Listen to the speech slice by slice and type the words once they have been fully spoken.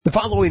The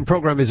following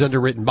program is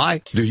underwritten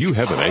by... Do you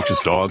have an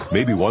anxious dog?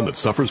 Maybe one that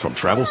suffers from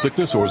travel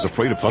sickness or is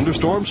afraid of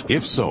thunderstorms?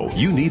 If so,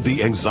 you need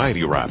the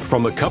Anxiety Wrap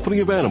from the Company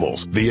of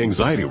Animals. The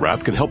Anxiety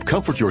Wrap can help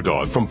comfort your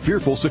dog from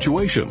fearful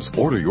situations.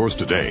 Order yours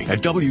today at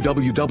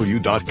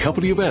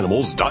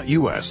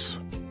www.companyofanimals.us.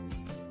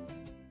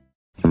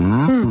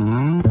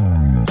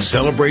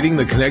 Celebrating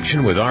the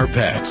connection with our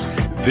pets.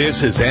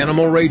 This is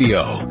Animal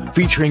Radio,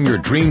 featuring your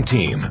dream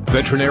team,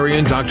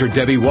 veterinarian Dr.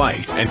 Debbie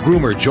White and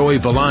groomer Joey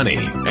Villani.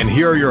 And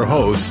here are your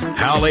hosts,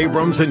 Hal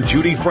Abrams and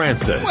Judy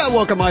Francis. Well,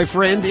 welcome, my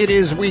friend. It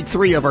is week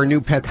 3 of our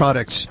new pet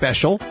product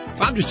special.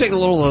 I'm just taking a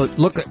little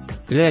look at...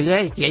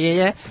 Yeah.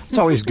 It's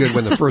always good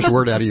when the first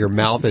word out of your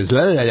mouth is...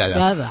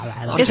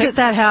 Isn't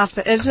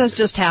that it's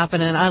just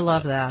happening. I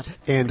love that.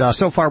 And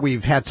so far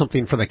we've had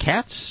something for the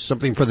cats,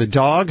 something for the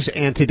dogs,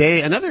 and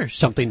today another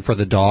something for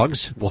the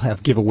dogs. We'll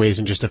have giveaways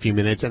in just a few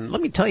minutes. And let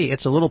me tell you,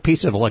 it's a little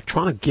piece of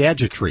electronic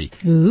gadgetry.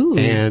 Ooh.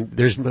 And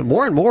there's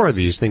more and more of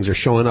these things are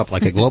showing up,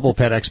 like at Global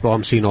Pet Expo.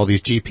 I'm seeing all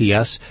these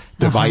GPS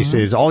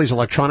devices, all these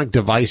electronic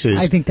devices.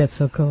 I think that's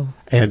so cool.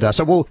 And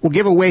so we'll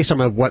give away some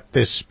of what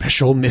this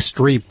special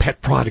mystery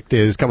pet product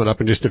is coming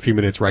up in just a few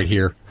minutes right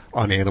here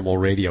on Animal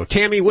Radio.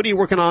 Tammy, what are you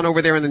working on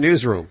over there in the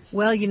newsroom?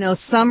 Well, you know,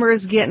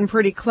 summer's getting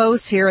pretty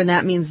close here, and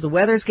that means the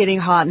weather's getting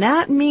hot, and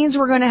that means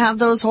we're going to have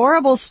those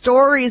horrible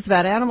stories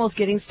about animals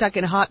getting stuck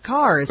in hot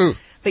cars. Ooh.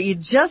 But you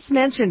just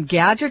mentioned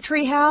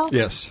gadgetry, Hal.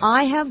 Yes.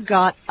 I have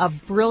got a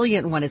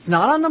brilliant one. It's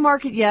not on the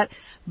market yet,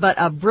 but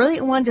a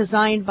brilliant one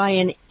designed by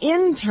an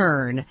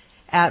intern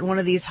at one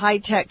of these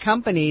high-tech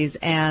companies.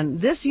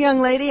 And this young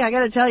lady, I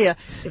got to tell you,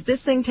 if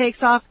this thing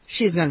takes off,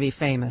 she's going to be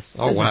famous.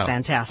 Oh, this wow. is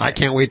fantastic. I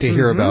can't wait to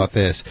hear about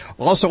this.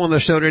 Also on the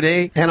show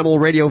today, Animal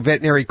Radio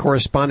veterinary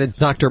correspondent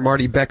Dr.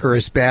 Marty Becker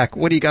is back.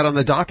 What do you got on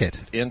the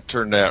docket?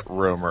 Internet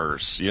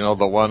rumors. You know,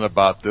 the one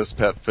about this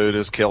pet food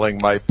is killing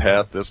my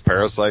pet, this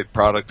parasite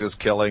product is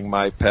killing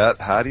my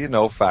pet. How do you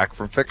know fact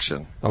from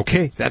fiction?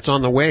 Okay, that's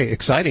on the way.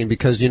 Exciting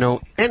because, you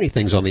know,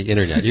 anything's on the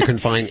internet. You can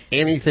find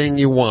anything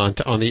you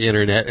want on the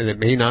internet, and it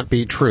may not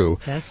be true.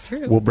 That's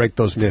true. We'll break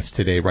those myths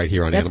today right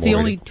here on That's Animal the Radio.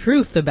 only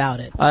truth about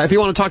it. If you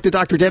want to talk to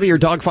Dr. Debbie or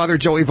dog father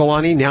Joey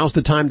Villani, now's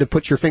the time to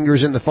put your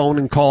fingers in the phone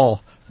and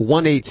call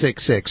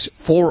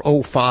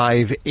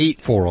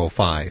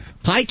 1-866-405-8405.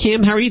 Hi,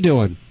 Kim. How are you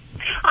doing?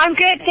 I'm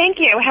good, thank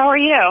you. How are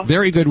you?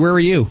 Very good. Where are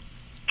you?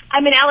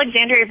 I'm in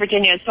Alexandria,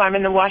 Virginia, so I'm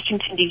in the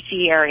Washington,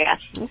 D.C. area.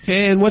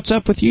 Okay, and what's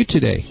up with you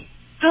today?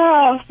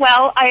 Oh,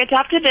 well, I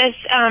adopted this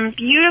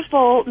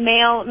beautiful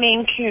male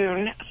Maine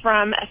Coon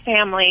from a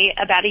family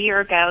about a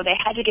year ago. They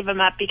had to give him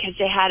up because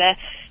they had a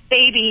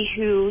baby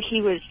who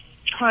he was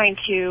trying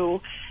to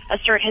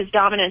assert his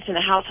dominance in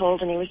the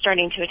household, and he was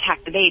starting to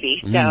attack the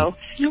baby. So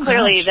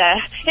clearly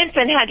the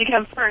infant had to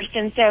come first,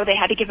 and so they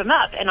had to give him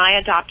up, and I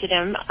adopted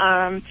him.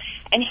 And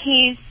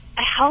he's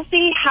a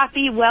healthy,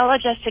 happy,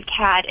 well-adjusted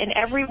cat in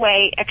every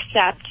way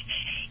except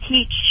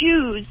he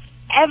chews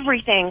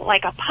everything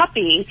like a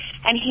puppy,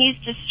 and he's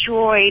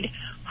destroyed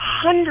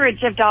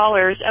hundreds of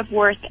dollars of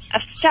worth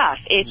of stuff.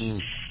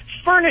 It's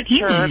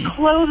furniture,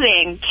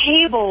 clothing,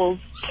 cables,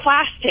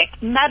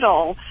 plastic,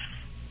 metal.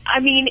 I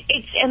mean,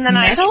 it's, and then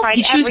metal? I tried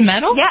He chews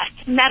metal? Yes,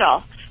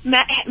 metal.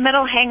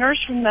 Metal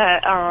hangers from the,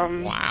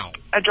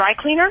 a dry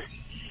cleaner.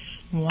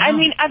 Wow. I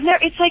mean,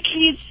 it's like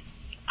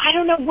I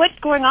don't know what's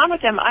going on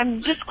with him.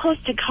 I'm this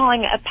close to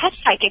calling a pet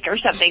psychic or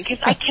something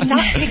because I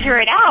cannot figure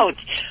it out.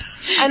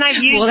 And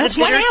I've used that's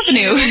one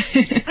avenue.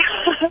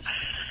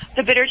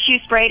 The bitter chew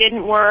spray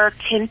didn't work.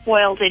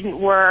 Tinfoil didn't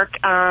work.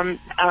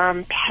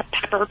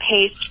 Pepper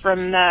paste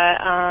from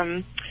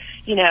the,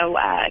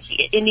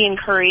 Indian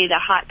curry, the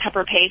hot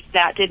pepper paste,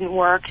 that didn't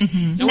work.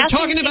 Now we're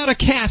talking about a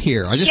cat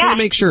here. I just want to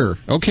make sure.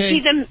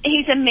 Okay.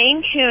 He's a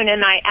Maine Coon,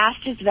 and I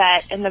asked his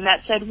vet, and the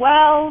vet said,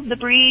 well, the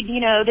breed,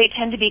 they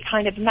tend to be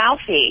kind of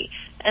mouthy.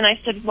 And I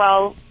said,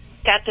 well,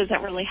 that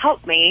doesn't really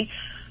help me.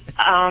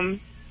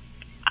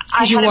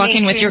 Because you're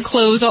walking with your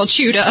clothes all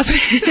chewed up.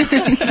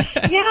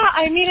 Yeah,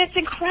 I mean, it's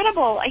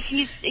incredible.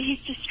 He's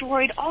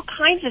destroyed all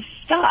kinds of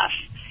stuff.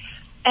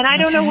 And I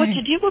don't know what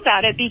to do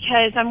about it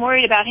because I'm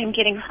worried about him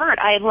getting hurt.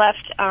 I had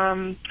left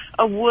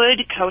a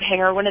wood coat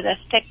hanger, one of the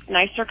thick,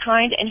 nicer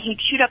kind, and he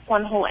chewed up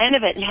one whole end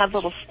of it and had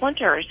little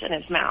splinters in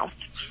his mouth.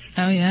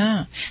 Oh,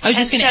 yeah. I was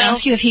just going to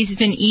ask you if he's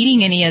been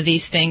eating any of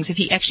these things, if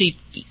he actually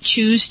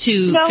chews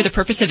for the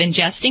purpose of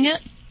ingesting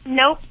it?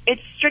 Nope.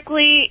 It's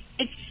strictly,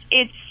 it's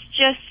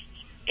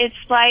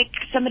like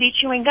somebody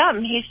chewing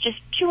gum. He's just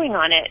chewing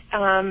on it,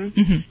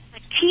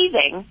 like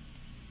teething.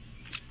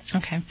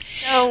 Okay.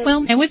 So,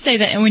 well, I would say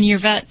that when your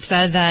vet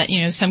said that,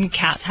 some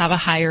cats have a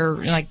higher,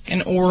 like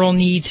an oral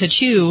need to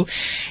chew,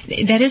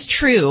 that is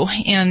true.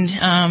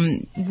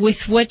 And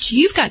with what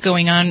you've got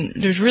going on,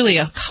 there's really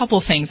a couple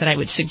things that I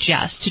would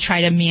suggest to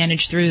try to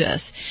manage through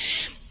this.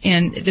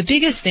 And the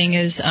biggest thing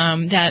is I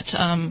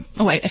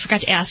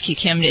forgot to ask you,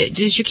 Kim,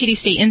 does your kitty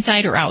stay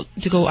inside or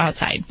go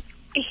outside?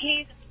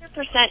 He's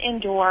 100%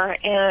 indoor,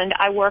 and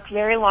I work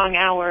very long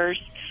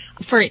hours.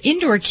 for an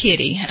indoor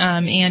kitty,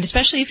 and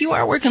especially if you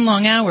are working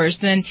long hours,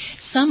 then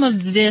some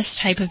of this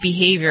type of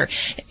behavior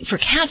for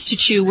cats to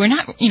chew, we're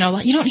not, you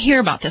don't hear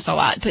about this a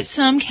lot, but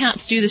some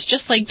cats do this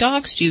just like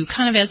dogs do,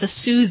 kind of as a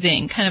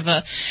soothing, kind of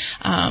a,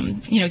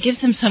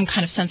 gives them some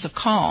kind of sense of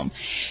calm.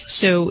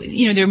 So,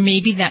 there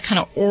may be that kind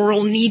of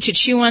oral need to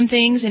chew on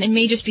things, and it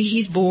may just be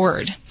he's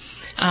bored.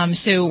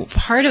 So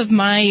part of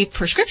my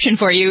prescription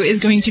for you is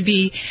going to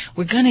be,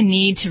 we're going to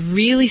need to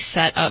really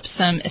set up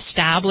some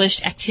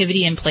established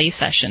activity and play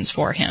sessions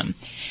for him.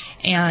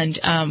 And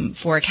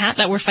for a cat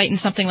that we're fighting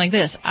something like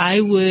this,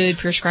 I would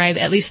prescribe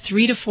at least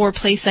 3 to 4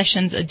 play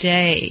sessions a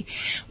day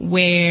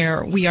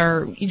where we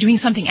are doing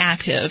something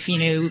active,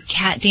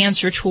 cat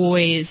dancer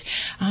toys,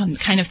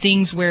 kind of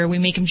things where we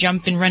make him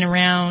jump and run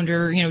around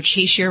or,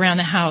 chase you around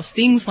the house,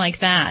 things like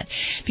that,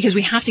 because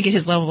we have to get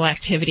his level of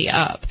activity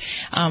up.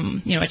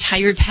 A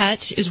tired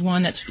pet is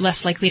one that's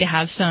less likely to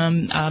have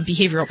some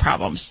behavioral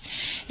problems.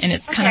 And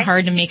it's kind of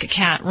hard to make a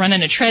cat run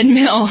on a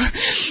treadmill,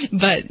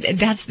 but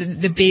that's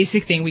the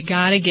basic thing. We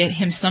got to get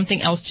him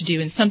something else to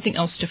do and something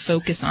else to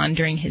focus on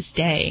during his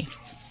day.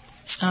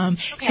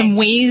 Some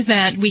ways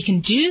that we can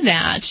do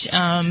that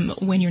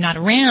when you're not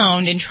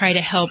around and try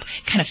to help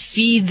kind of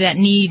feed that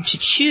need to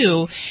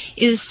chew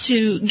is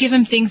to give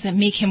him things that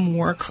make him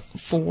work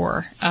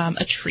for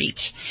a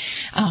treat.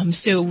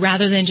 So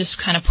rather than just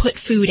kind of put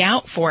food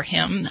out for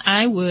him,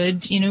 I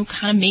would,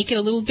 kind of make it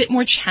a little bit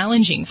more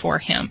challenging for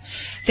him.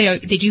 They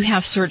do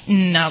have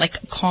certain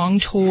like Kong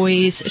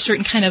toys,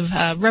 certain kind of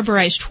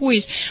rubberized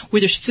toys where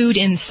there's food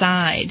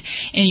inside,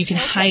 and you can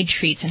hide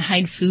treats and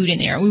hide food in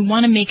there. We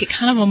want to make it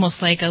kind of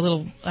almost like a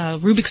little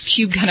Rubik's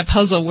Cube kind of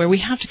puzzle where we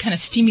have to kind of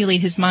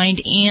stimulate his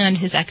mind and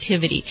his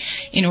activity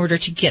in order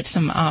to get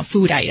some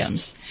food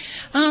items.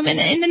 And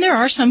then there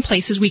are some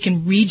places we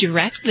can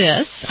redirect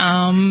this,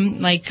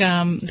 like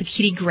the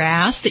kitty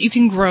grass that you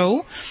can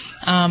grow.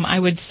 I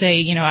would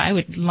say, I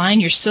would line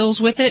your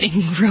sills with it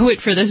and grow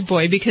it for this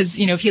boy because,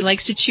 if he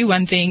likes to chew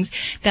on things,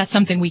 that's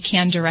something we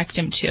can direct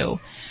him to.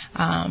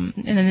 And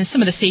then there's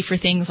some of the safer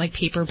things like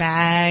paper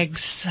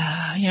bags,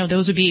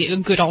 those would be a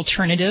good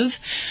alternative,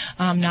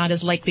 not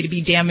as likely to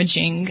be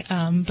damaging,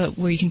 but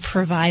where you can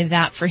provide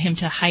that for him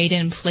to hide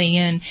in, play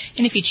in.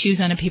 And if he chews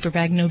on a paper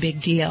bag, no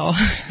big deal.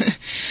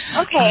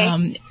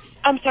 Okay.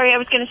 I'm sorry, I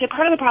was going to say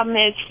part of the problem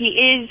is he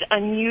is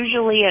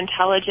unusually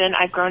intelligent.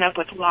 I've grown up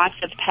with lots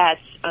of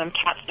pets,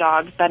 cats,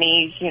 dogs,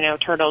 bunnies,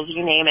 turtles,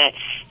 you name it.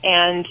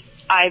 And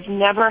I've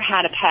never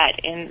had a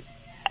pet in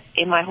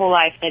my whole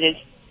life that is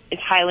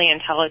highly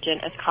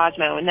intelligent as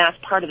Cosmo, and that's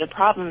part of the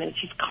problem is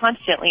he's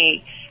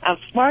constantly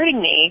outsmarting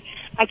me.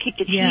 I keep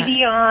the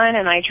TV on,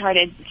 and I try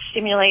to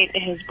stimulate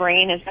his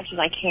brain as much as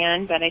I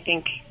can, but I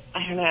don't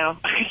know,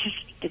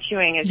 the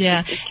chewing is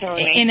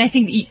killing me. And I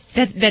think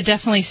that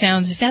definitely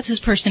sounds, if that's his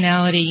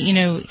personality,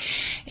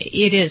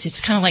 it is.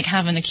 It's kind of like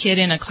having a kid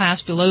in a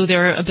class below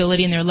their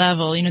ability and their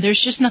level. There's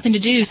just nothing to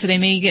do, so they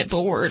may get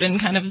bored and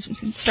kind of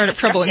start up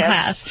trouble in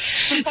class.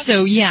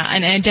 So,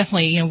 and I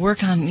definitely,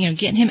 work on,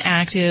 getting him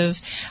active,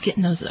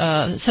 getting those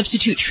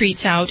substitute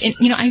treats out. And,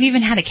 I've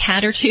even had a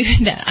cat or two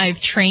that I've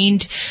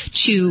trained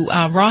to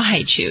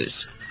rawhide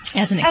chews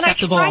as an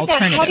acceptable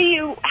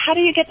alternative. How do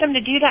you get them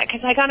to do that?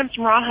 Because I got him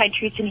some rawhide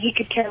treats and he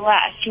could care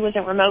less. He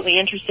wasn't remotely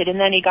interested, and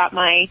then he got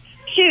my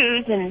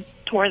shoes and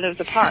tore those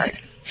apart.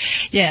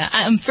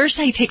 Yeah. First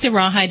I take the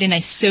rawhide and I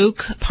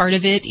soak part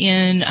of it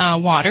in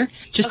water,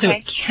 just so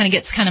it kind of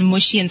gets kind of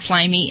mushy and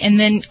slimy, and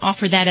then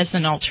offer that as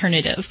an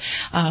alternative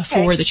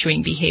for the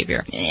chewing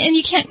behavior. And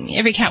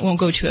every cat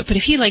won't go to it, but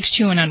if he likes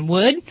chewing on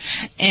wood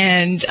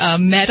and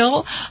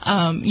metal,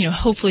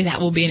 hopefully that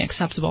will be an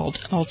acceptable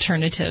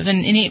alternative.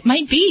 And it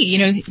might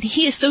be,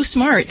 he is so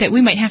smart that we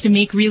might have to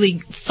make really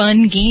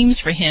fun games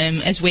for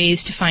him as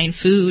ways to find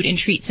food and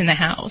treats in the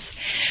house.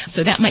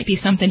 So that might be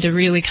something to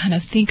really kind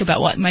of think about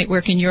what might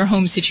work in your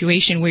home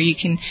situation where you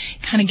can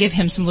kind of give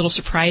him some little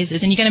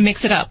surprises, and you got to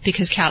mix it up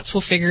because cats will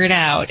figure it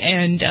out,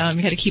 and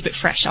you got to keep it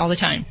fresh all the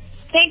time.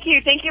 Thank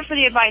you for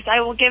the advice.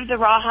 I will give the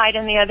rawhide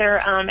and the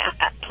other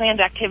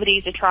planned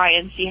activities a try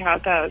and see how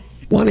it goes.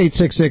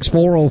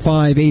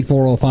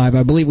 1-866-405-8405.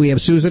 I believe we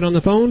have Susan on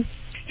the phone.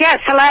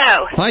 Yes,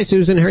 hello. Hi,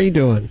 Susan. How are you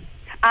doing?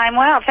 I'm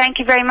well, thank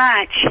you very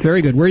much.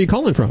 Very good. Where are you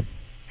calling from?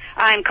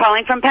 I'm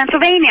calling from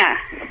Pennsylvania.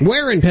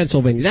 Where in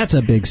Pennsylvania? That's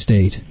a big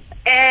state.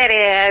 It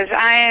is.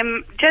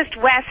 I'm just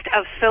west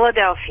of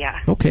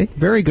Philadelphia. Okay,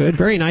 very good,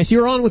 very nice.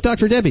 You're on with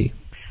Dr. Debbie.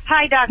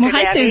 Hi, Dr. Debbie.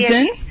 Hi,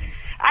 Susan.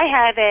 I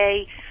have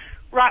a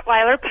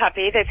Rottweiler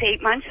puppy that's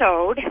 8 months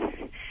old,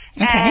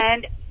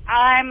 and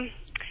I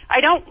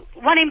don't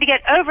want him to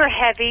get over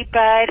heavy,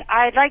 but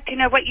I'd like to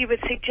know what you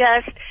would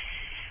suggest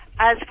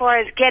as far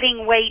as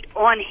getting weight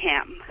on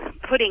him,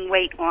 putting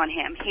weight on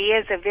him. He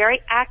is a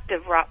very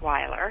active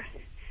Rottweiler.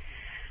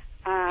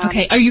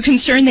 Okay, are you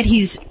concerned that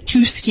he's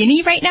too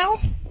skinny right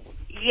now?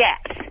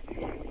 Yes.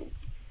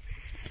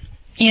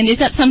 And is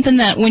that something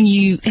that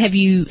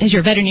has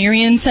your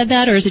veterinarian said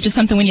that, or is it just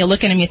something when you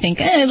look at him you think,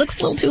 it looks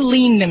a little too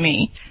lean to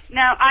me?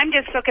 No, I'm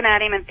just looking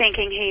at him and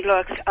thinking he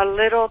looks a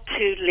little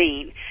too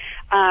lean.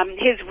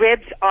 His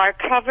ribs are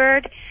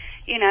covered.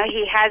 you know,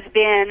 he has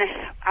been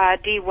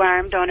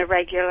dewormed on a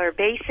regular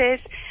basis.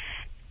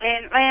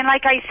 And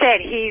like I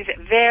said, he's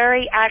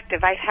very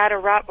active. I've had a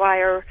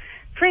Rottweiler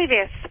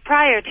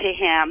prior to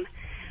him,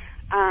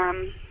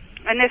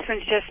 and this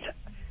one's just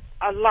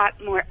a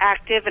lot more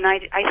active, and I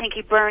think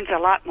he burns a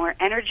lot more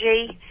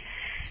energy.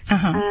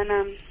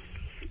 And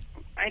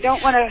I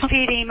don't want to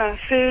feed him a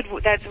food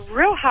that's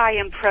real high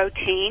in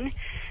protein,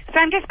 so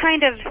I'm just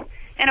kind of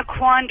in a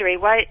quandary.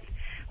 What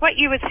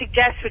you would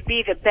suggest would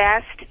be the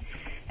best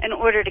in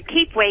order to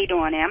keep weight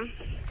on him,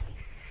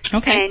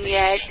 and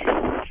yet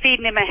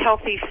feeding him a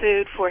healthy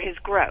food for his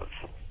growth.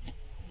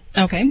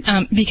 Okay,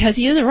 because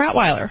he is a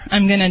Rottweiler,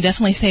 I'm going to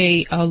definitely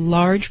say a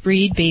large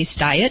breed-based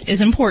diet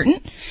is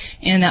important,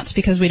 and that's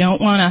because we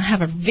don't want to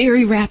have a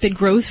very rapid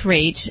growth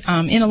rate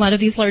in a lot of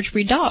these large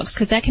breed dogs,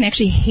 because that can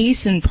actually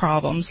hasten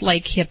problems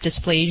like hip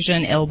dysplasia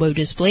and elbow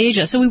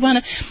dysplasia. So we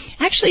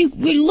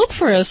look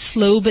for a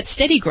slow but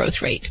steady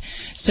growth rate.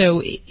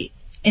 So,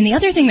 and the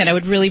other thing that I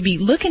would really be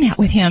looking at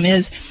with him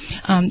is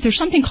there's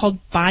something called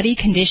body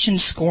condition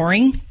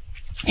scoring.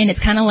 And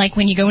it's kind of like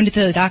when you go into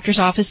the doctor's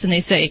office and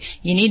they say,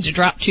 you need to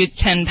drop to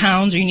 10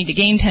 pounds or you need to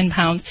gain 10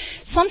 pounds.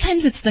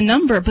 Sometimes it's the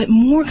number, but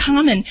more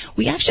common,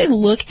 we actually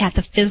look at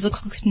the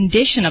physical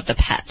condition of the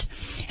pet.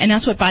 And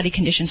that's what body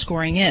condition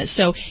scoring is.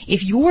 So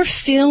if you're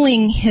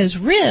filling his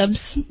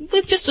ribs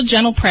with just a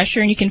gentle pressure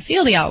and you can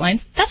feel the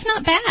outlines, that's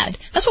not bad.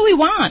 That's what we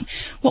want.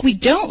 What we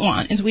don't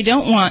want is we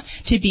don't want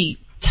to be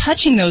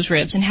touching those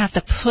ribs and have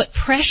to put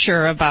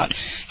pressure about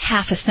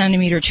 0.5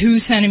 centimeter, 2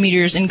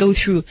 centimeters, and go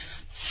through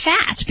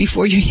fat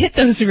before you hit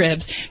those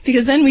ribs,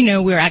 because then we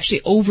know we're actually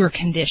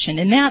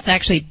over-conditioned, and that's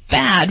actually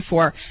bad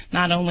for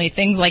not only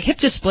things like hip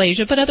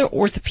dysplasia, but other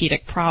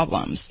orthopedic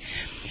problems.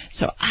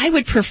 So I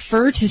would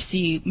prefer to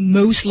see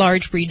most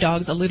large breed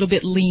dogs a little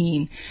bit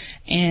lean,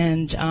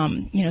 and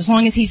as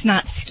long as he's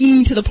not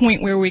skinny to the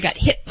point where we got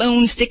hip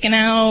bones sticking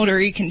out or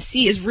you can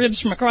see his ribs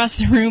from across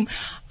the room,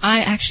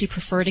 I actually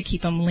prefer to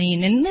keep him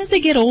lean. And as they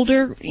get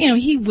older,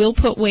 he will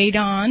put weight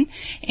on,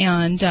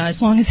 and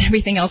as long as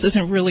everything else is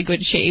in really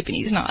good shape and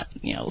he's not,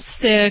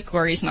 sick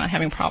or he's not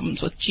having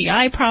problems with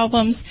GI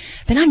problems,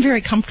 then I'm very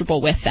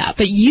comfortable with that.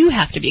 But you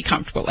have to be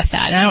comfortable with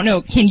that. And I don't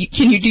know, can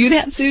you do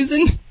that,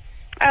 Susan?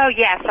 Oh,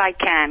 yes, I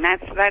can.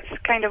 That's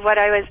kind of what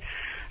I was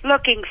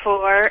looking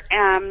for,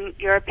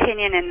 your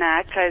opinion in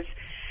that, because,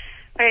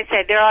 like I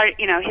said, there are,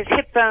 his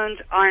hip bones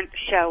aren't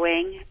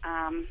showing.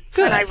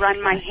 Good. When I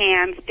run my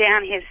hands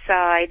down his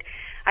side,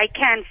 I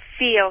can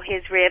feel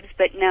his ribs,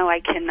 but no,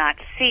 I cannot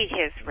see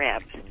his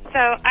ribs.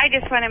 So I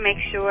just want to make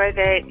sure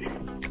that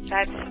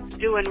that's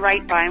doing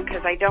right by him,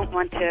 because I don't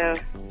want to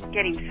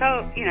get him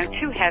so,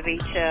 too heavy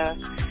to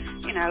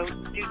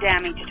do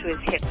damage to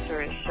his hips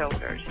or his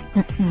shoulders.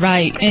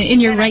 Right,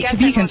 and you're right to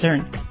be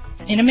concerned.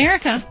 In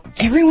America,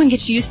 everyone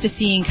gets used to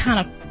seeing kind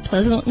of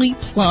pleasantly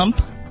plump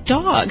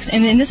dogs,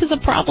 and then this is a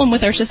problem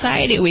with our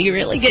society. We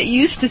really get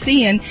used to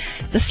seeing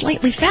the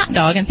slightly fat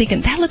dog and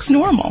thinking that looks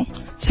normal.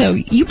 So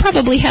you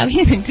probably have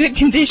him in good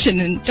condition,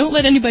 and don't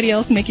let anybody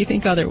else make you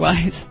think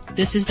otherwise.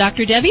 This is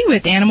Dr. Debbie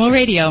with Animal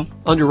Radio.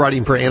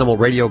 Underwriting for Animal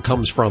Radio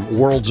comes from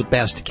World's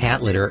Best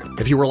Cat Litter.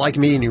 If you were like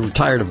me and you were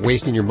tired of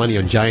wasting your money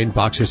on giant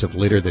boxes of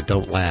litter that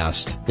don't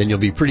last, then you'll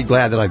be pretty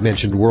glad that I've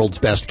mentioned World's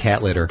Best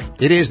Cat Litter.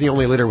 It is the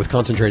only litter with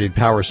concentrated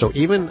power, so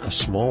even a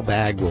small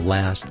bag will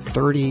last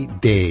 30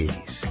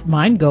 days.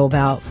 Mine go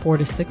about 4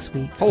 to 6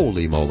 weeks.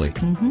 Holy moly.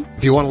 Mm-hmm.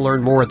 If you want to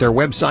learn more at their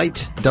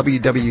website,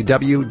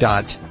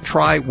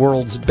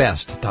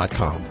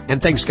 www.tryworldsbest.com.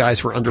 And thanks, guys,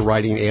 for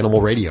underwriting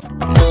Animal Radio.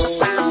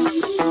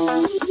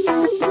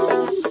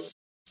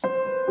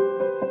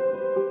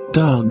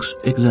 Dogs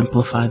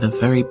exemplify the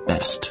very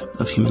best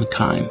of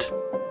humankind.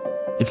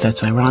 If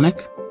that's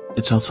ironic,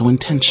 it's also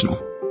intentional.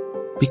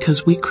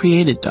 Because we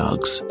created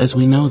dogs as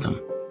we know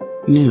them.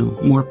 New,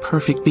 more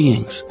perfect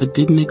beings that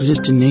didn't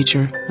exist in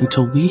nature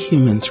until we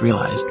humans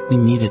realized we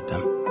needed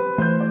them.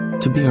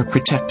 To be our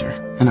protector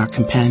and our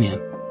companion.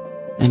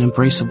 An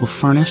embraceable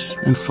furnace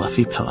and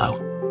fluffy pillow.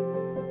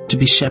 To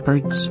be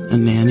shepherds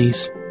and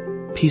nannies,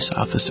 peace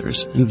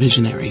officers and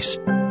visionaries,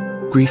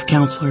 grief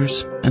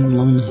counselors and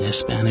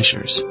loneliness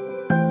banishers.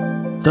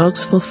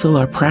 Dogs fulfill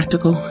our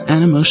practical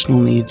and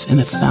emotional needs in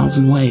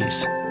 1,000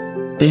 ways.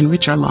 They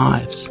enrich our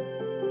lives,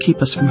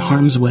 keep us from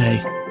harm's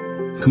way,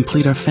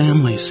 complete our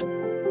families,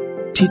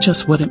 teach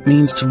us what it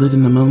means to live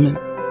in the moment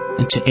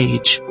and to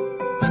age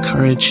with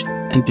courage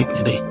and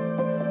dignity.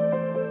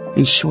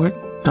 In short,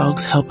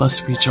 dogs help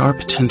us reach our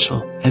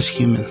potential as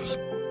humans,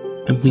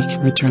 and we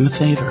can return the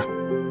favor.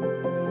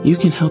 You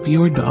can help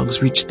your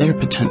dogs reach their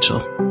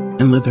potential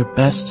and live their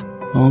best,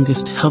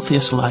 longest,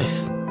 healthiest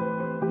life.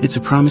 It's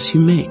a promise you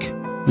make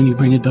when you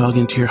bring a dog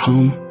into your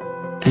home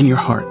and your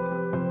heart,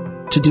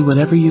 to do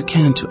whatever you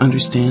can to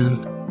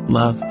understand,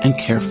 love, and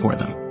care for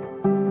them.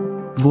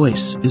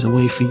 Voice is a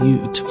way for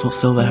you to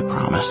fulfill that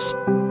promise.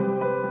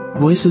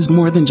 Voice is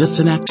more than just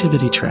an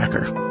activity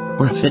tracker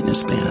or a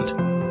fitness band.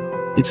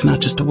 It's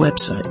not just a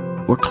website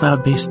or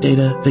cloud-based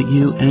data that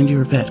you and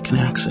your vet can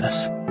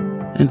access.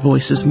 And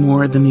Voice is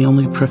more than the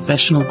only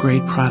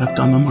professional-grade product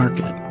on the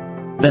market.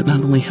 that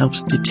not only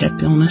helps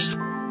detect illness,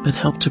 but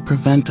help to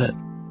prevent it.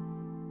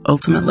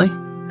 Ultimately,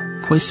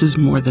 Voice is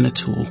more than a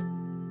tool.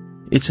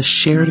 It's a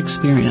shared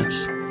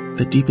experience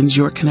that deepens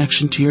your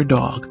connection to your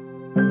dog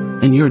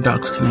and your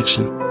dog's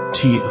connection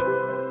to you.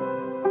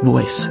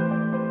 Voice.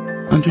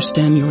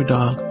 Understand your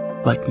dog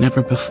like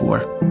never before.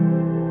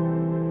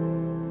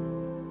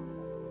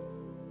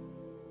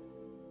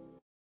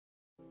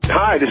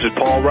 Hi, this is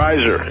Paul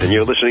Reiser, and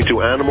you're listening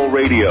to Animal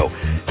Radio.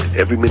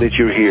 Every minute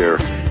you're here,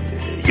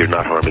 you're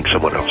not harming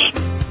someone else.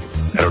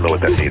 I don't know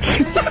what that means.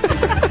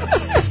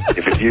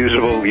 If it's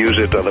usable, use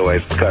it.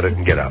 Otherwise, cut it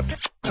and get out.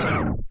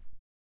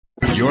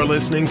 You're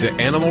listening to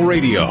Animal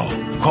Radio.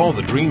 Call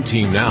the Dream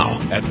Team now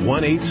at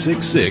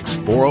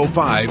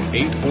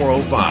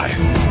 1-866-405-8405.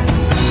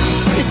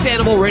 It's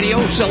Animal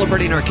Radio,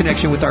 celebrating our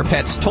connection with our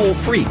pets toll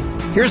free.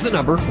 Here's the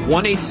number,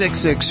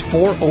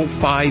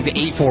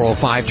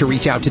 1-866-405-8405 to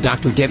reach out to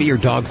Dr. Debbie or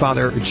dog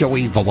father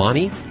Joey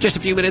Villani. Just a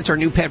few minutes, our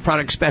new pet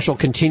product special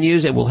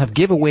continues, and we'll have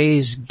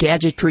giveaways,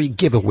 gadgetry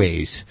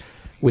giveaways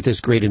with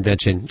this great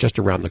invention just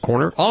around the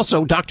corner.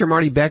 Also, Dr.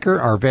 Marty Becker,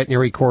 our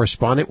veterinary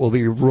correspondent, will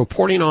be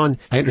reporting on,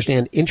 I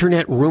understand,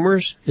 internet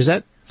rumors. Is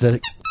that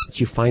that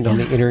you find on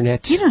the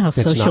internet? Do you know how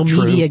social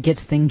media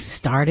gets things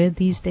started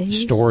these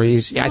days?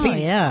 Stories. Yeah, I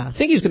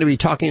think he's going to be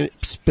talking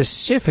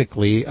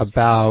specifically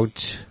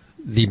about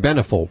the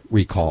Beneful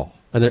recall.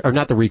 Or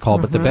not the recall,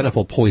 but the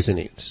Beneful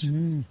poisonings.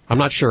 I'm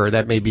not sure.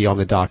 That may be on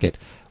the docket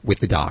with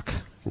the doc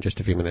in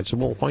just a few minutes,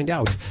 and we'll find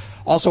out.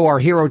 Also, our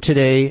hero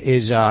today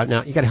is,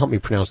 now you got to help me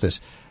pronounce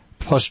this,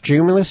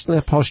 posthumously.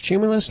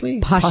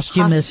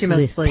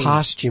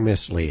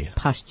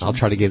 I'll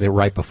try to get it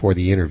right before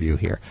the interview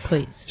here.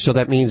 Please. So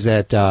that means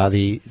that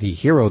the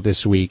hero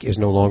this week is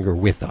no longer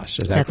with us.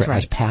 Is that That's correct? right.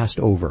 Has passed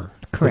over.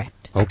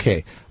 Correct.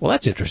 Okay. Well,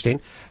 that's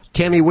interesting.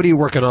 Tammy, what are you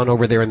working on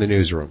over there in the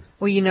newsroom?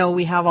 Well, you know,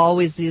 we have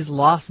always these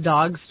lost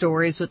dog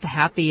stories with the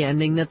happy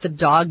ending that the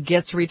dog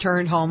gets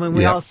returned home, and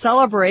we all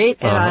celebrate,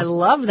 and I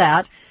love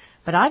that.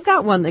 But I've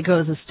got one that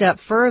goes a step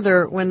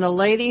further when the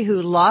lady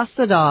who lost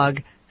the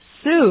dog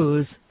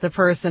sues the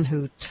person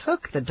who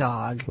took the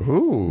dog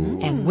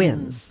and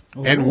wins.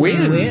 And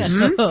wins.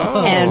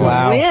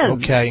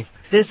 Wins. Okay.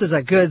 This is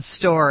a good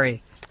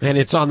story. And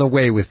it's on the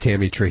way with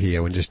Tammy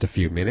Trujillo in just a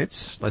few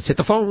minutes. Let's hit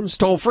the phones,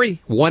 toll free,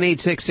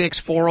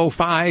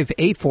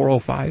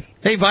 1-866-405-8405.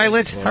 Hey,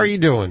 Violet, how are you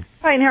doing?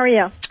 Fine, how are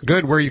you?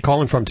 Good. Where are you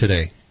calling from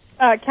today?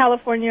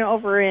 California,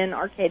 over in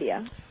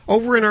Arcadia.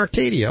 Over in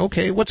Arcadia.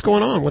 Okay. What's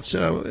going on? What's the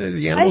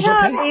animals okay?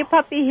 I have a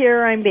puppy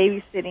here I'm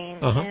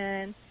babysitting,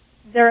 and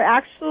they're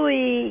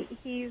actually,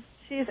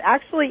 she's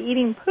actually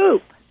eating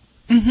poop.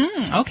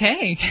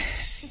 Okay.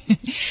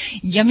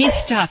 Yummy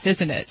stuff,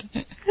 isn't it?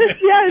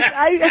 Yes,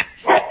 I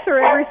catch her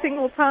every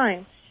single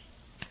time.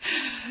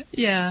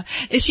 Yeah.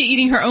 Is she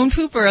eating her own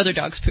poop or other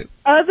dogs' poop?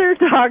 Other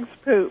dogs'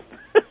 poop.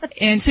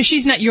 And so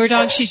she's not your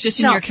dog, she's just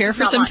in your care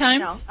for some time?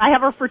 No, I have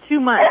her for 2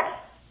 months.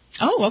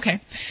 Oh, okay.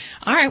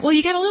 All right. Well,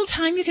 you got a little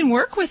time you can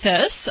work with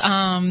this.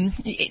 And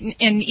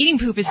eating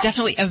poop is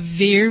definitely a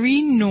very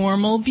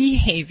normal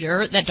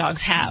behavior that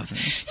dogs have.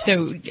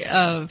 So,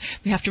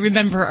 we have to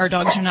remember our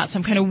dogs are not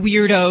some kind of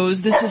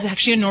weirdos. This is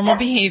actually a normal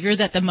behavior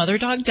that the mother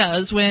dog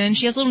does when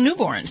she has little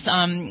newborns.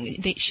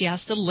 She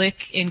has to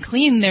lick and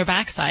clean their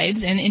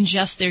backsides and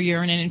ingest their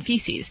urine and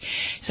feces.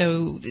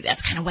 So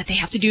that's kind of what they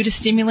have to do to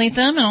stimulate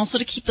them and also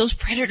to keep those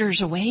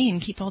predators away and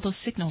keep all those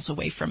signals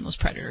away from those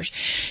predators.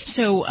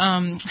 So,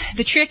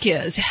 the trick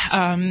is,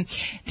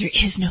 there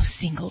is no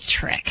single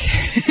trick.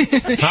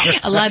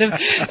 a lot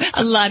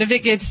of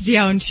it gets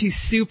down to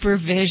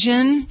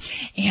supervision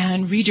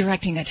and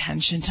redirecting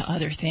attention to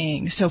other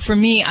things. So for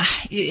me,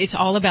 it's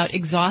all about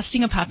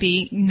exhausting a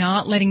puppy,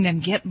 not letting them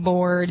get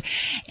bored,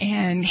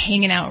 and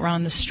hanging out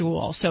around the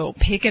stool. So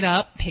pick it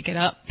up,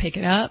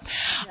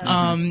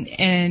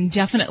 and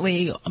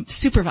definitely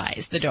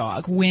supervise the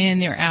dog when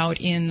they're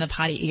out in the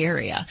potty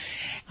area.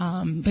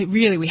 But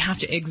really, we have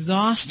to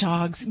exhaust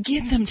dogs,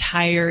 get them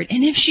tired,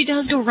 and if she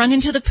does go run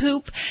into the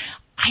poop,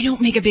 I don't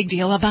make a big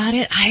deal about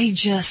it. I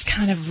just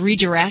kind of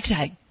redirect.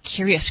 I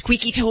carry a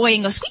squeaky toy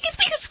and go squeaky,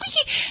 squeaky, squeaky,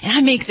 and I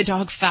make the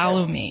dog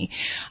follow me.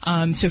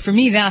 So for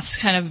me, that's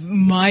kind of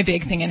my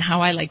big thing and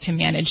how I like to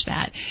manage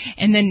that.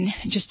 And then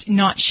just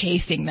not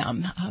chasing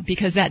them,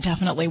 because that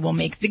definitely will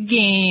make the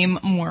game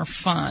more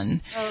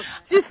fun. Oh,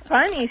 she's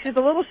funny. She's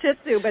a little Shih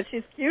Tzu, but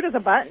she's cute as a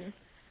button.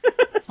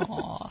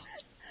 Aww.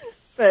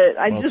 But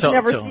I've just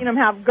never seen them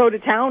go to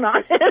town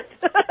on it.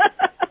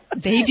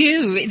 They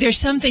do. There's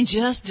something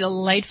just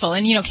delightful.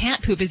 And,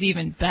 cat poop is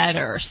even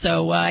better.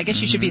 So I guess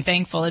you should be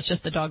thankful it's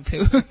just the dog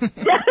poo.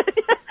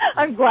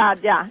 I'm glad,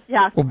 yeah.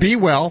 Well, be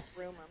well.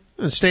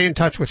 And stay in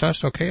touch with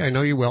us, okay? I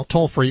know you will.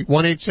 Toll free,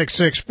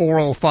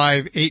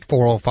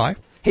 1-866-405-8405.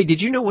 Hey,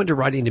 did you know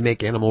underwriting to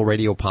make Animal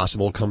Radio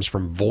possible comes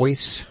from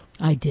Voice?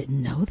 I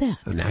didn't know that.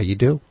 And now you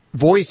do.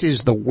 Voice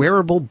is the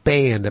wearable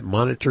band that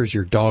monitors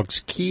your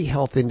dog's key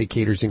health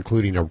indicators,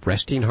 including a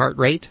resting heart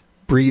rate,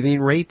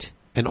 breathing rate,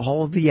 and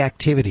all of the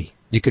activity.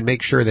 You can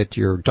make sure that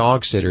your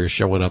dog sitter is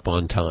showing up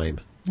on time.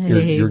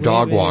 Your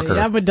dog walker.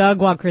 I'm a dog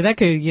walker. That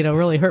could,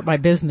 really hurt my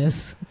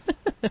business.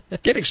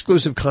 Get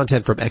exclusive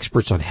content from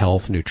experts on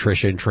health,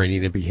 nutrition,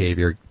 training, and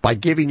behavior by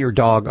giving your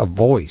dog a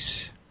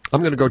voice.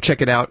 I'm going to go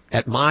check it out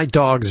at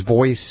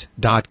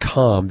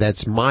mydogsvoice.com.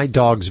 That's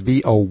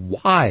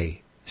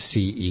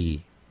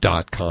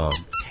mydogsvoice.com.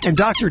 And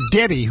Dr.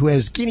 Debbie, who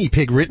has guinea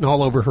pig written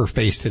all over her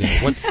face today.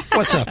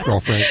 What's up,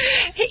 girlfriend?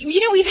 Hey,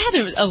 we've had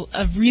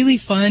a really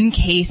fun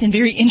case and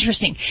very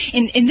interesting.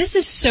 And this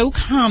is so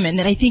common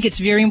that I think it's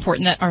very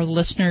important that our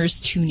listeners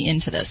tune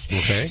into this.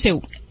 Okay.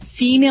 So,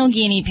 female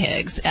guinea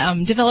pigs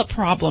develop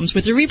problems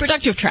with the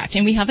reproductive tract.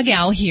 And we have a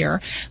gal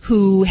here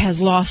who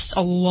has lost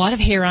a lot of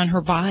hair on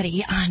her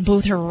body, on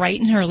both her right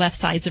and her left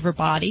sides of her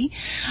body.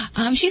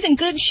 She's in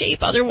good shape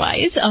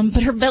otherwise,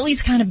 but her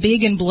belly's kind of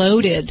big and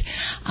bloated.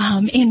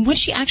 And what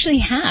she actually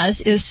has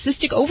is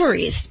cystic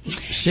ovaries.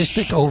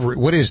 Cystic ovary.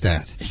 What is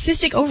that?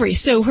 Cystic ovaries.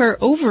 So her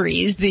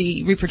ovaries,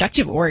 the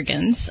reproductive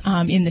organs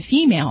in the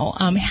female,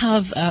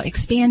 have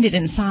expanded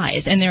in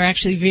size, and they're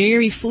actually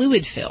very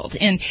fluid-filled.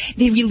 And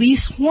they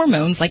release hormones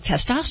like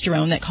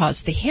testosterone that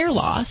cause the hair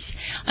loss.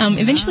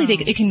 Eventually,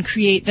 it can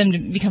create them to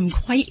become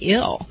quite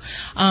ill.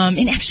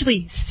 And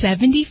actually,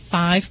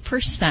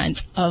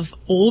 75% of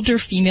older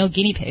female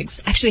guinea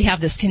pigs actually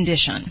have this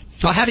condition.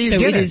 Well, how do you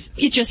get it?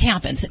 It just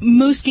happens.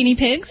 Most guinea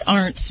pigs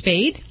aren't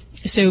spayed.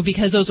 So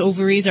because those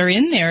ovaries are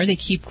in there, they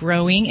keep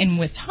growing, and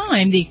with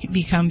time, they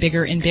become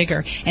bigger and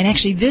bigger. And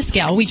actually, this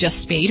gal, we just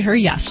spayed her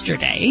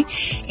yesterday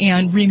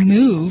and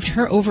removed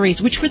her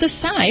ovaries, which were the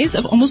size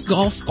of almost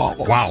golf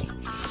balls. Wow.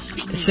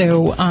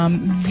 So,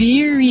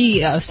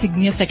 very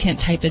significant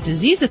type of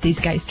disease that these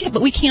guys get,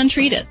 but we can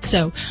treat it.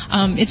 So,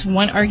 it's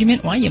one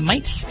argument why you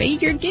might spay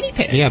your guinea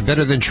pig. Yeah,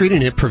 better than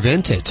treating it,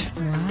 prevent it.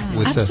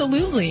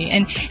 Absolutely.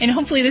 And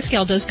hopefully this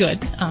gal does good.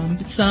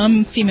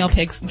 Some female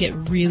pigs get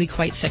really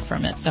quite sick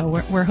from it.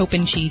 So we're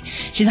hoping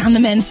she's on the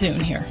mend soon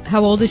here.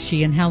 How old is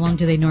she and how long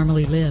do they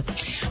normally live?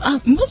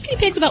 Most guinea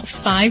pigs, about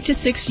 5 to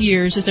 6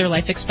 years is their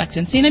life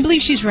expectancy. And I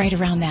believe she's right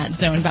around that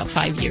zone, about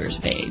 5 years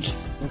of age.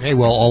 Okay,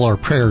 well, all our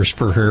prayers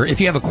for her. If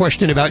you have a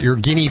question about your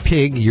guinea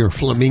pig, your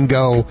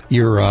flamingo,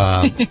 your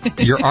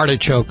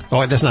artichoke.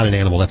 Oh, that's not an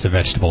animal. That's a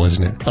vegetable,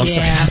 isn't it? I'm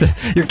sorry.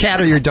 Your cat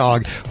or your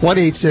dog.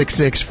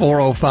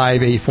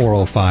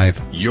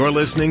 1-866-405-8405. You're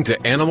listening to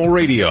Animal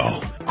Radio.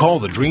 Call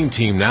the Dream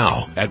Team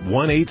now at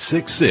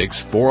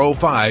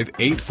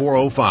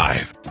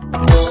 1-866-405-8405.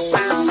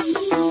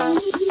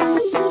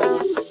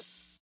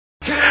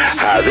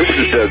 Hi, this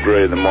is Doug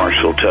Gray of the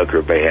Marshall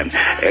Tucker Band,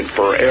 and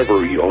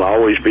forever you'll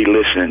always be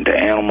listening to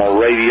Animal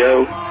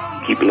Radio.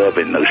 Keep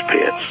loving those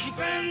pets.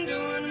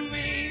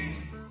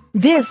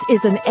 This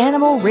is an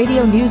Animal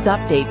Radio News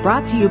Update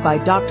brought to you by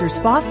Drs.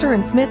 Foster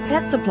and Smith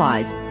Pet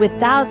Supplies, with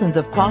thousands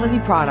of quality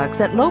products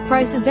at low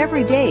prices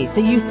every day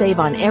so you save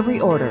on every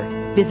order.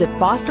 Visit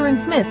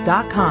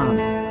fosterandsmith.com.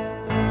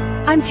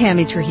 I'm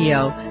Tammy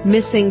Trujillo.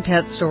 Missing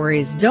pet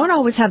stories don't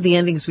always have the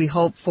endings we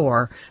hope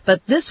for,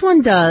 but this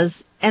one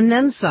does, and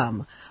then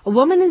some. A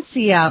woman in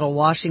Seattle,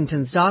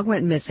 Washington's dog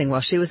went missing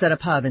while she was at a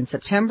pub in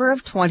September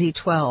of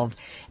 2012.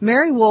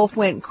 Mary Wolf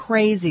went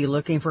crazy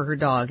looking for her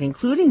dog,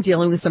 including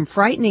dealing with some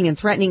frightening and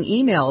threatening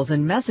emails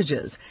and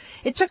messages.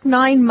 It took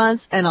 9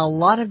 months and a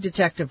lot of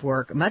detective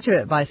work, much of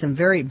it by some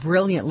very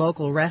brilliant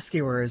local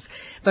rescuers.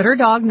 But her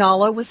dog,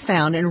 Nala, was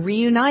found and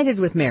reunited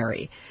with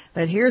Mary.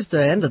 But here's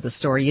the end of the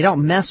story. You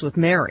don't mess with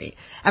Mary.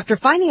 After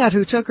finding out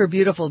who took her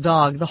beautiful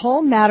dog, the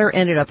whole matter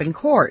ended up in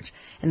court.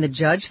 And the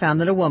judge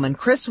found that a woman,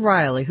 Chris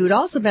Riley, who'd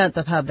also been at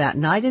the pub that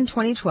night in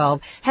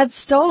 2012, had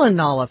stolen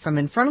Nala from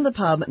in front of the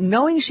pub,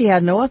 knowing she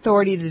had no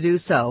authority to do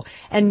so,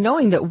 and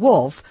knowing that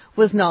Wolf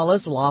was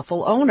Nala's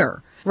lawful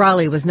owner.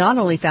 Riley was not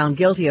only found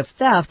guilty of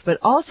theft, but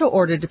also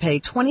ordered to pay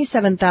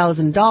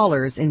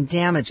 $27,000 in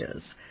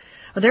damages.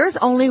 There is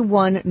only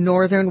one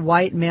northern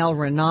white male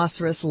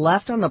rhinoceros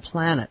left on the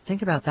planet.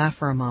 Think about that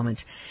for a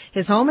moment.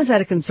 His home is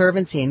at a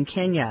conservancy in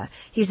Kenya.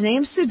 He's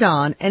named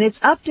Sudan, and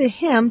it's up to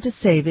him to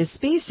save his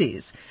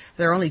species.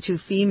 There are only 2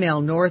 female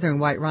northern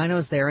white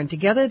rhinos there, and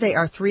together they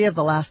are 3 of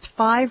the last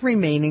 5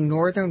 remaining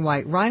northern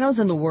white rhinos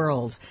in the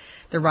world.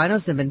 The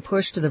rhinos have been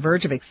pushed to the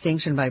verge of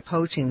extinction by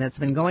poaching that's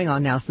been going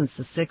on now since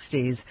the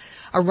 60s.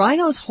 A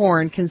rhino's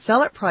horn can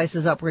sell at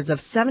prices upwards of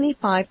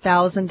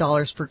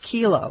 $75,000 per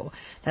kilo.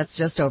 That's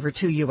just over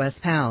 2 U.S.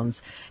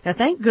 pounds. Now,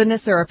 thank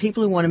goodness there are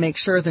people who want to make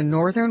sure the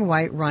northern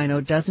white rhino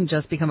doesn't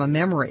just become a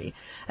memory.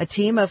 A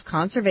team of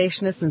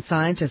conservationists and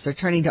scientists are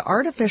turning to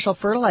artificial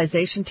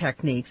fertilization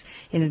techniques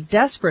in a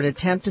desperate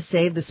attempt to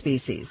save the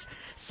species.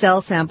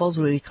 Cell samples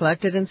will be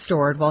collected and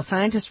stored while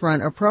scientists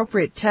run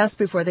appropriate tests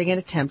before they can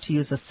attempt to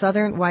use a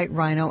southern white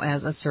rhino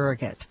as a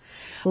surrogate.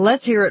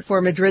 Let's hear it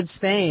for Madrid,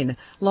 Spain.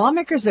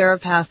 Lawmakers there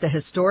have passed a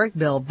historic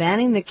bill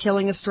banning the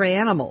killing of stray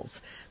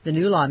animals. The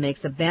new law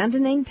makes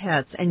abandoning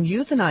pets and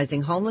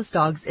euthanizing homeless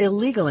dogs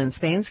illegal in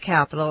Spain's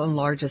capital and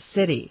largest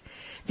city.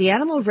 The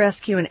animal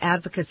rescue and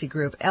advocacy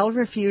group El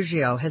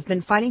Refugio has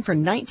been fighting for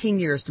 19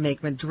 years to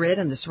make Madrid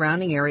and the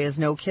surrounding areas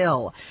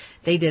no-kill.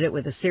 They did it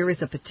with a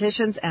series of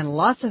petitions and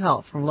lots of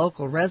help from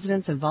local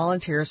residents and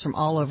volunteers from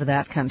all over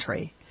that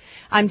country.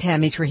 I'm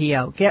Tammy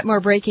Trujillo. Get more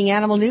breaking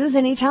animal news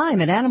anytime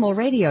at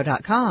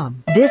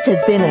animalradio.com. This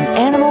has been an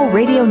Animal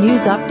Radio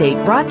News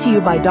Update brought to you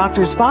by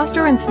Doctors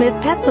Foster and Smith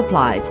Pet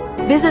Supplies.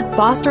 Visit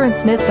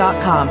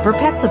fosterandsmith.com for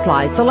pet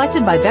supplies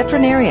selected by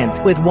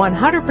veterinarians with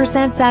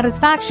 100%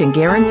 satisfaction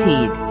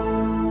guaranteed.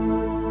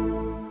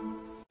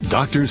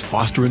 Doctors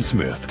Foster and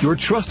Smith, your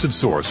trusted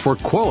source for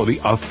quality,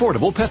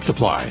 affordable pet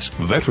supplies.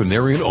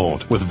 Veterinarian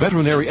owned with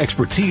veterinary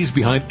expertise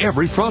behind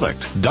every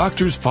product.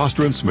 Doctors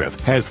Foster and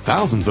Smith has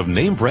thousands of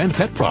name brand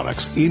pet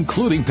products,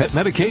 including pet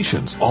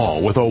medications,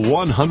 all with a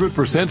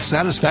 100%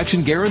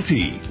 satisfaction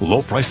guarantee.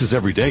 Low prices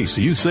every day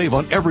so you save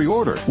on every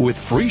order with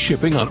free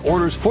shipping on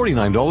orders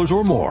 $49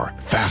 or more.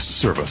 Fast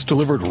service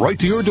delivered right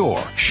to your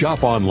door.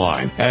 Shop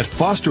online at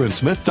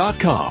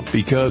fosterandsmith.com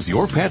because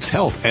your pet's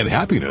health and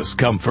happiness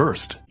come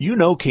first. You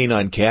know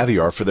Canine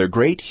Caviar for their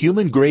great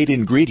human-grade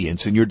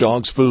ingredients in your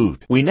dog's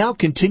food. We now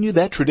continue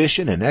that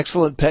tradition and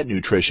excellent pet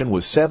nutrition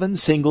with 7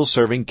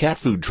 single-serving cat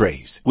food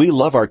trays. We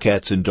love our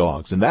cats and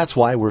dogs, and that's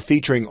why we're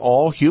featuring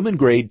all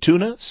human-grade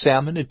tuna,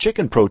 salmon, and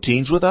chicken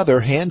proteins with other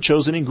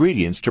hand-chosen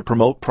ingredients to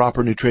promote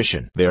proper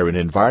nutrition. They're in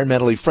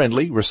environmentally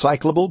friendly,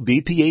 recyclable,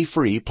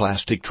 BPA-free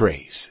plastic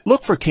trays.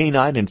 Look for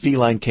canine and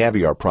feline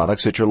caviar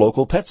products at your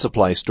local pet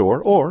supply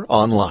store or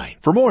online.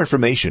 For more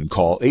information,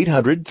 call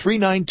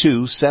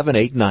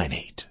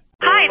 800-392-7898.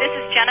 Hi, this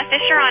is Jenna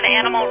Fisher on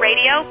Animal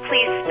Radio.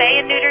 Please spay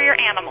and neuter your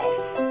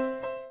animals.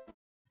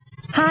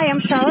 Hi, I'm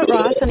Charlotte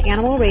Ross on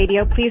Animal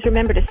Radio. Please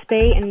remember to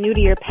spay and neuter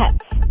your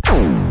pets.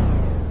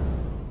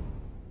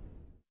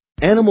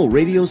 Animal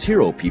Radio's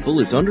Hero People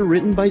is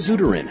underwritten by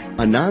Zudarin,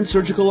 a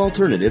non-surgical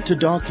alternative to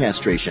dog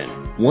castration.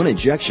 One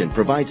injection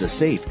provides a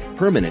safe,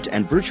 permanent,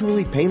 and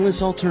virtually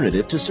painless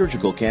alternative to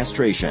surgical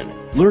castration.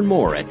 Learn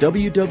more at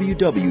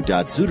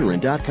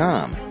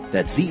www.zudarin.com.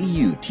 That's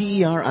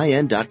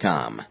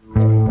ZEUTERIN.com.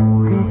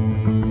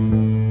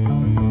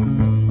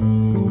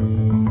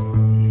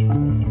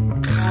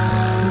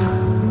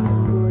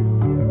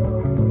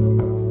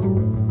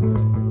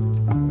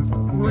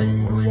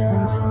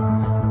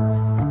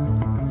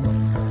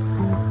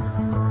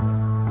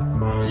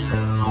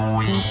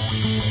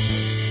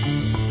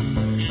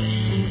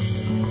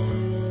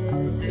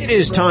 It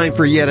is time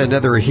for yet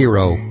another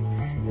hero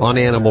on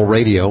Animal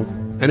Radio.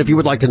 And if you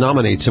would like to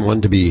nominate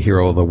someone to be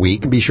Hero of the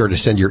Week, be sure to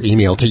send your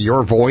email to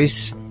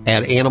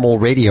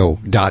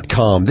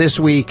yourvoice@animalradio.com. This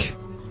week,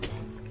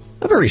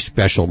 a very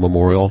special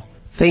memorial.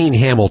 Thane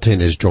Hamilton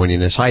is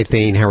joining us. Hi,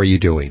 Thane. How are you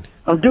doing?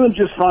 I'm doing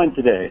just fine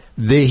today.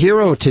 The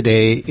hero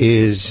today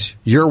is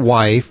your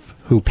wife,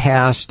 who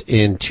passed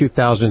in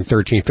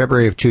 2013,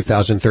 February of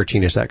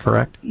 2013. Is that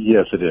correct?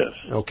 Yes, it is.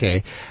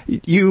 Okay.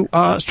 You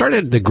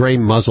started the Gray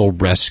Muzzle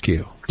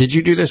Rescue. Did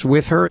you do this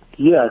with her?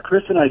 Yeah,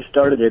 Chris and I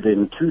started it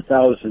in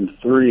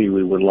 2003.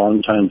 We were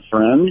longtime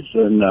friends,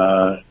 and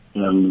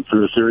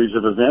through a series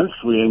of events,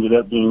 we ended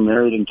up being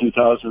married in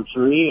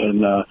 2003,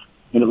 and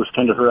it was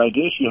kind of her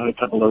idea. She had a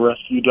couple of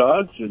rescue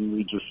dogs, and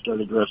we just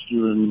started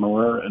rescuing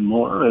more and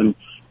more, and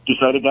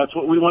decided that's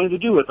what we wanted to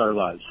do with our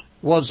lives.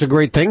 Well, it's a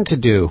great thing to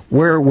do.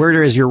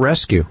 Where is your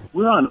rescue?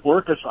 We're on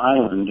Orcas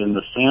Island in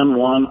the San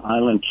Juan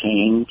Island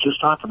chain,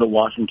 just off of the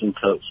Washington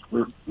coast.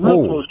 We're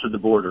real close to the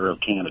border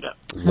of Canada.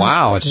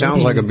 Wow, it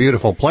sounds like a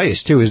beautiful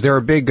place, too. Is there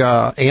a big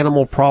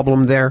animal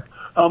problem there?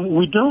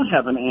 We don't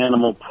have an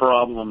animal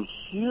problem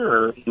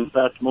here. In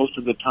fact, most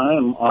of the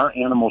time, our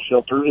animal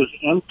shelter is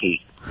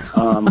empty.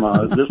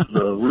 This is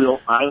a real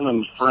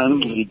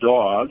island-friendly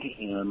dog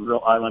and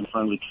real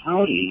island-friendly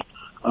county.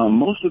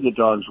 Most of the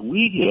dogs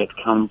we get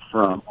come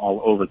from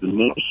all over the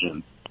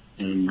nation,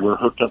 and we're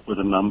hooked up with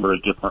a number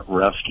of different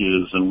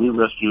rescues, and we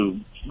rescue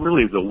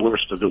really the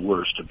worst of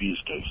these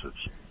cases,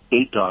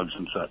 8 dogs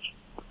and such.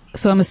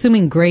 So I'm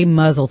assuming Gray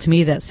Muzzle, to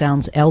me that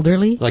sounds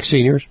elderly. Like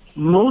seniors?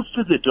 Most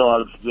of the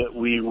dogs that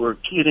we were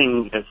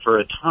getting for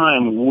a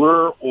time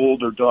were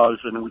older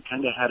dogs, and we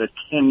kind of had a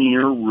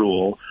 10-year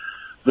rule.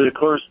 But, of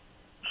course,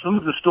 some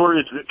of the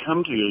stories that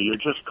come to you, you're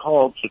just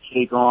called to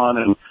take on,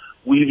 and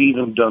we've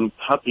even done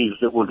puppies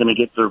that were going to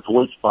get their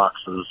voice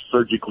boxes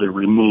surgically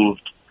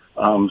removed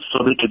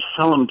so they could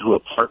sell them to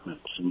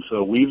apartments. And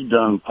so we've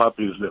done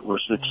puppies that were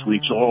 6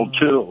 weeks old,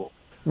 too.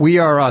 We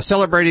are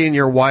celebrating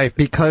your wife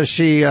because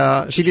she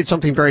did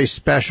something very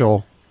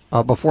special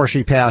before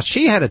she passed.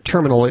 She had a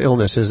terminal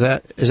illness. Is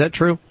that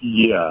true?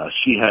 Yeah,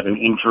 she had an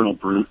internal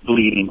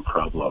bleeding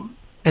problem.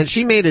 And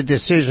she made a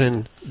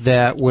decision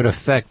that would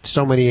affect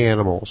so many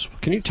animals.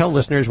 Can you tell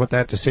listeners what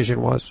that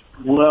decision was?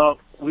 Well,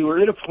 we were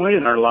at a point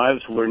in our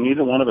lives where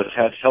neither one of us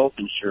had health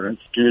insurance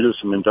due to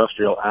some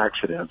industrial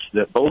accidents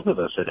that both of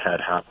us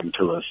had happen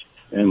to us.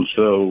 And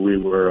so we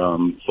were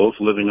both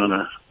living on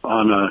a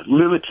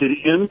limited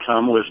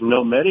income with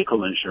no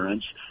medical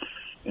insurance.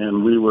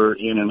 And we were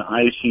in an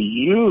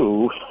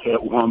ICU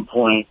at one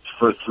point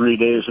for 3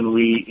 days, and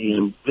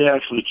they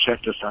actually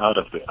checked us out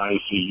of the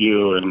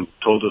ICU and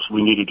told us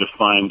we needed to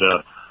find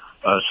a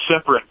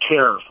separate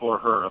care for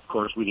her. Of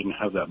course, we didn't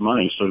have that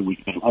money, so we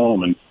came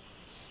home and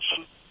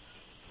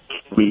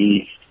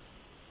we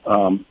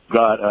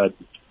got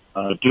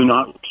do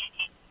not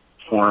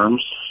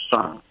forms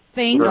signed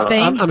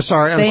I'm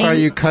sorry,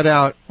 you cut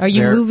out. Are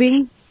you there.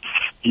 moving?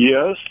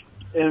 Yes.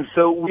 And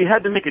so we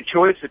had to make a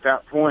choice at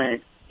that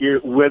point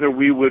whether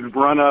we would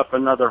run up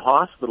another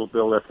hospital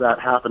bill if that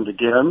happened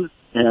again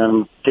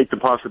and take the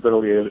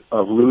possibility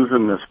of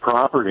losing this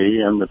property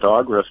and the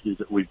dog rescue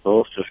that we'd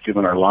both just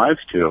given our lives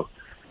to.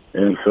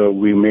 And so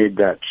we made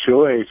that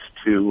choice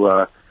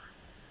to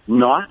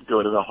not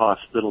go to the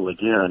hospital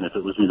again if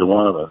it was either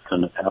one of us.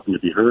 And it happened to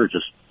be her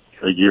just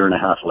a year and a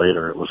half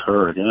later. It was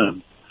her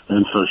again.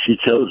 And so she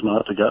chose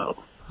not to go.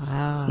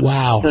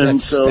 Wow.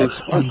 And so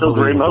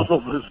Gray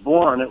Muzzle was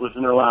born. It was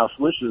in her last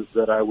wishes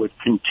that I would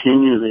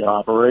continue the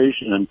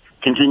operation and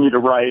continue to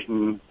write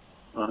and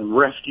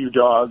rescue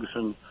dogs.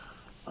 And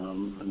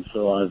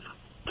so I've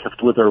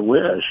kept with her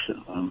wish.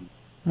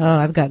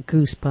 I've got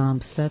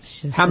goosebumps.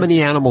 That's just... How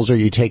many animals are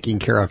you taking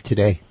care of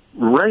today?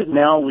 Right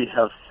now we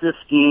have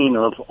 15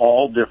 of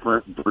all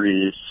different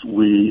breeds.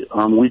 We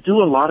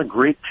do a lot of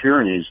Great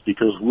Pyrenees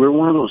because we're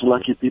one of those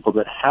lucky people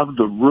that have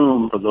the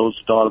room for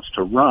those dogs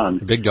to run.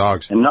 Big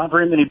dogs. And not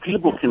very many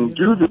people can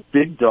do the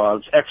big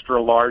dogs,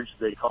 extra large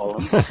they call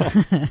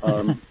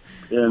them.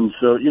 And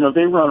so,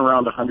 they run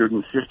around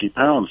 150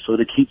 pounds. So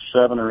to keep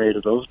 7 or 8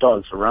 of those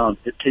dogs around,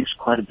 it takes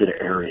quite a bit of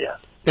area.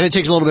 And it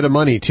takes a little bit of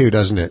money too,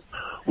 doesn't it?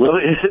 Well,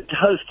 it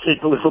does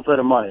take a little bit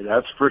of money,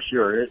 that's for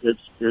sure.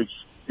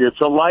 It's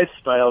a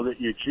lifestyle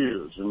that you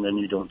choose, and then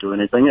you don't do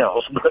anything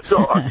else but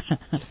dogs.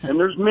 And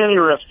there's many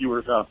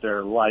rescuers out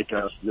there like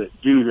us that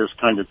do this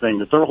kind of thing,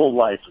 that their whole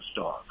life is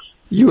dogs.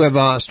 You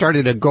have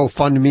started a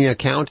GoFundMe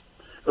account?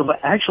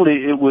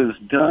 Actually, it was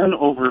done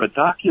over a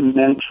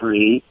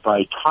documentary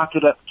by Talk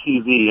It Up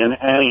TV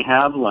and Annie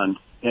Havland,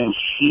 and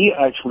she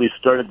actually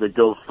started the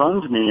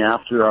GoFundMe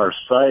after our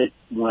site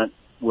went,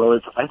 well,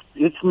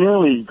 it's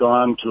nearly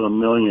gone to 1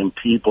 million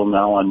people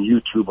now on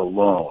YouTube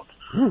alone.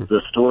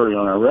 The story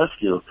on our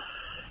rescue.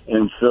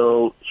 And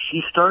so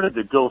she started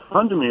to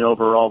GoFundMe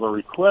over all the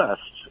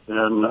requests.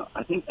 And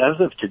I think as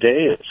of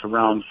today, it's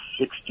around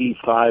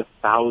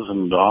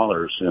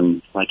 $65,000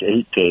 in like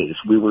 8 days.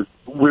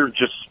 We're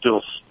just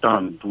still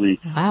stunned. We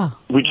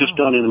just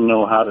don't even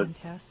know how to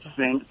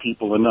thank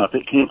people enough.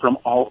 It came from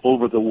all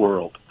over the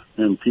world,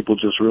 and people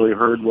just really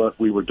heard what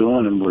we were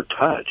doing and were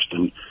touched.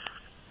 And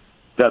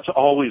that's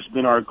always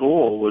been our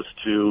goal, was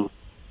to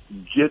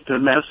get the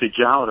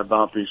message out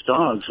about these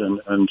dogs,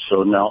 and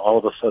so now all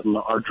of a sudden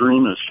our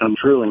dream has come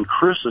true, and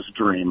Chris's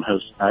dream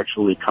has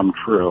actually come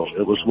true.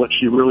 It was what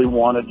she really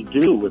wanted to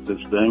do with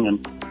this thing,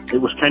 and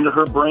it was kind of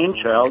her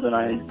brainchild,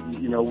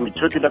 and we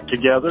took it up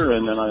together,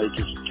 and then I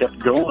just kept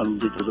going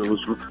because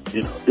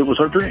it was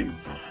our dream.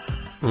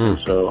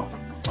 So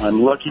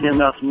I'm lucky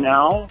enough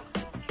now.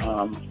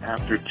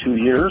 After 2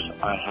 years,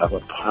 I have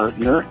a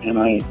partner, and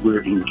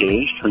we're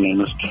engaged. Her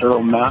name is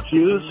Carol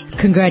Matthews.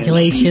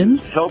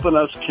 Congratulations. She's helping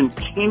us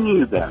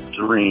continue that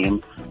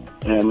dream.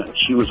 And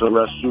she was a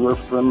rescuer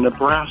from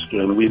Nebraska,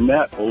 and we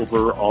met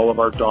over all of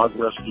our dog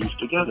rescues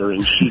together,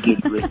 and she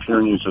did Great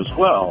Pyrenees as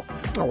well.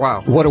 Oh,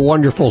 wow. What a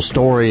wonderful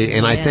story,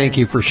 and I thank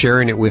you for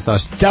sharing it with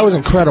us. That was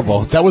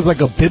incredible. That was like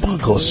a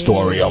biblical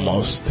story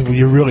almost, when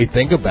you really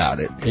think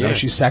about it. You know,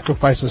 she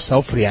sacrificed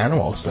herself for the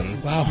animals,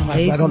 and wow,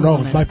 I don't know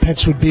if my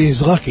pets would be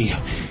as lucky.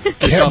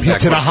 Get me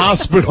to the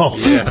hospital.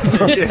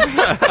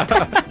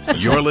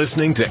 You're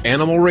listening to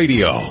Animal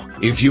Radio.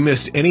 If you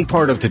missed any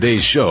part of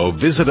today's show,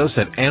 visit us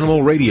at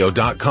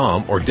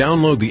animalradio.com or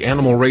download the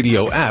Animal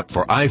Radio app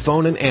for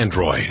iPhone and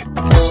Android.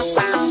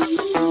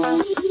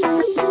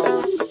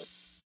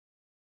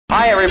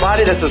 Hi,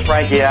 everybody. This is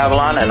Frankie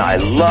Avalon, and I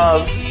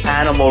love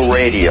Animal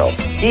Radio.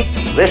 Keep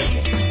listening.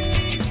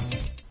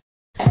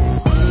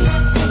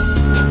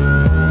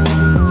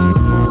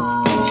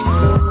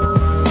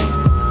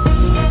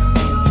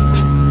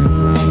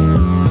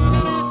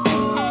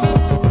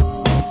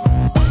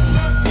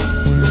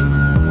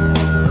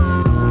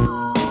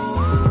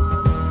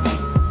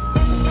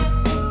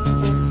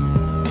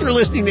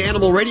 Listening to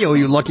Animal Radio,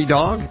 you lucky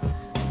dog.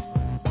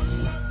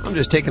 I'm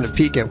just taking a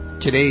peek at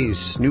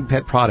today's new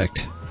pet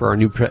product for our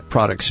new pet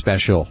product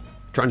special.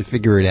 Trying to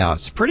figure it out.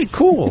 It's pretty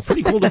cool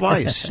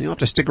device. You don't have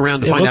to stick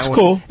around to find out. It looks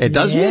cool. It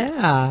doesn't.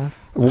 Yeah.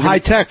 High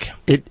tech.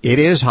 It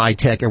is high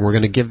tech, and we're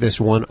going to give this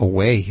one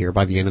away here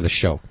by the end of the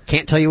show.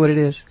 Can't tell you what it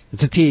is.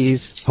 It's a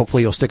tease.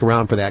 Hopefully you'll stick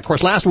around for that. Of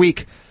course, last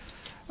week,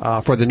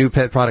 for the new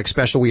pet product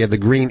special, we had the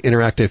Green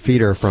Interactive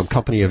Feeder from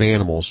Company of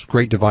Animals.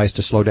 Great device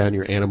to slow down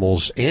your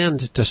animals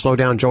and to slow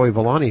down Joey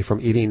Villani from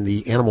eating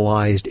the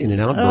animalized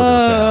In-N-Out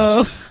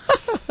burger fast.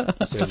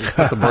 So just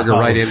put the burger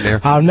right in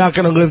there. I'm not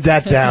going to live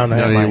that down.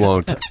 No, you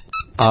won't.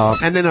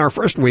 And then our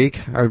first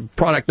week, our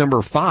product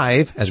number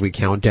 5, as we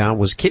count down,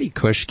 was Kitty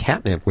Kush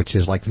Catnip, which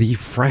is like the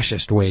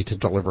freshest way to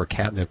deliver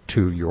catnip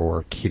to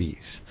your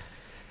kitties.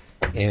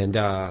 And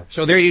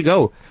so there you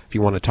go. If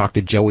you want to talk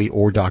to Joey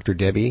or Dr.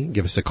 Debbie,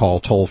 give us a call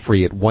toll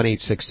free at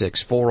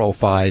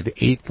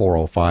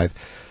 1-866-405-8405.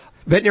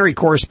 Veterinary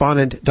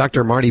correspondent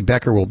Dr. Marty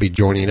Becker will be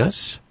joining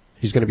us.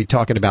 He's going to be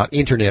talking about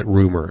internet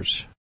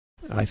rumors.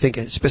 I think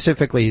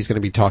specifically he's going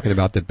to be talking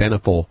about the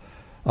Beneful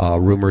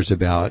rumors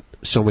about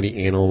so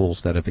many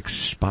animals that have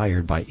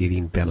expired by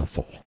eating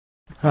Beneful.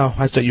 Oh,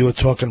 I thought you were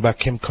talking about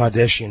Kim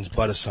Kardashian's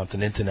butt or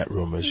something, internet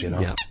rumors,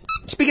 Yeah.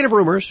 Speaking of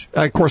rumors,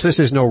 of course, this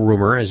is no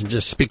rumor, as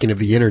just speaking of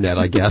the internet,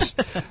 I guess,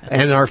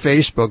 and our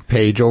Facebook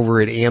page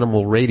over at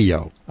Animal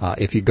Radio.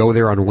 If you go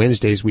there on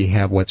Wednesdays, we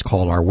have what's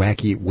called our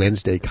Wacky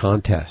Wednesday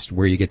contest,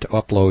 where you get to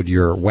upload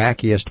your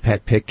wackiest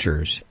pet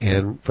pictures.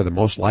 And for the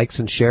most likes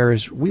and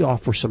shares, we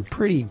offer some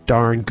pretty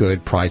darn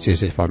good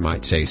prizes, if I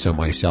might say so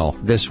myself.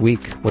 This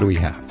week, what do we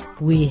have?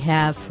 We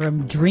have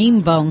from Dream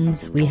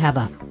Bones, we have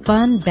a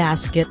fun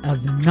basket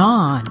of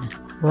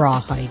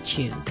non-rawhide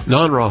chews.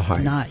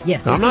 Non-rawhide?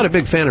 Yes. Now, I'm not a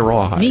big fan of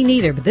rawhide. Me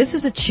neither, but this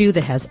is a chew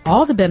that has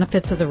all the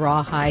benefits of the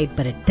rawhide,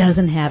 but it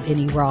doesn't have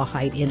any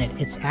rawhide in it.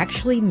 It's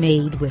actually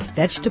made with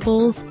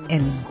vegetables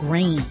and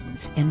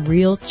grains and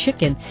real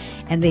chicken,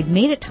 and they've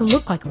made it to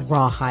look like a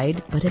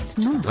rawhide, but it's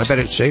not. I bet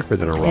it's safer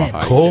than a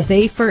rawhide. It's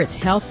safer, it's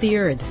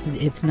healthier, it's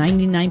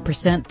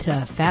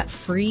 99%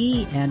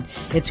 fat-free, and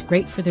it's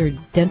great for their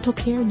dental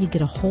care, and you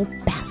get a whole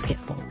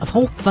basketful, a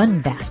whole fun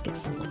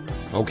basketful.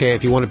 Okay,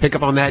 if you want to pick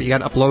up on that, you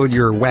got to upload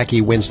your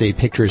Wacky Wednesday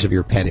pictures of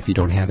your pet. If you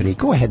don't have any,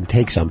 go ahead and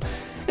take some.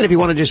 And if you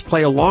want to just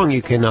play along,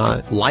 you can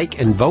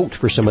like and vote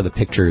for some of the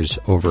pictures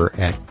over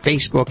at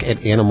Facebook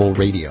at Animal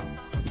Radio.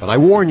 But I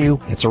warn you,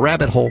 it's a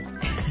rabbit hole.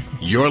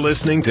 You're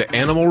listening to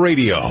Animal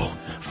Radio.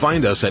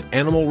 Find us at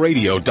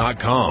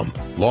animalradio.com.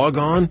 Log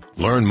on,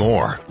 learn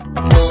more.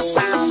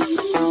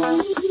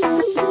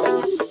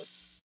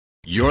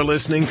 You're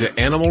listening to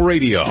Animal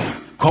Radio.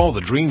 Call the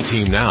Dream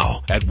Team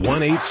now at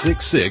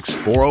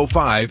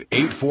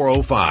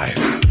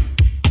 1-866-405-8405.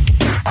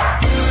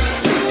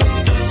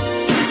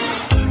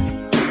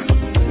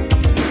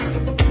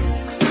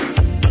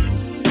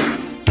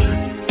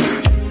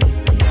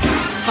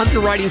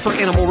 Underwriting for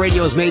Animal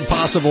Radio is made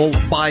possible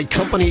by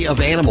Company of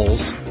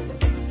Animals.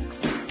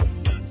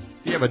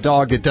 If you have a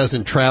dog that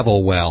doesn't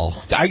travel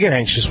well, I get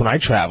anxious when I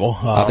travel.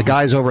 The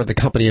guys over at the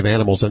Company of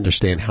Animals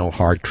understand how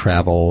hard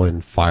travel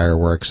and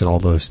fireworks and all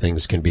those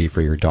things can be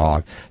for your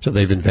dog. So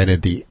they've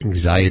invented the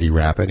anxiety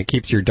wrap, and it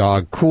keeps your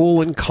dog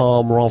cool and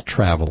calm while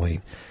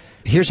traveling.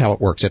 Here's how it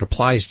works. It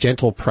applies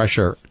gentle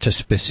pressure to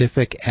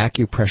specific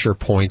acupressure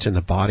points in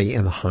the body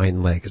and the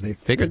hind legs. They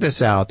figured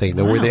this out. They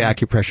know where the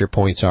acupressure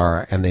points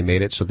are, and they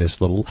made it so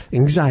this little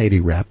anxiety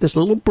wrap, this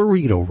little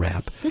burrito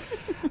wrap,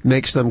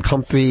 makes them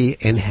comfy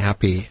and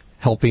happy,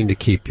 helping to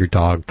keep your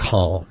dog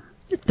calm.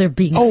 They're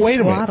being wait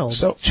a swaddled. minute.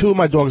 So two of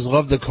my dogs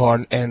love the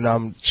car,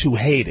 and two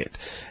hate it.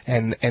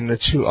 And the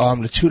two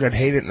that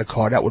hate it in the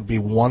car, that would be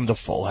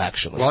wonderful,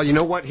 actually. Well, you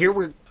know what? Here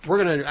we're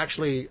going to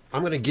actually,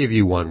 I'm going to give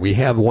you one. We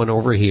have one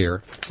over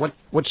here.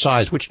 What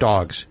size? Which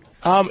dogs?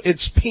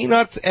 It's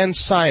Peanut and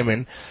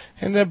Simon,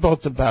 and they're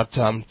both about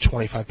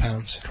 25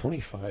 pounds.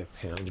 25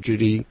 pounds.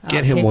 Judy,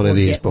 get him one of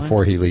these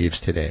before he leaves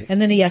today.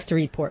 And then he has to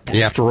report back.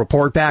 You have to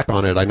report back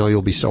on it. I know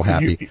you'll be so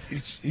happy.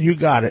 You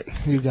got it.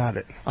 You got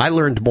it. I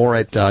learned more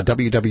at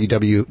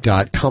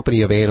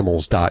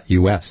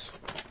www.companyofanimals.us.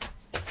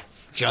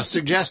 Just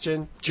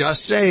suggestion.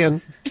 Just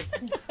saying.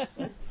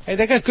 Hey,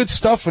 they got good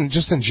stuff, and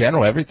just in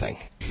general, everything.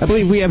 I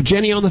believe we have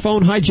Jenny on the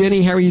phone. Hi,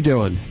 Jenny. How are you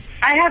doing?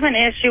 I have an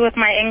issue with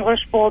my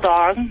English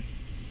Bulldog.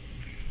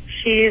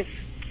 She's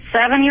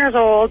 7 years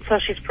old, so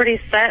she's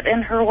pretty set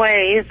in her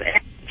ways, and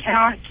I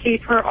cannot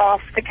keep her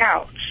off the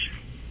couch.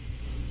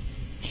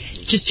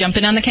 Just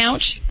jumping on the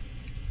couch?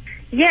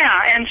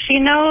 Yeah, and she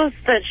knows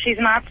that she's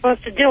not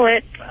supposed to do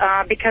it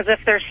because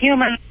if there's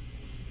humans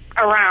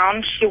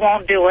around, she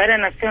won't do it,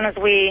 and as soon as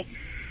we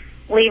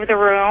leave the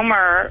room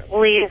or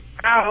leave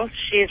the house,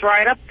 she's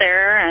right up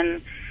there,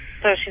 and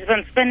so she's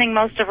been spending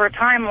most of her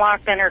time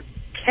locked in her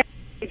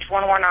cage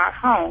when we're not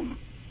home.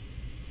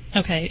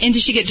 Okay. And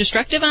does she get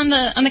destructive on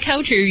the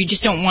couch, or you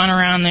just don't want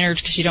her on there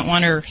because you don't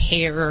want her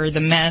hair or the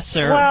mess,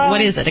 or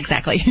what is it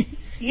exactly?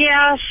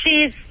 Yeah,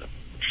 she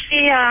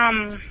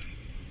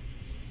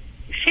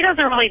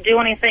doesn't really do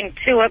anything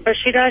to it, but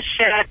she does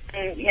shit,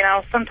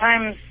 and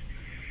sometimes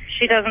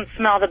she doesn't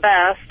smell the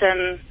best,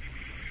 and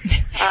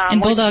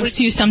and bulldogs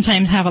do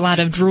sometimes have a lot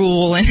of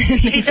drool and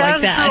things like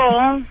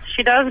that.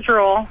 She does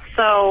drool.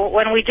 So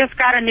when we just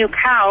got a new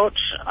couch,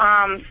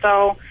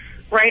 so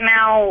right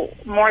now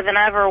more than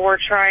ever we're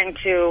trying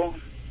to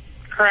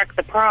correct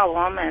the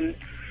problem, and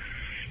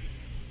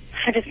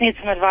I just need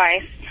some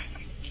advice.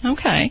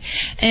 Okay.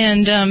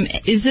 And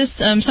is this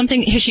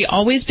something? Has she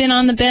always been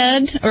on the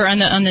bed or on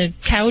the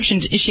couch,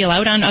 and is she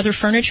allowed on other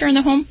furniture in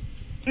the home?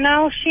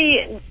 No,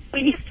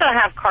 we used to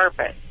have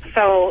carpet.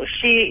 So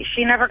she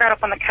never got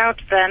up on the couch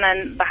then,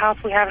 and the house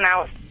we have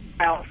now is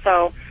tile.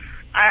 So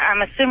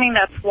I'm assuming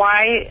that's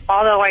why,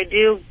 although I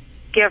do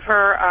give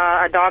her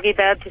a doggy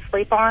bed to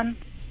sleep on,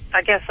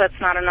 I guess that's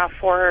not enough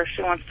for her.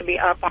 She wants to be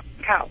up on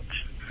the couch.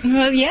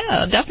 Well,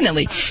 yeah,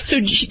 definitely. So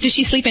does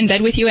she sleep in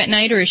bed with you at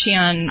night, or is she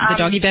on the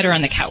doggy bed or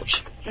on the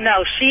couch?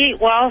 No,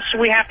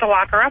 we have to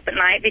lock her up at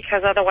night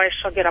because otherwise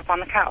she'll get up on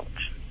the couch.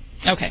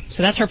 Okay,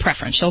 so that's her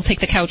preference. She'll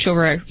take the couch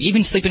over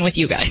even sleeping with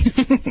you guys.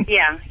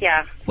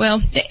 Yeah. Well,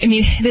 I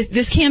mean,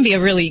 this can be a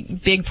really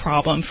big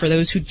problem for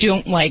those who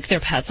don't like their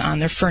pets on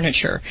their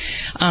furniture.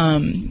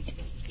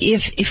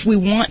 If we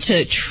want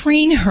to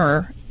train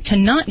her to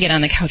not get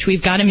on the couch,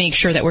 we've got to make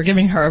sure that we're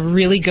giving her a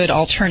really good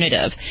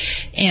alternative.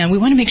 And we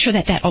want to make sure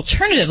that that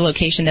alternative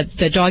location,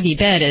 the doggy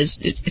bed,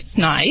 it's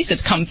nice,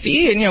 it's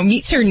comfy, and,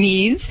 meets her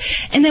needs.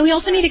 And then we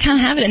also need to kind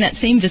of have it in that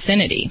same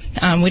vicinity.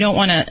 We don't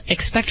want to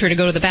expect her to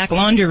go to the back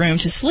laundry room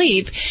to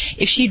sleep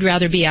if she'd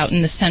rather be out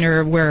in the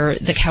center where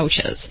the couch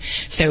is.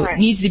 So it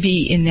needs to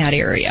be in that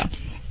area.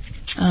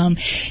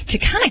 To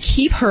kind of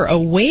keep her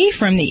away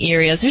from the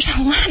areas, there's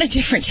a lot of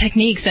different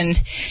techniques, and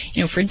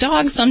for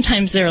dogs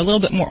sometimes they're a little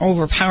bit more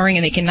overpowering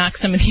and they can knock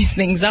some of these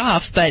things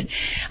off, but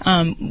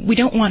we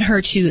don't want her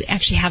to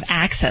actually have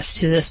access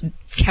to this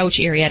couch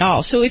area at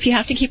all. So if you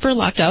have to keep her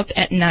locked up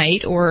at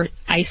night or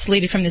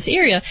isolated from this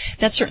area,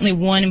 that's certainly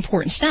one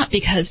important step,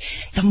 because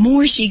the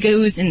more she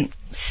goes and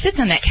sits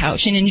on that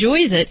couch and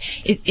enjoys it,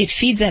 it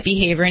feeds that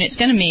behavior, and it's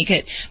going to make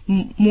it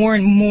more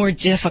and more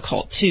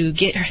difficult to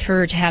get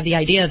her to have the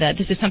idea that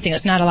this is something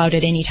that's not allowed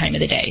at any time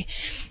of the day.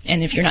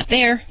 And if you're not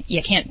there,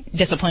 you can't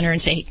discipline her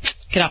and say,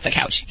 get off the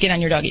couch, get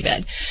on your doggy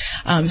bed.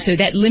 So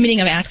that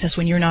limiting of access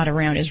when you're not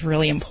around is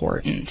really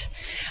important.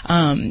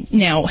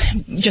 Now,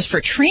 just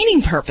for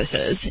training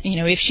purposes,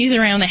 if she's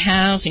around the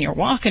house and you're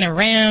walking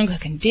around,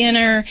 cooking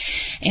dinner,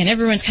 and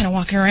everyone's kind of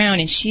walking around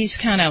and she's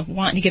kind of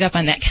wanting to get up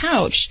on that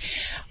couch,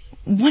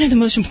 one of the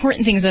most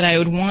important things that I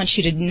would want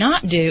you to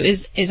not do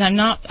is I'm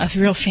not a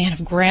real fan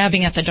of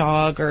grabbing at the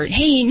dog or,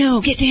 hey, no,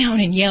 get down,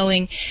 and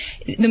yelling.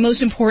 The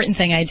most important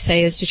thing I'd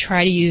say is to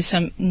try to use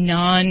some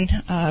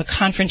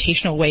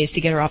non-confrontational ways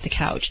to get her off the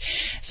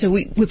couch. So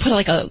we put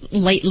like a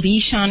light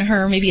leash on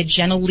her, maybe a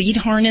gentle lead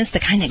harness, the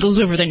kind that goes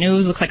over the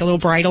nose, looks like a little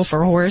bridle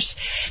for a horse.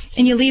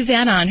 And you leave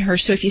that on her.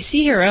 So if you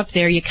see her up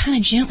there, you kind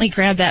of gently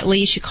grab that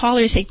leash, you call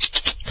her and say,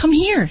 come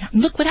here,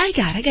 look what I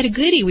got. I got a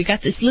goodie. We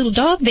got this little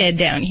dog bed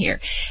down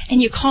here.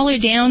 And you call her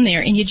down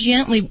there and you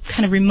gently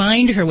kind of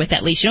remind her with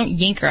that leash. You don't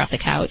yank her off the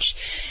couch,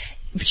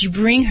 but you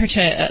bring her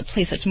to a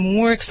place that's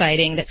more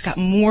exciting, that's got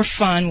more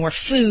fun, more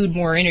food,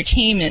 more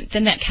entertainment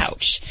than that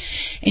couch.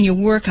 And you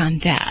work on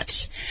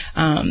that.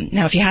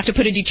 Now, if you have to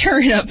put a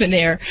deterrent up in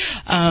there,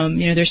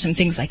 there's some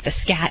things like the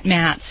scat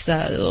mats,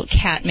 the little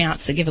cat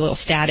mats that give a little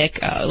static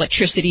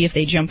electricity if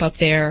they jump up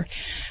there.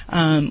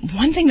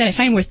 One thing that I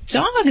find with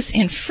dogs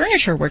and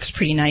furniture works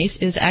pretty nice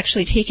is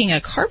actually taking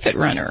a carpet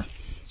runner.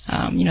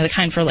 The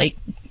kind for like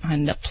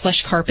on a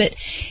plush carpet,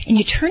 and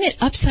you turn it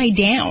upside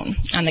down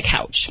on the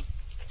couch,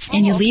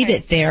 and you leave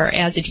it there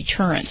as a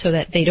deterrent so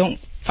that they don't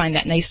find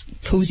that nice,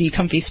 cozy,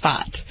 comfy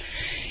spot.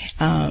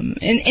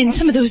 And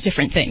some of those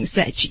different things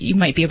that you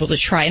might be able to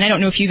try. And I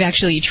don't know if you've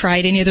actually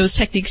tried any of those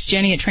techniques,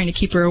 Jenny, at trying to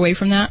keep her away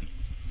from that.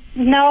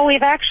 No,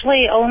 we've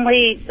actually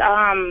only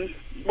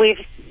we've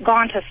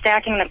gone to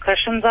stacking the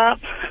cushions up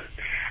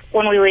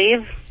when we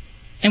leave.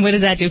 And what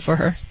does that do for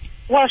her?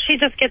 Well, she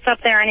just gets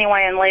up there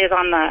anyway and lays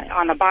on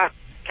the box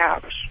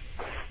couch.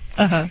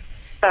 Uh-huh.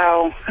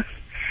 So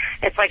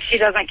it's like she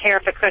doesn't care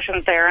if the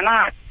cushion's there or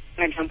not. She's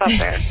going to jump up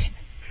there.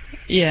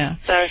 Yeah.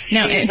 So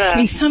now,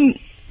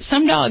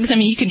 some dogs,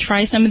 you can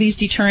try some of these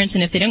deterrents,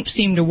 and if they don't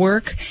seem to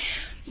work,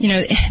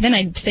 then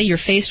I'd say you're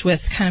faced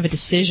with kind of a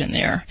decision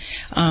there.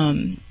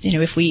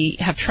 If we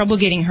have trouble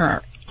getting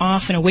her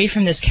off and away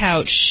from this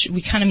couch,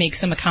 we kind of make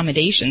some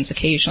accommodations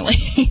occasionally.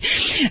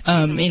 It's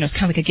kind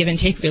of like a give and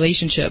take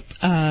relationship,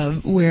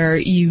 where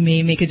you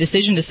may make a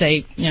decision to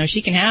say,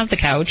 she can have the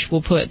couch.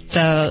 We'll put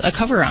a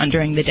cover on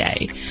during the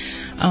day.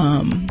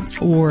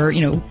 Or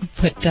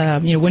put,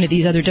 one of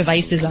these other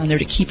devices on there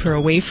to keep her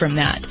away from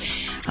that.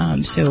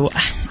 So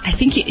I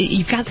think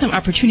you've got some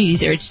opportunities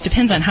there. It just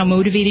depends on how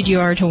motivated you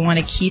are to want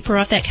to keep her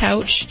off that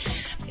couch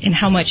and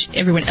how much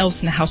everyone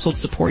else in the household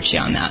supports you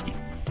on that.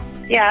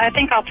 Yeah, I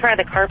think I'll try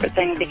the carpet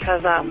thing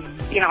because,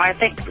 I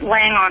think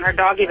laying on her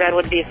doggy bed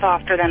would be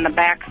softer than the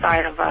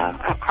backside of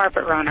a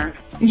carpet runner.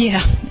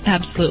 Yeah,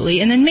 absolutely.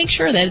 And then make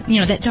sure that,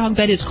 that dog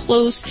bed is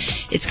close,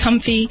 it's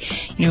comfy,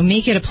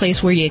 make it a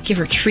place where you give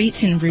her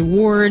treats and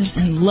rewards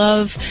and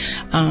love,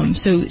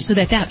 so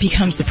that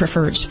becomes the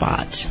preferred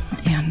spot.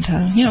 And,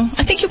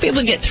 I think you'll be able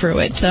to get through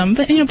it.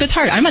 But it's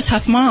hard. I'm a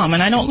tough mom,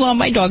 and I don't allow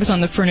my dogs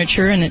on the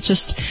furniture, and it's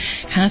just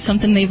kind of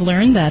something they've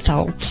learned that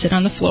I'll sit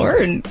on the floor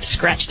and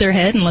scratch their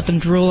head and let them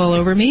drool all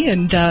over me,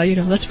 and,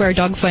 that's where our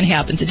dog fun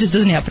happens. It just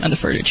doesn't happen on the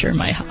furniture in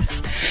my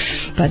house.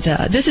 But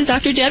this is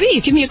Dr. Debbie.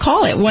 Give me a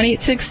call at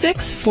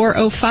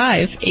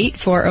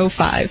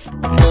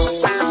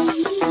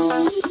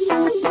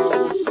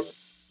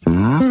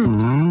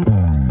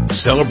 1-866-405-8405.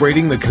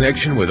 Celebrating the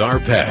connection with our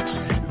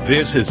pets.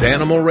 This is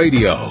Animal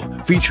Radio,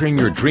 featuring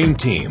your dream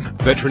team,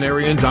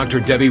 veterinarian Dr.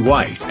 Debbie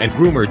White and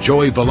groomer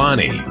Joey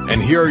Villani. And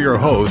here are your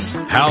hosts,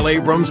 Hal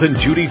Abrams and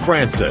Judy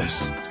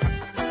Francis.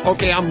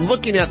 Okay, I'm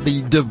looking at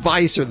the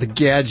device or the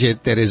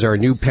gadget that is our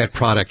new pet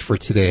product for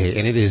today,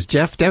 and it is,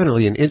 Jeff,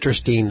 definitely an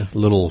interesting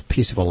little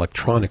piece of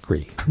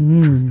electronicry.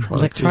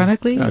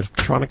 Electronically?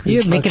 Electronicry.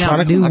 You're making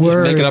up new words. I'm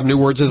just making up new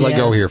words as I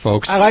go here,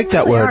 folks. I like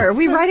that word. Are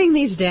we writing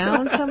these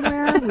down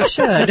somewhere? We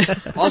should.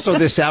 Also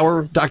this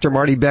hour, Dr.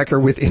 Marty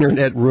Becker with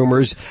Internet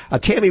Rumors.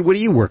 Tammy, what are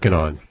you working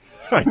on?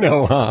 I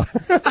know, huh?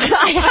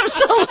 I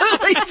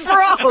absolutely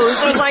froze.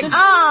 I was like,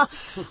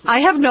 I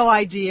have no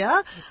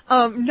idea.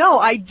 No,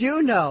 I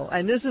do know,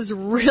 and this is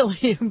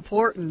really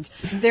important.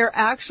 There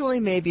actually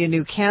may be a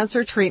new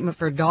cancer treatment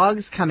for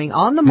dogs coming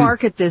on the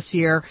market this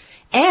year,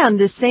 and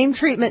this same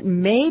treatment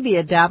may be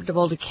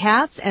adaptable to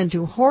cats and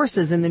to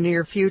horses in the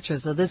near future.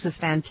 So this is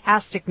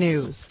fantastic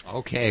news.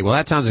 Okay, well,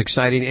 that sounds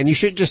exciting, and you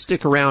should just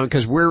stick around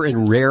because we're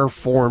in rare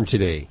form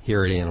today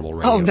here at Animal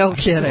Radio. Oh, no I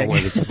kidding. don't know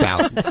what it's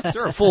about. Is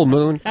there a full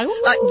moon?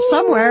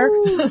 Somewhere.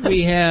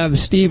 We have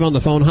Steve on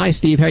the phone. Hi,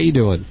 Steve. How you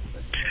doing?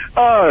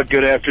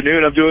 Good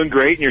afternoon. I'm doing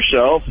great. And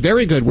yourself?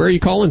 Very good. Where are you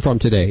calling from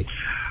today?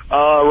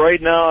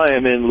 Right now I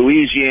am in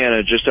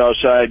Louisiana, just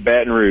outside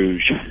Baton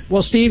Rouge.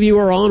 Well, Steve, you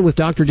are on with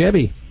Dr.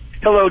 Debbie.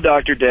 Hello,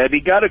 Dr. Debbie.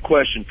 Got a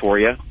question for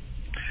you.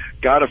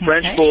 Got a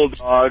French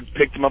Bulldog,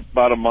 picked him up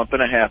about a month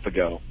and a half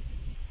ago.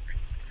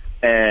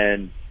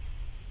 And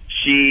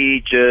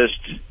she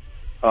just,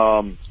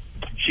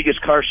 she gets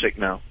car sick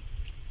now.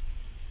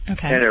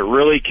 Okay. And it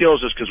really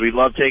kills us because we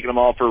love taking them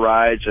all for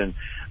rides, and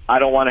I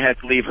don't want to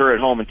have to leave her at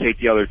home and take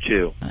the other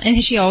two. And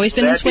has she always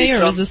been this way,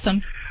 or was this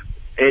some...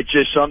 It's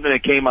just something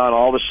that came on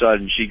all of a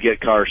sudden. She'd get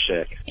car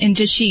sick. And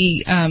does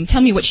she, tell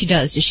me what she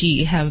does. Does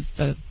she have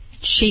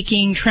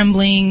shaking,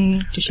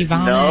 trembling? Does she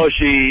vomit? No,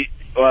 she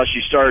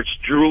starts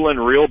drooling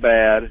real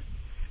bad,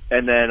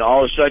 and then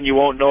all of a sudden you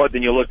won't know it,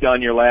 then you look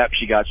down your lap,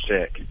 she got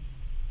sick.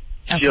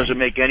 Okay. She doesn't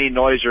make any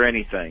noise or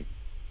anything.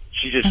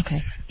 She just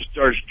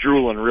starts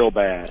drooling real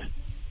bad.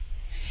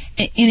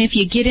 And if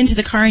you get into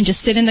the car and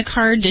just sit in the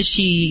car, does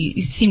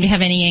she seem to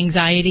have any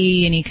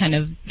anxiety, any kind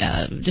of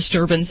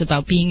disturbance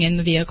about being in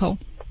the vehicle?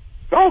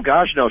 Oh,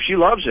 gosh, no. She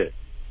loves it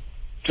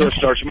until it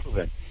starts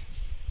moving.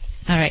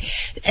 All right.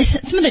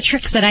 Some of the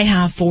tricks that I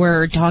have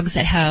for dogs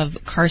that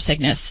have car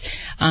sickness,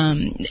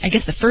 I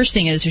guess the first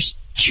thing is there's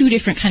two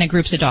different kind of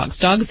groups of dogs.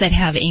 Dogs that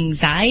have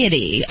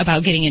anxiety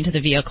about getting into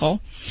the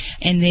vehicle,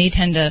 and they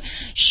tend to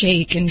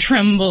shake and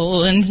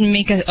tremble and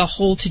make a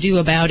whole to-do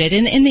about it,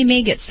 and they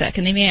may get sick,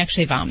 and they may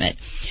actually vomit.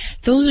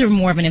 Those are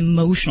more of an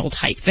emotional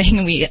type thing,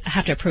 and we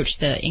have to approach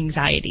the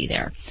anxiety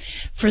there.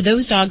 For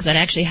those dogs that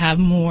actually have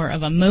more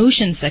of a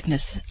motion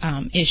sickness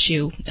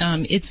issue,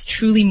 it's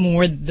truly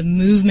more the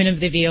movement of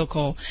the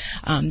vehicle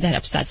that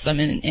upsets them,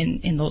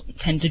 and they'll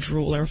tend to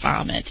drool or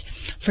vomit.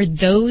 For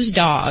those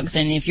dogs,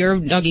 and if your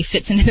doggy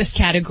fits into this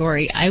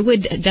category, I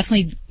would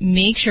definitely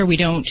make sure we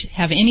don't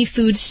have any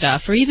food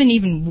stuff or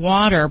even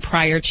water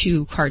prior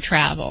to car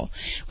travel.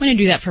 I want to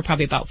do that for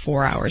probably about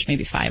 4 hours,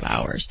 maybe 5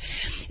 hours.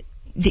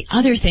 The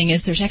other thing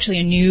is there's actually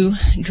a new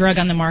drug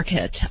on the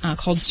market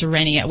called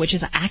Cerenia, which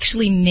is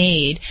actually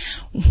made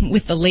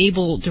with the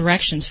label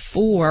directions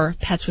for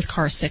pets with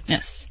car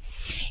sickness.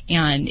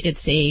 And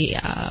it's a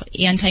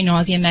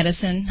anti-nausea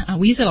medicine.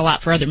 We use it a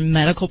lot for other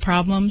medical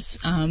problems,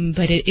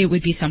 but it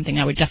would be something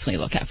I would definitely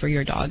look at for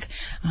your dog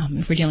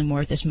if we're dealing more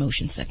with this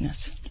motion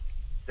sickness.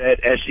 That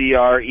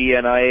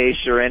Serenia,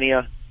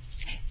 Cerenia?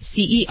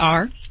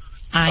 Cerenia.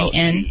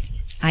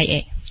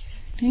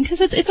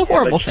 Because it's a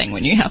horrible thing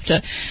when you have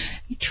to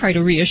try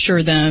to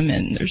reassure them,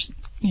 and there's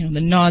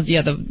the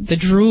nausea, the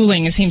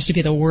drooling, it seems to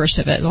be the worst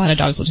of it. A lot of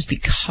dogs will just be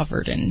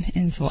covered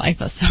in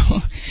saliva.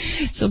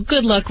 So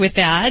good luck with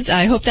that.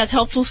 I hope that's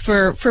helpful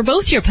for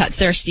both your pets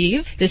there,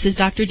 Steve. This is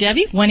Dr.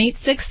 Debbie,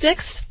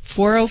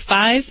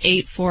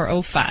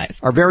 1-866-405-8405.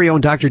 Our very own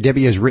Dr.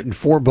 Debbie has written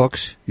 4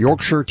 books: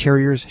 Yorkshire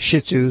Terriers,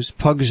 Shih Tzus,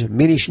 Pugs,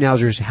 Mini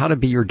Schnauzers, How to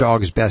Be Your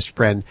Dog's Best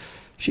Friend.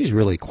 She's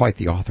really quite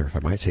the author, if I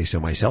might say so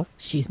myself.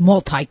 She's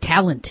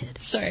multi-talented.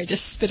 Sorry, I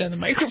just spit on the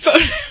microphone.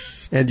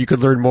 And you could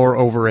learn more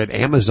over at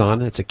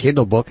Amazon. It's a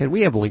Kindle book, and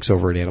we have links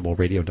over at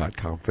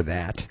animalradio.com for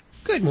that.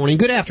 Good morning,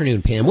 good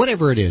afternoon, Pam.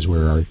 Whatever it is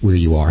where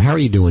you are, how are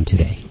you doing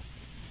today?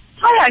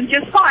 Hi, I'm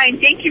just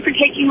fine. Thank you for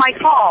taking my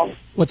call.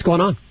 What's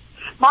going on?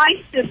 My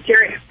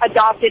sister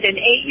adopted an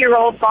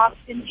 8-year-old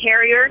Boston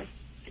Terrier,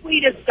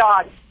 sweetest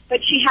dog, but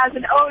she has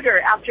an odor.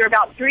 After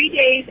about 3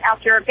 days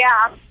after a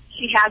bath,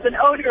 she has an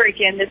odor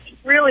again that's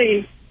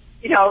really,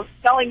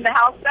 smelling the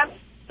house up.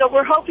 So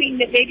we're hoping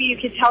that maybe you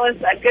could tell us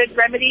a good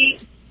remedy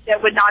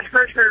that would not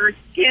hurt her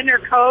skin or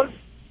coat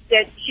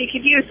that she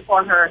could use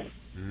for her.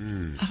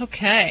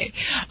 Okay.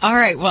 All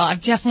right. Well,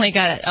 I've definitely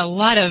got a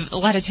lot of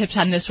tips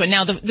on this one.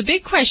 Now, the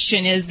big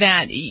question is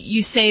that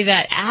you say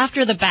that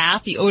after the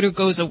bath, the odor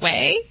goes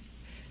away?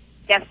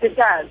 Yes, it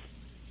does.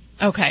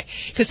 Okay.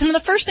 Because some of the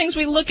first things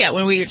we look at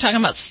when we're talking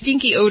about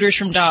stinky odors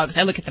from dogs,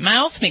 I look at the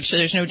mouth, make sure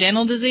there's no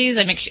dental disease.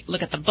 I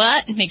look at the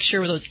butt and make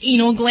sure those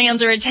anal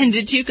glands are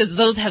attended to, because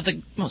those have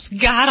the most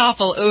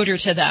god-awful odor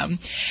to them.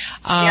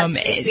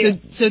 Yes,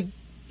 so,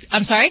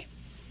 I'm sorry?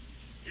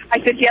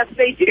 I said, yes,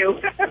 they do.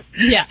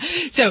 Yeah.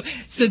 So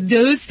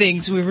those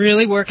things we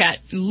really look at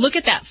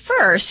that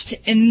first,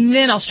 and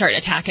then I'll start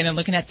attacking and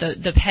looking at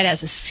the pet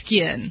as a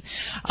skin,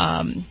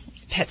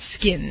 pet's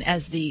skin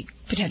as the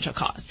potential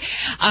cause.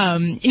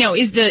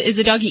 Is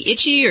the doggy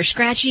itchy or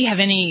scratchy? Have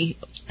any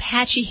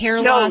patchy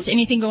hair loss?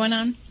 Anything going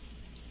on?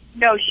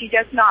 No, she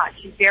does not.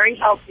 She's very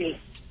healthy.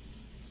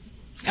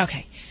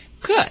 Okay.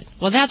 Good.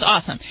 Well, that's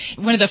awesome.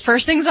 One of the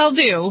first things I'll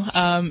do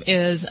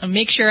is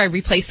make sure I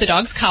replace the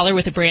dog's collar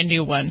with a brand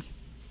new one.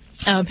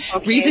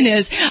 Reason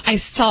is I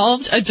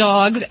solved a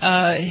dog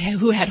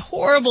who had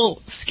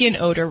horrible skin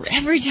odor.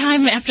 Every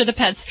time after the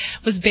pets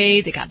was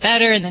bathed, it got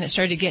better, and then it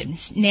started getting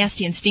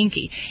nasty and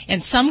stinky.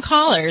 And some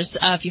collars,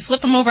 if you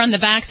flip them over on the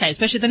backside,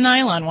 especially the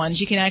nylon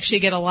ones, you can actually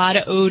get a lot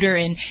of odor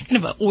and kind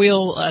of an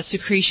oil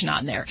secretion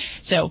on there.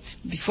 So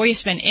before you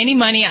spend any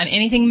money on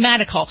anything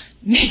medical,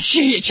 make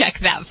sure you check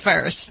that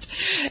first.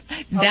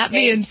 That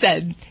being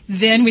said,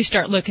 then we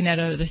start looking at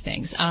other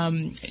things.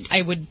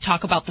 I would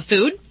talk about the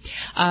food.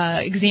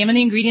 Examine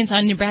the ingredients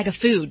on your bag of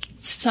food.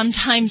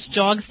 Sometimes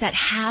dogs that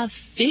have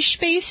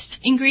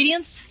fish-based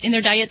ingredients in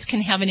their diets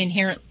can have an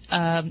inherent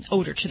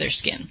odor to their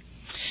skin.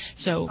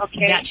 So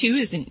that, too,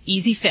 is an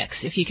easy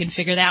fix. If you can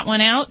figure that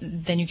one out,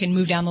 then you can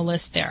move down the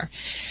list there.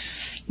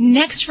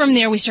 Next from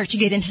there, we start to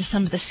get into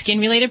some of the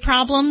skin-related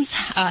problems,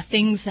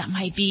 things that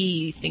might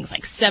be things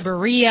like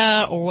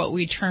seborrhea or what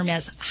we term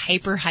as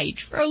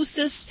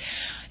hyperhidrosis.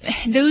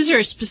 Those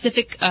are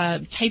specific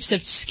types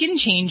of skin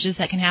changes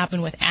that can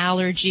happen with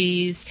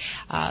allergies,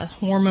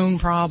 hormone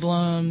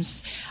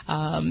problems,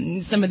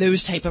 some of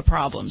those type of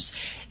problems.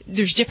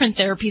 There's different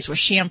therapies with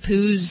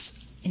shampoos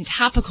and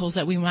topicals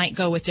that we might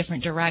go with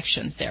different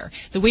directions there.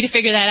 The way to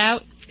figure that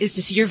out is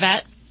to see your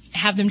vet,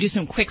 have them do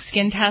some quick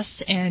skin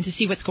tests, and to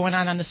see what's going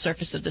on the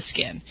surface of the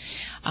skin.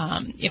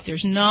 If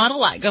there's not a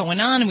lot going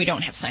on and we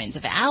don't have signs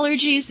of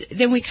allergies,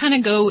 then we kind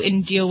of go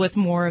and deal with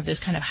more of this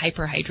kind of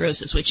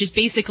hyperhidrosis, which is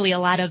basically a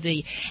lot of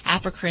the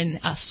apocrine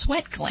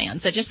sweat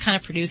glands that just kind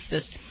of produce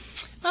this,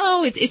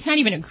 it's not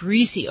even a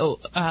greasy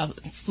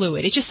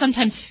fluid. It just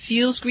sometimes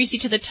feels greasy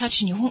to the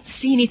touch, and you won't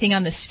see anything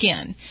on the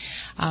skin.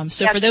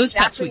 So for those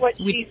pets, that's what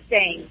she's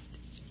saying.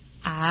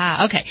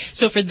 Okay.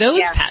 So for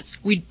those pets,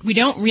 we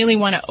don't really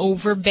want to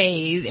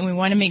overbathe, and we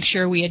want to make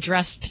sure we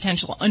address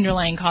potential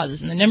underlying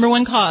causes. And the number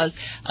one cause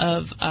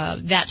of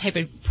that type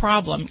of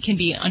problem can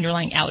be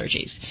underlying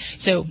allergies.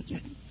 So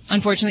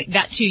unfortunately,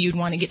 that too, you'd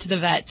want to get to the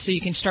vet so you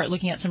can start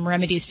looking at some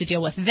remedies to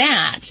deal with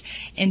that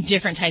and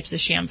different types of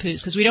shampoos,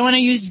 because we don't want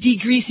to use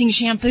degreasing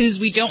shampoos.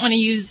 We don't want to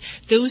use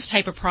those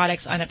type of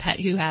products on a pet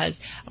who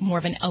has more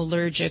of an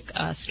allergic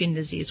skin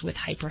disease with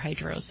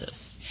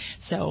hyperhidrosis.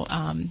 So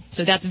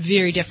that's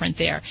very different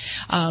there.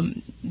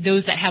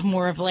 Those that have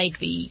more of like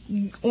the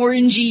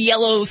orangey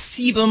yellow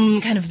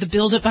sebum, kind of the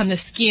buildup on the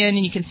skin,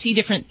 and you can see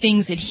different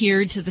things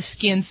adhered to the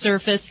skin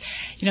surface,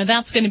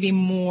 that's going to be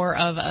more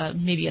of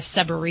maybe a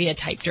seborrhea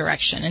type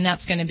direction, and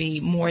that's going to be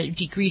more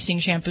degreasing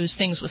shampoos,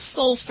 things with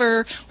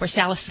sulfur or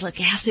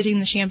salicylic acid in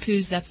the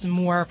shampoos. That's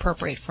more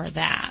appropriate for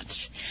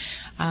that.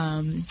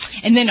 And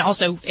then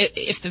also,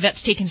 if the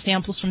vet's taking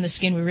samples from the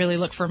skin, we really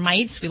look for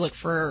mites. We look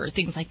for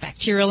things like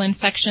bacterial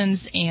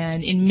infections,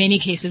 and in many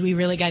cases, we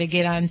really got to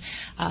get on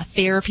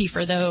therapy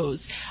for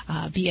those,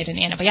 be it an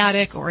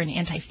antibiotic or an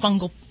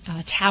antifungal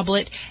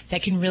tablet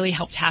that can really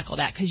help tackle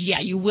that. Because,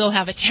 you will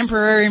have a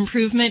temporary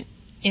improvement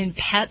in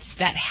pets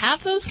that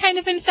have those kind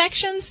of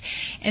infections,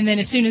 and then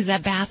as soon as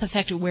that bath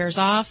effect wears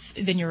off,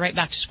 then you're right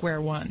back to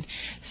square one.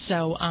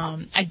 So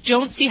I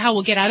don't see how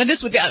we'll get out of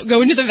this without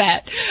going to the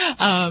vet,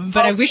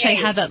 but I wish I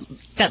had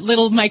that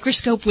little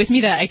microscope with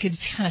me that I could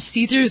kind of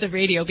see through the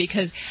radio,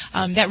 because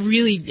that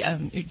really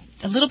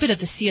a little bit of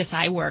the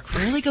CSI work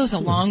really goes a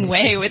long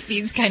way with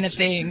these kind of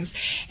things.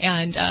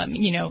 And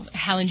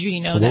Hal and Judy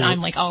know that I'm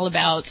like all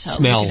about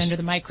looking under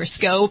the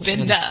microscope,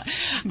 and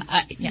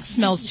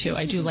smells too.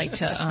 I do like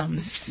to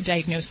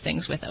diagnose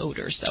things with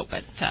odor.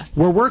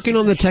 We're working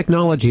on the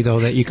technology,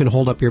 though, that you can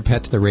hold up your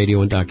pet to the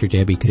radio and Dr.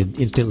 Debbie could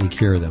instantly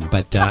cure them.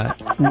 But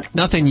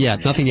nothing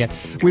yet.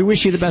 We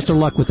wish you the best of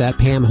luck with that,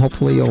 Pam.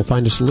 Hopefully you'll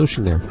find a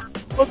solution there.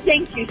 Well,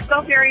 thank you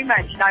so very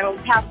much, and I will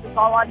pass this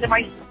all on to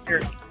my sister.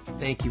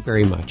 Thank you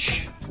very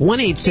much.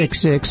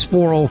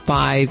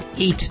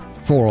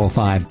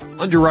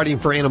 1-866-405-8405. Underwriting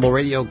for Animal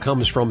Radio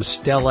comes from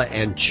Stella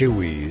and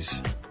Chewy's.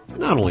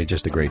 Not only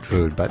just a great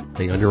food, but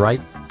they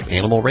underwrite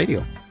Animal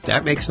Radio.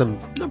 That makes them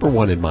number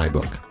one in my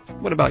book.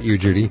 What about you,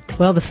 Judy?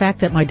 Well, the fact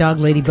that my dog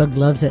Ladybug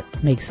loves it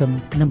makes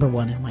them number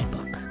one in my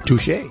book.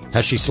 Touché.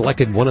 Has she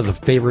selected one of the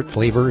favorite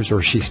flavors,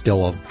 or is she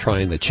still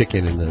trying the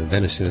chicken and the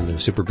venison and the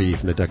super beef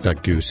and the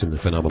duck goose and the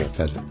phenomenal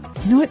pheasant?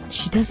 You know what?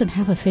 She doesn't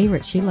have a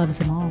favorite. She loves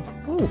them all.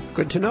 Oh,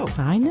 good to know.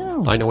 I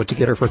know. I know what to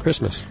get her for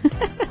Christmas.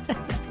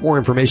 More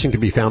information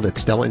can be found at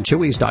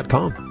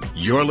StellaandChewy's.com.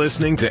 You're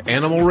listening to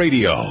Animal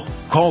Radio.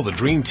 Call the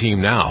Dream Team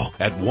now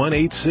at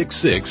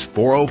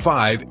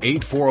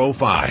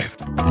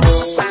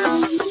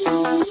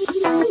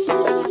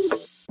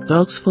 1-866-405-8405.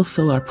 Dogs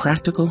fulfill our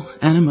practical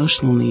and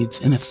emotional needs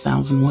in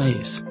 1,000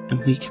 ways,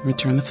 and we can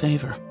return the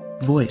favor.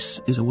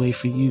 Voice is a way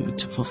for you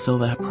to fulfill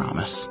that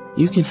promise.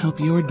 You can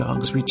help your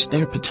dogs reach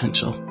their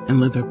potential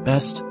and live their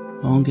best,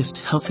 longest,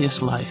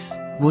 healthiest life.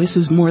 Voice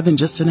is more than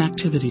just an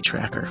activity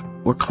tracker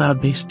or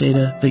cloud-based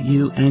data that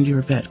you and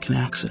your vet can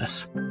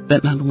access.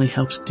 Vet not only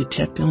helps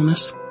detect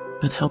illness,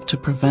 but help to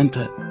prevent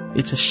it.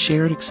 It's a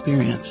shared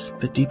experience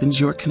that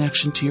deepens your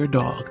connection to your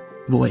dog.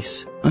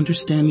 Voice.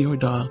 Understand your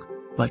dog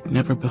like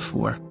never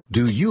before.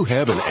 Do you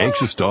have an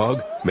anxious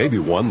dog? Maybe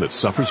one that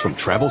suffers from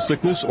travel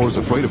sickness or is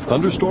afraid of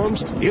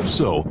thunderstorms? If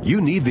so, you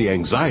need the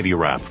Anxiety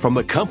Wrap from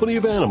the Company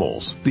of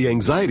Animals. The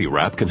Anxiety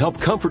Wrap can help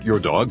comfort your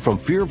dog from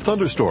fear of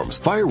thunderstorms,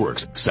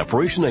 fireworks,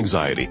 separation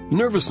anxiety,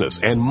 nervousness,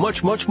 and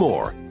much, much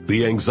more.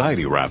 The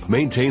Anxiety Wrap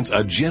maintains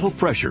a gentle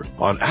pressure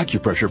on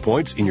acupressure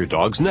points in your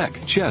dog's neck,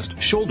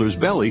 chest, shoulders,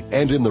 belly,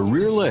 and in the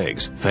rear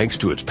legs, thanks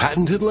to its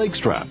patented leg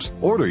straps.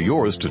 Order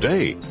yours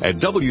today at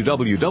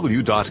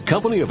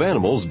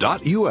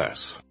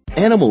www.companyofanimals.us.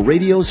 Animal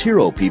Radio's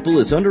Hero People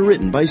is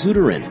underwritten by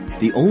Zudarin,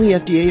 the only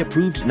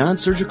FDA-approved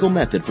non-surgical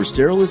method for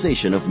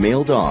sterilization of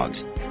male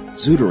dogs.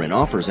 Zudarin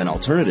offers an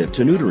alternative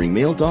to neutering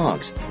male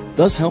dogs,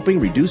 thus helping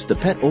reduce the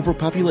pet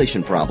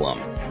overpopulation problem.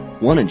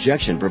 One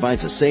injection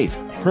provides a safe,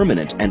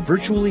 permanent, and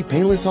virtually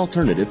painless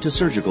alternative to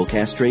surgical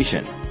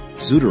castration.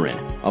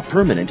 Zudarin, a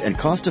permanent and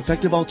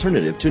cost-effective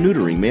alternative to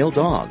neutering male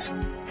dogs.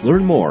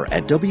 Learn more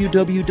at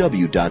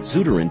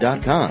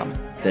www.zudarin.com.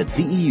 That's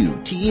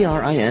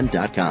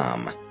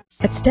ZEUTERIN.com.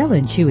 At Stella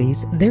 &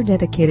 Chewy's, they're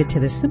dedicated to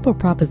the simple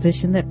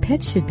proposition that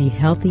pets should be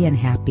healthy and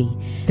happy.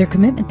 Their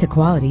commitment to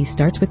quality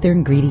starts with their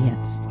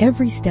ingredients.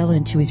 Every Stella &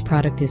 Chewy's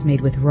product is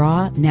made with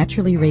raw,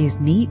 naturally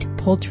raised meat,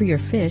 poultry, or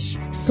fish,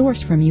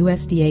 sourced from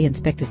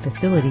USDA-inspected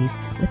facilities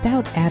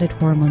without added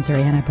hormones or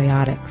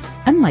antibiotics.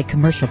 Unlike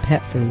commercial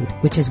pet food,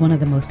 which is one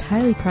of the most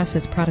highly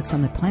processed products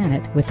on the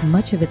planet, with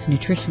much of its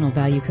nutritional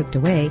value cooked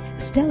away,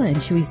 Stella &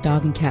 Chewy's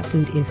dog and cat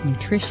food is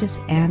nutritious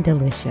and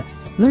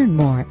delicious. Learn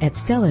more at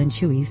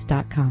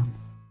StellaandChewy's.com.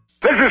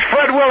 This is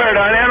Fred Willard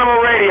on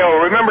Animal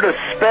Radio. Remember to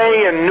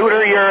spay and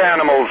neuter your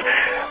animals.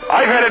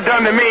 I've had it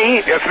done to me.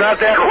 It's not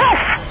that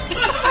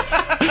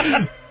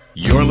rough.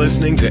 You're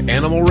listening to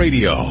Animal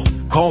Radio.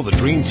 Call the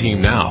Dream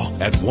Team now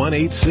at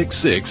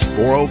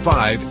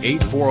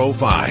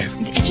 1-866-405-8405.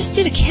 I just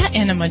did a cat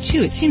enema,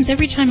 too. It seems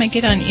every time I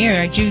get on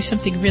air, I do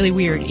something really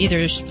weird. Either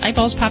there's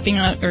eyeballs popping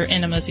out or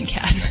enemas in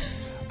cats.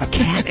 A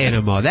cat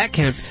enema. That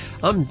can't...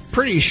 I'm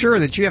pretty sure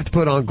that you have to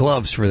put on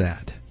gloves for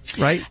that.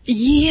 Right?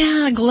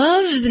 Yeah,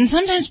 gloves and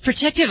sometimes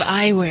protective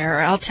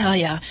eyewear, I'll tell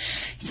you.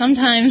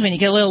 Sometimes when you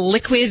get a little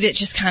liquid, it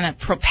just kind of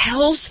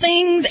propels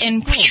things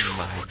and... Oh,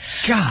 my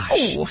gosh.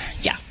 Oh,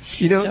 yeah.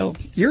 You know,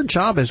 your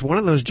job is one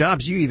of those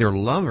jobs you either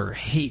love or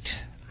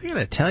hate. I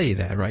gotta tell you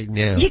that right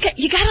now.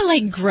 You gotta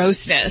like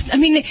grossness. I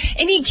mean,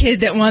 any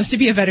kid that wants to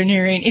be a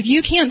veterinarian, if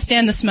you can't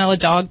stand the smell of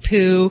dog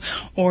poo,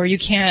 or you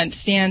can't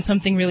stand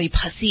something really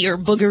pussy or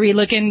boogery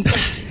looking,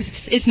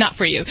 it's not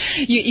for you.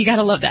 You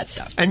gotta love that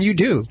stuff. And you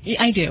do.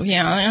 I do,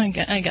 yeah,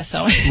 I guess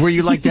so. Were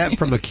you like that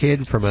from a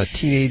kid, from a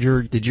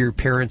teenager? Did your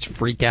parents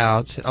freak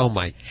out? Say, oh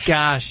my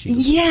gosh.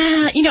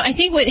 Yeah, I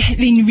think what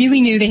they really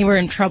knew they were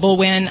in trouble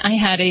when I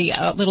had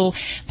a little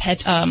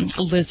pet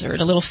lizard,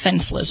 a little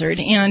fence lizard,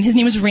 and his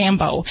name was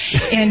Rambo.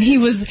 And he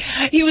was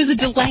a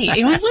delight.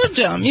 I loved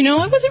him.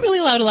 I wasn't really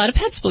allowed a lot of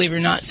pets, believe it or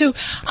not. So,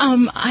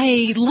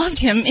 I loved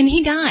him, and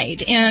he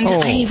died. And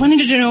I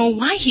wanted to know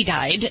why he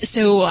died.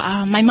 So,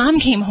 my mom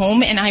came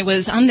home, and I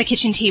was on the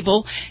kitchen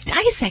table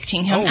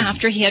dissecting him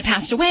after he had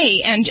passed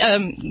away. And,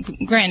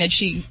 granted,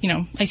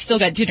 I still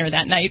got dinner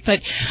that night,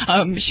 but,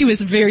 she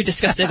was very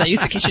disgusted I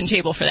used the kitchen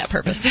table for that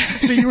purpose.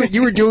 So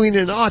you were doing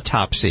an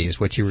autopsy is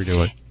what you were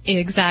doing.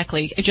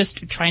 Exactly.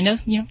 Just trying to,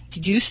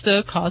 deduce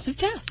the cause of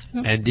death.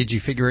 And did you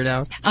figure it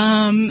out?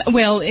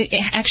 Well,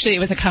 it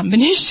was a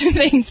combination of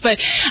things, but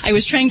I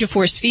was trying to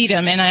force feed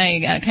him, and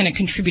I kind of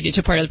contributed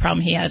to part of the problem.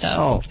 He had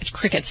a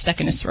cricket stuck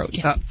in his throat.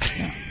 Yeah.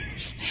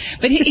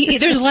 But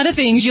there's a lot of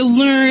things you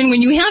learn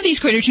when you have these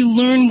critters. You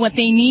learn what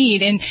they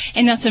need, and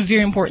that's a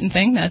very important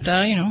thing. That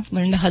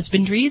learn the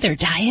husbandry, their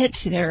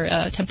diet,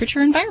 their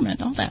temperature,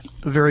 environment, all that.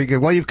 Very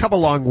good. Well, you've come a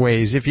long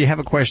ways. If you have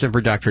a question for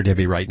Dr.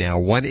 Debbie right now,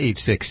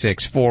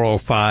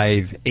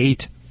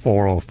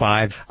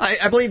 1-866-405-8405.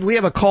 I believe we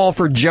have a call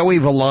for Joey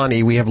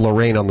Villani. We have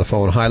Lorraine on the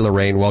phone. Hi,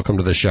 Lorraine. Welcome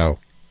to the show.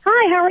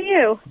 Hi. How are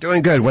you?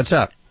 Doing good. What's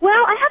up?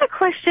 Well, I have a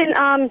question.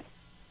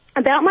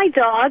 About my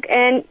dog,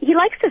 and he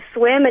likes to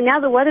swim, and now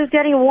the weather's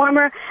getting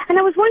warmer, and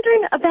I was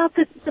wondering about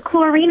the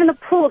chlorine in the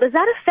pool. Does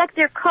that affect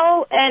their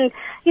coat? And,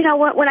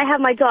 when I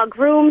have my dog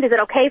groomed, is it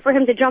okay for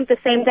him to jump the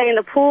same day in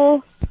the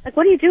pool? Like,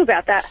 what do you do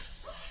about that?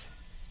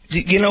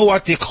 You know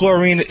what? The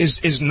chlorine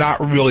is not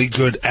really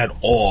good at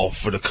all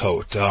for the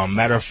coat.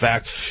 Matter of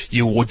fact,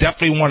 you will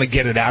definitely want to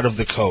get it out of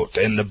the coat.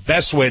 And the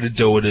best way to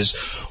do it is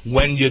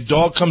when your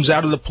dog comes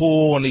out of the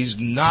pool and he's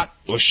not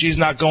or she's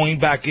not going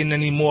back in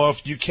anymore,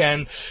 if you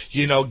can,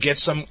 get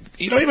some,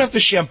 you don't even have to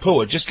shampoo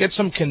it. Just get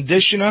some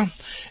conditioner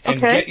and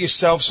get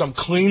yourself some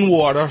clean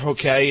water,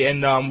 okay?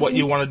 And what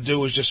you want to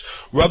do is just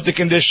rub the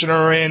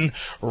conditioner in,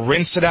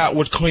 rinse it out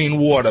with clean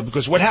water.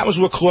 Because what happens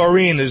with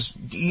chlorine is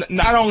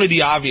not only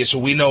the obvious,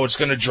 we know it's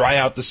going to dry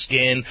out the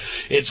skin,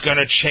 it's going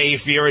to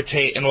chafe,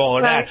 irritate, and all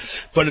of that,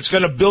 but it's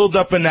going to build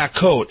up in that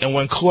coat. And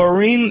when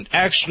chlorine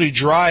actually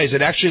dries,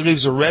 it actually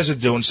leaves a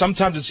residue, and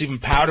sometimes it's even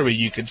powdery.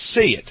 You can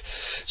see it.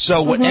 So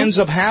So what ends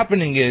up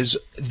happening is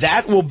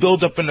that will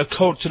build up in the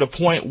coat to the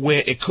point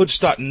where it could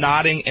start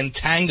knotting and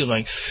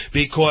tangling,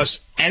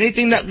 because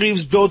anything that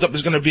leaves buildup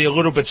is going to be a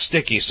little bit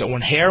sticky. So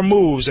when hair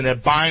moves and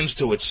it binds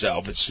to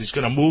itself, it's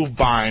going to move,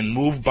 bind,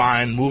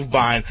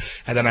 and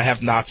then I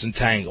have knots and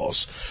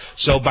tangles.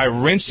 So by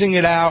rinsing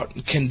it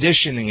out,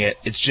 conditioning it,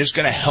 it's just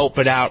going to help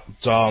it out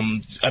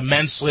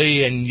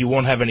immensely, and you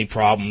won't have any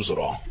problems at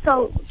all.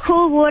 So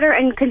cool water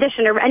and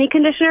conditioner. Any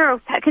conditioner or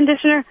pet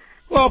conditioner?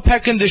 Well,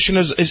 pet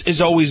conditioner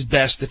is always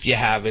best if you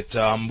have it,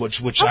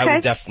 which I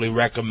would definitely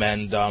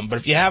recommend. But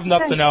if you have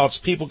nothing else,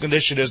 people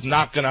conditioner is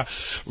not going to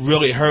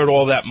really hurt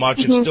all that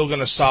much. It's still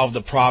going to solve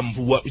the problem for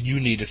what you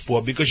need it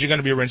for, because you're going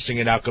to be rinsing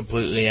it out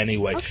completely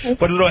anyway.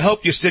 But it'll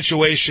help your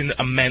situation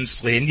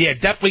immensely. And yeah,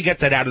 definitely get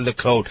that out of the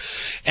coat.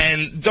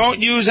 And don't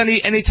use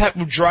any type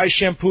of dry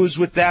shampoos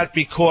with that,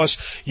 because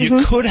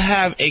you could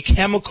have a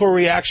chemical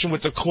reaction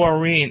with the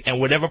chlorine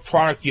and whatever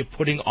product you're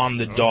putting on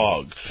the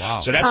dog. Wow.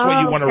 So that's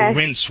why you want to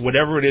rinse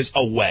whatever it is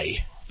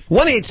away.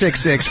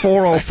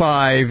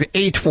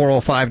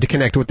 1-866-405-8405 to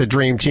connect with the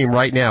Dream Team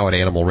right now at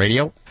Animal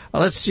Radio.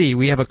 Let's see.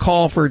 We have a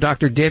call for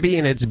Dr. Debbie,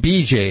 and it's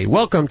BJ.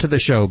 Welcome to the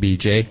show,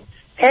 BJ.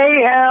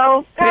 Hey,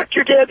 Hal.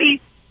 Dr.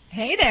 Debbie.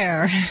 Hey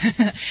there.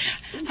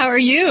 How are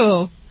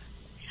you?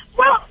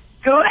 Well,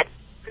 good.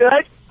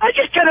 I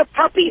just got a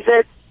puppy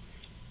that,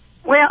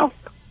 well,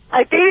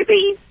 my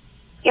baby,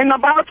 in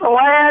about the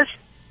last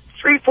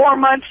 3-4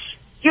 months,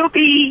 he'll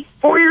be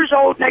 4 years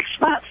old next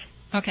month.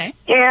 Okay.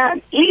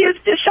 And he has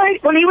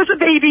decided, when he was a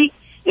baby,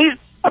 he's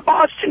a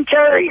Boston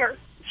Terrier.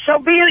 So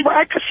being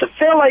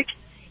brachycephalic,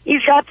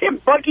 he's got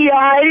them buggy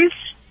eyes.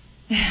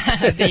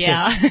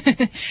 Yeah.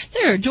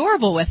 They're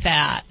adorable with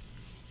that.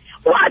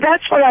 Well,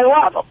 that's what I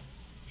love them.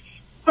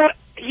 But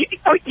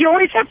you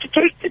always have to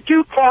take the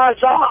dew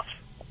claws off,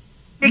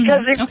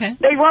 because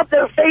they rub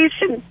their face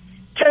and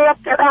tear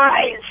up their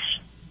eyes.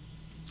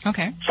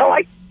 Okay. So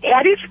I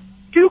had his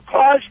dew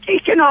claws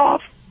taken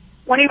off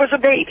when he was a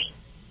baby.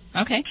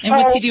 Okay. And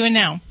what's he doing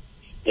now?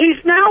 He's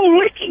now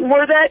licking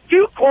where that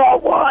dew claw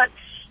was.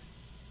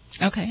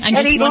 Okay. And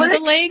just one of the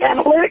legs?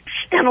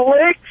 And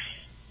licks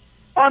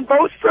on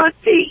both front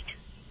feet.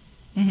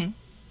 Am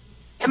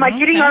I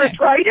getting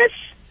arthritis?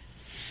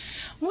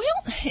 Well,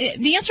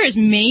 the answer is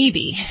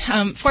maybe.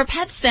 For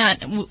pets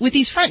that, with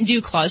these front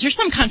dew claws, there's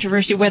some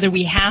controversy whether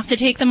we have to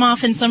take them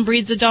off in some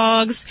breeds of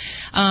dogs,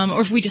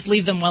 or if we just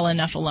leave them well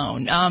enough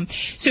alone.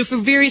 So for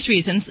various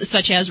reasons,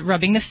 such as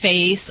rubbing the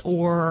face,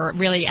 or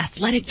really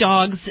athletic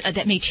dogs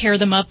that may tear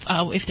them up,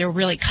 if they're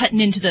really cutting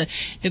into the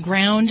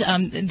ground,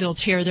 they'll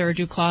tear their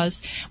dew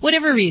claws,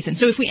 whatever reason.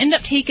 So if we end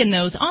up taking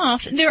those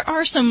off, there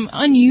are some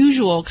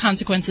unusual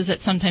consequences that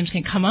sometimes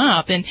can come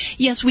up. And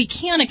yes, we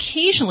can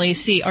occasionally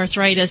see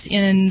arthritis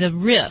in the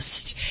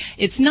wrist.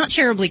 It's not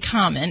terribly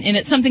common, and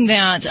it's something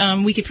that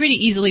we could pretty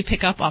easily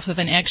pick up off of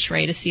an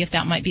x-ray to see if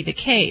that might be the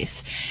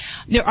case.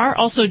 There are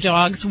also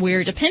dogs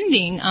where,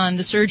 depending on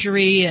the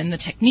surgery and the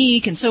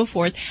technique and so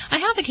forth, I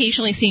have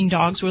occasionally seen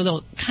dogs where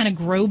they'll kind of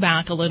grow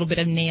back a little bit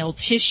of nail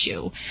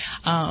tissue.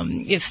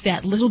 If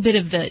that little bit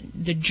of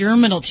the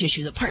germinal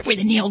tissue, the part where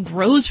the nail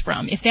grows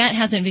from, if that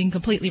hasn't been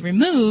completely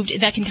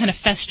removed, that can kind of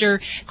fester,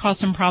 cause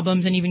some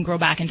problems, and even grow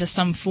back into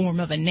some form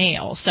of a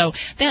nail. So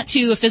that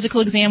too, a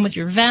physical exam with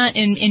your vet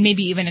and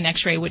maybe even an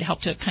x-ray would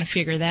help to kind of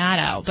figure that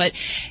out. But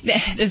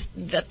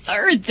the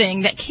third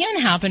thing that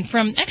can happen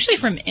from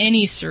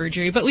any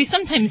surgery, but we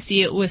sometimes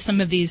see it with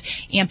some of these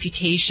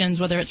amputations,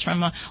 whether it's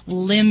from a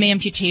limb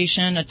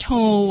amputation, a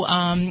toe,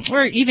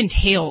 or even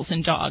tails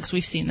in dogs.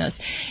 We've seen this.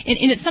 And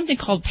it's something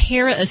called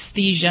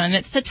paraesthesia, and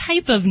it's a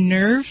type of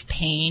nerve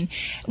pain,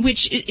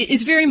 which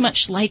is very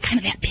much like kind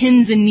of that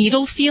pins and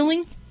needle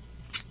feeling.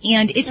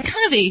 And it's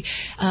kind of a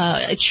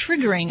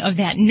triggering of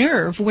that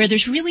nerve where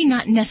there's really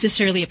not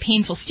necessarily a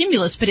painful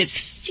stimulus, but it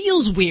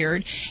feels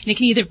weird. And it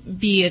can either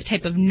be a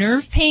type of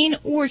nerve pain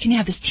or it can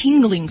have this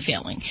tingling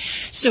feeling.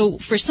 So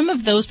for some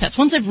of those pets,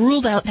 once I've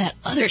ruled out that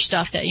other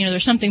stuff that,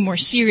 there's something more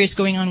serious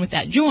going on with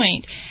that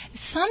joint,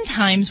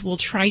 sometimes we'll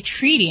try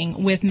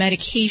treating with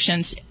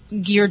medications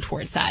geared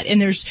towards that. And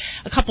there's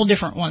a couple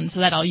different ones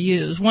that I'll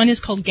use. One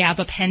is called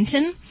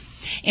gabapentin.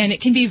 And it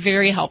can be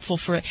very helpful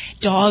for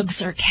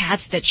dogs or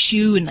cats that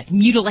chew and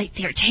mutilate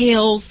their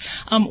tails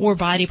or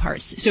body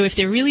parts. So if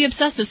they're really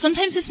obsessive,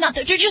 sometimes it's not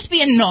that they're just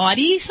being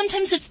naughty.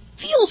 Sometimes it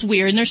feels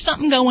weird and there's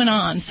something going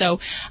on. So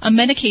a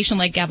medication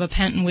like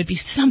gabapentin would be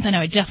something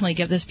I would definitely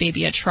give this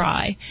baby a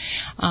try.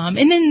 And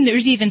then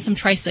there's even some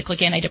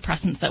tricyclic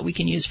antidepressants that we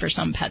can use for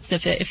some pets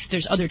if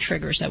there's other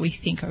triggers that we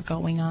think are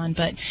going on.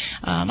 But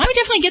I would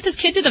definitely get this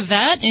kid to the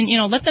vet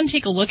and let them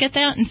take a look at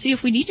that and see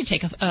if we need to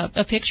take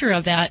a picture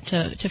of that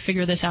to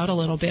figure this out a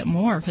little bit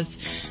more, because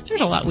there's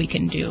a lot we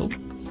can do.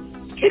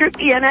 Could it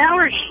be an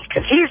allergy?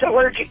 Because he's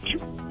allergic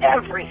to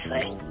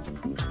everything.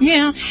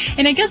 Yeah,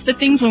 and I guess the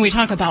things when we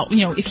talk about,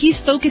 if he's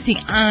focusing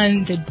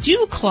on the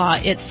dew claw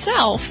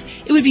itself,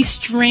 it would be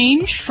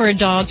strange for a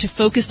dog to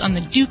focus on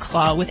the dew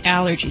claw with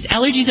allergies.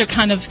 Allergies are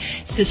kind of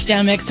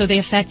systemic, so they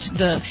affect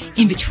the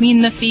in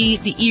between the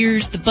feet, the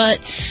ears, the butt,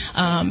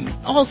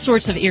 all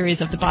sorts of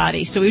areas of the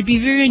body. So it would be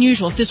very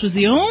unusual if this was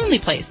the only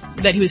place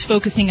that he was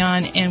focusing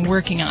on and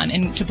working on,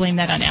 and to blame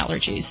that on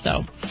allergies.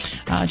 So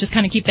just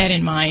kind of keep that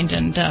in mind,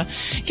 and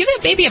give that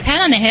baby a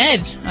pat on the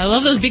head. I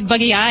love those big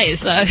buggy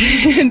eyes.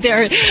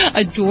 They're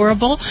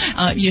adorable.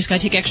 You just got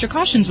to take extra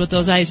cautions with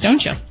those eyes,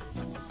 don't you?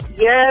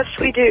 Yes,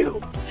 we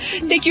do.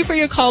 Thank you for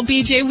your call,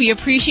 BJ. We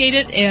appreciate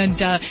it,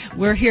 and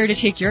we're here to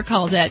take your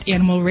calls at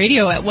Animal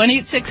Radio at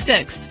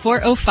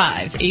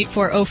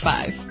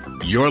 1-866-405-8405.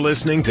 You're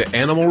listening to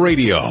Animal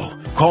Radio.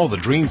 Call the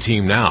Dream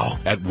Team now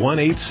at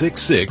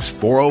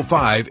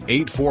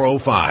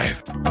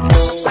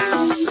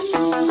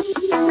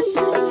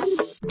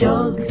 1-866-405-8405.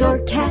 Dogs or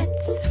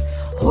cats,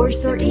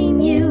 horse or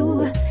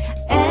emu,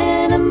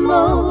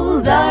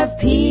 animals are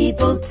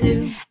people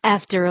too.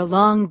 After a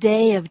long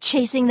day of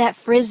chasing that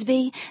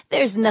frisbee,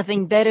 there's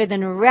nothing better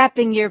than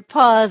wrapping your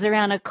paws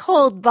around a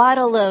cold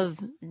bottle of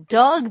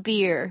dog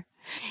beer.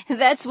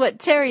 That's what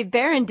Terry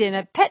Barrendon,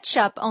 a pet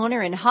shop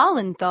owner in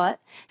Holland,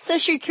 thought, so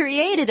she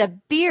created a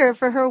beer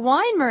for her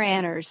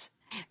Weimaraners.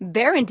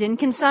 Barrendon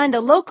consigned a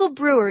local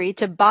brewery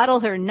to bottle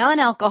her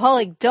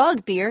non-alcoholic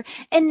dog beer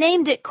and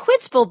named it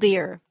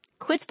Kwitsbelbeer.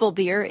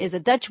 Kwitsbelbeer is a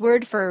Dutch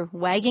word for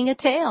wagging a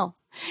tail.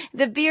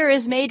 The beer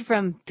is made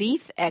from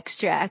beef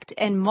extract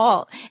and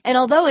malt, and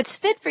although it's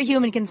fit for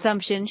human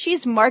consumption,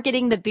 she's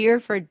marketing the beer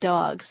for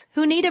dogs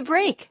who need a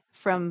break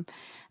from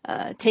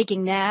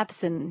taking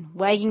naps and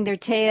wagging their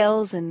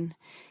tails and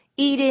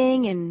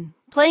eating and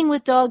playing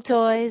with dog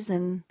toys.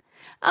 And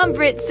I'm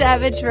Britt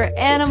Savage for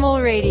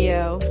Animal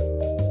Radio.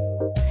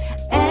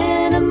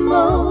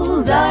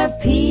 Animals are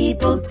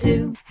people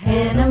too.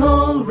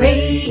 Animal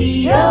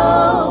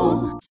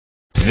Radio.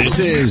 This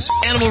is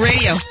Animal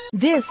Radio.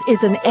 This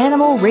is an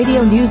Animal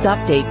Radio News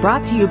Update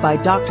brought to you by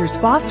Doctors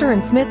Foster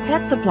and Smith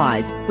Pet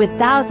Supplies, with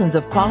thousands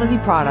of quality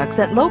products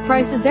at low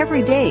prices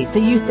every day, so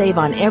you save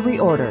on every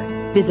order.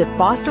 Visit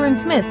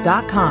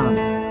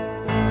fosterandsmith.com.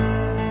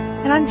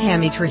 And I'm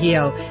Tammy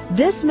Trujillo.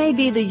 This may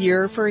be the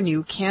year for a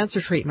new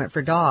cancer treatment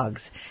for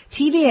dogs.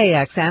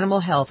 TVAX Animal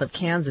Health of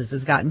Kansas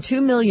has gotten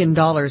 $2 million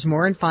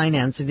more in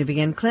financing to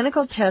begin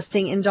clinical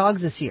testing in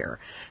dogs this year.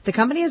 The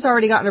company has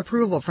already gotten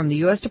approval from the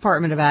U.S.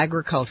 Department of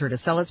Agriculture to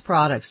sell its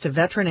products to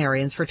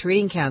veterinarians for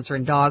treating cancer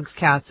in dogs,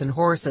 cats, and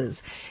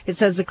horses. It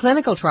says the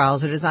clinical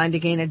trials are designed to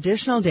gain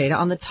additional data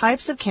on the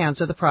types of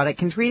cancer the product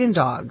can treat in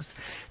dogs.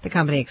 The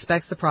company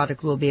expects the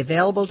product will be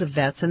available to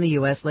vets in the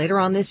U.S. later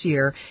on this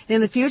year, and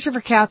in the future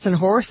for cats and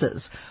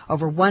horses.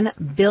 Over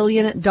 $1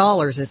 billion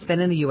is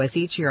spent in the U.S.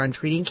 each year on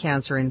treating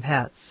cancer in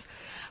pets.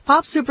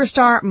 Pop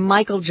superstar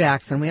Michael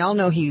Jackson. We all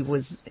know he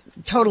was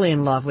totally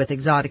in love with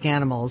exotic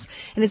animals,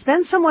 and it's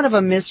been somewhat of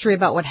a mystery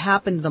about what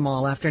happened to them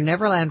all after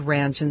Neverland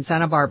Ranch in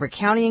Santa Barbara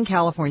County in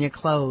California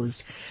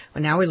closed.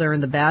 But now we learn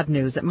the bad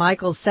news that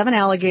Michael's 7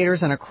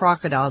 alligators and a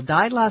crocodile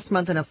died last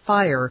month in a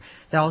fire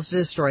that also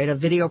destroyed a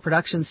video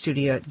production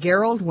studio at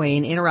Gerald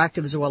Wayne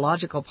Interactive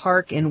Zoological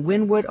Park in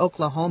Wynwood,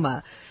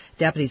 Oklahoma.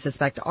 Deputies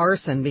suspect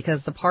arson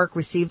because the park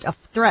received a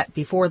threat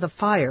before the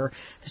fire.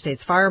 The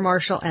state's fire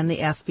marshal and the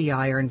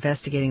FBI are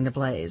investigating the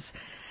blaze.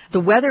 The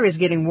weather is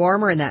getting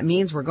warmer, and that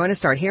means we're going to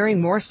start hearing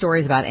more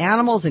stories about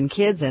animals and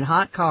kids in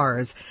hot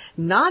cars.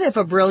 Not if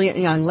a brilliant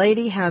young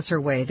lady has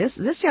her way.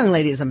 This young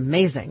lady is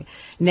amazing.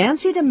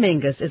 Nancy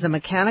Dominguez is a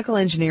mechanical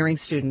engineering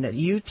student at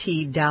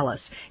UT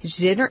Dallas.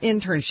 She did her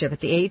internship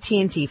at the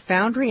AT&T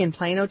Foundry in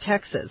Plano,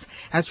 Texas.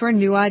 That's where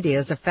new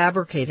ideas are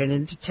fabricated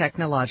into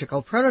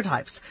technological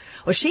prototypes.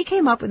 Well, she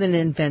came up with an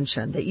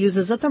invention that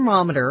uses a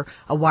thermometer,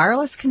 a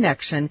wireless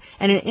connection,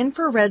 and an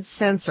infrared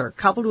sensor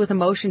coupled with a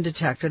motion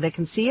detector that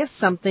can see if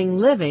something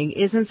living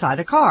is inside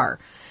a car.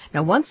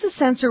 Now, once the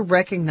sensor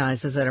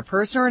recognizes that a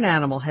person or an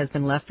animal has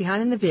been left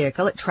behind in the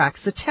vehicle, it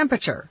tracks the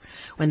temperature.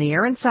 When the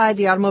air inside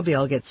the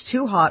automobile gets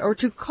too hot or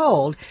too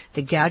cold,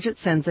 the gadget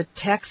sends a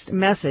text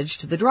message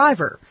to the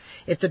driver.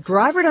 If the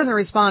driver doesn't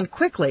respond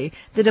quickly,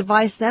 the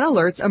device then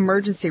alerts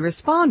emergency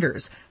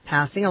responders,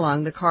 passing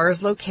along the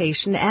car's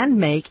location and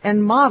make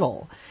and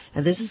model.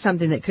 Now, this is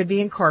something that could be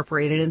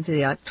incorporated into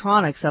the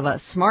electronics of a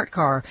smart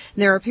car,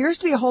 and there appears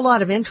to be a whole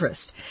lot of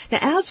interest. Now,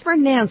 as for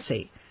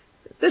Nancy,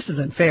 this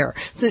isn't fair.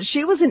 Since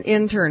she was an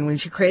intern when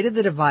she created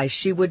the device,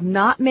 she would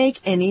not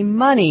make any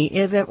money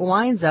if it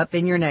winds up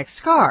in your next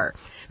car.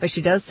 But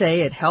she does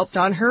say it helped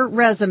on her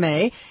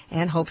resume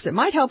and hopes it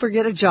might help her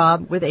get a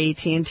job with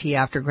AT&T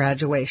after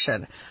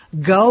graduation.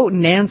 Go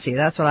Nancy,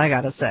 that's what I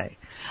gotta say.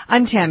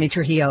 I'm Tammy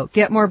Trujillo.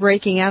 Get more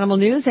breaking animal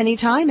news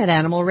anytime at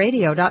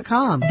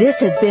animalradio.com. This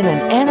has been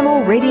an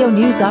Animal Radio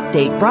News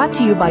Update brought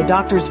to you by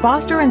Doctors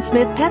Foster and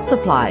Smith Pet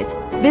Supplies.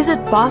 Visit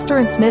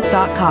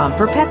fosterandsmith.com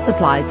for pet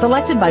supplies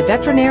selected by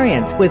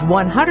veterinarians with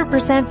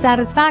 100%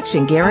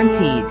 satisfaction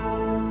guaranteed.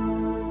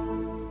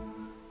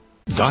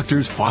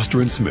 Doctors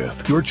Foster &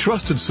 Smith, your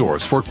trusted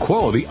source for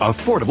quality,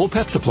 affordable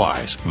pet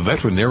supplies.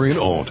 Veterinarian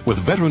owned with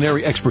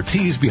veterinary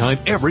expertise behind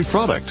every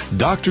product.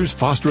 Doctors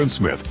Foster &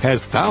 Smith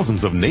has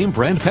thousands of name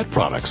brand pet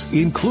products,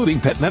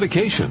 including pet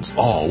medications,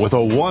 all with a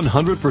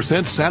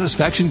 100%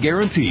 satisfaction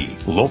guarantee.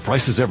 Low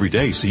prices every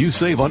day so you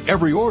save on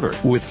every order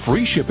with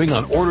free shipping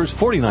on orders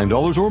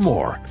 $49 or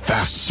more.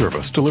 Fast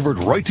service delivered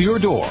right to your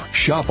door.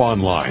 Shop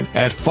online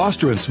at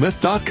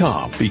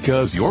fosterandsmith.com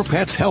because your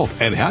pet's health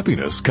and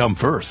happiness come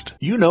first.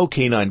 You know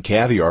Canine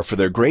Caviar for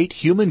their great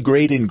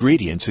human-grade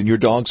ingredients in your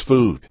dog's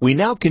food. We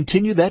now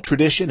continue that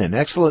tradition and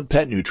excellent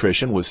pet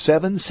nutrition with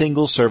 7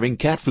 single-serving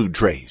cat food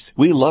trays.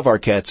 We love our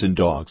cats and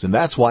dogs, and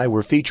that's why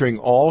we're featuring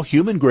all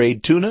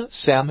human-grade tuna,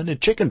 salmon, and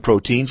chicken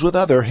proteins with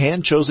other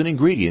hand-chosen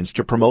ingredients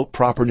to promote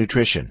proper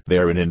nutrition.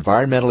 They're in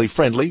environmentally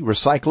friendly,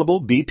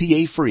 recyclable,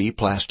 BPA-free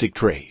plastic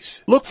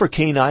trays. Look for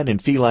canine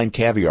and feline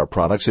caviar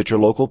products at your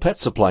local pet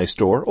supply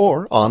store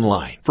or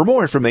online. For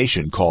more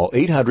information, call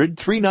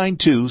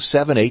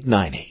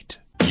 800-392-7898.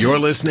 You're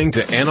listening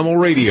to Animal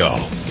Radio.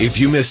 If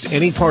you missed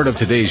any part of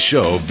today's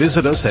show,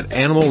 visit us at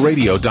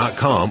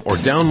animalradio.com or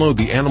download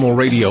the Animal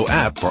Radio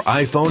app for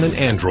iPhone and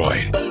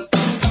Android.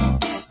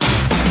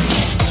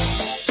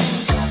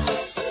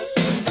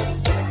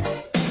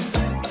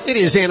 It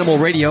is Animal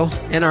Radio,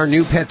 and our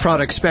new pet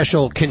product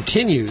special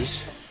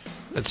continues.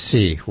 Let's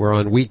see, we're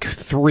on week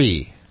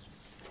 3.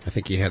 I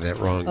think you had that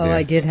wrong there. Oh,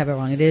 I did have it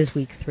wrong. It is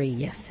week 3.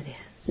 Yes, it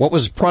is. What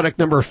was product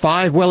number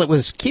 5? Well, it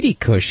was Kitty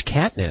Kush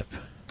catnip.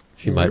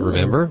 You might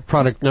remember.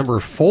 Product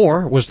number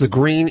 4 was the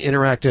Green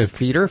Interactive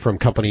Feeder from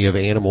Company of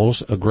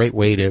Animals, a great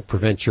way to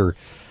prevent your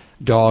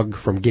dog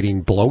from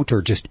getting bloat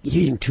or just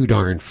eating too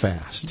darn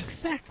fast.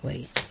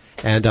 Exactly.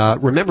 And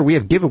remember, we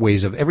have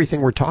giveaways of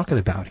everything we're talking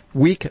about.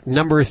 Week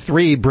number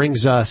 3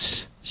 brings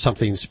us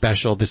something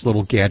special, this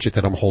little gadget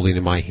that I'm holding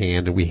in my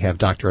hand, and we have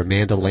Dr.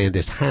 Amanda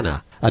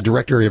Landis-Hanna, a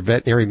director of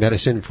veterinary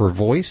medicine for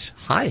Voice.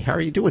 Hi, how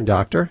are you doing,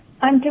 doctor?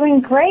 I'm doing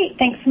great.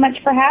 Thanks so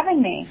much for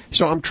having me.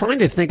 So I'm trying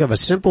to think of a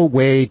simple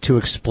way to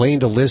explain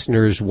to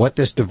listeners what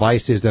this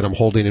device is that I'm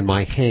holding in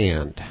my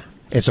hand.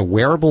 It's a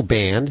wearable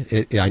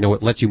band. I know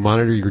it lets you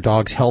monitor your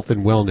dog's health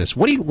and wellness.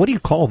 What do you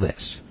call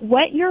this?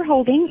 What you're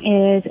holding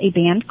is a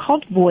band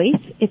called Voice.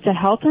 It's a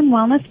health and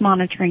wellness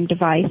monitoring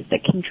device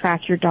that can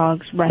track your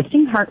dog's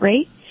resting heart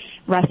rate,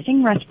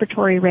 resting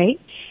respiratory rate,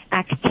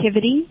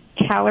 activity,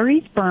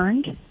 calories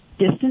burned,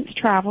 distance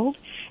traveled,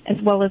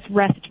 as well as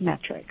rest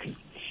metrics.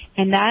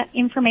 And that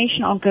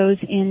information all goes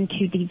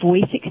into the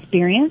Voice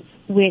experience,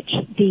 which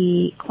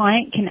the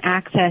client can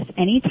access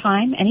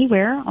anytime,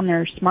 anywhere, on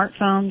their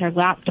smartphone, their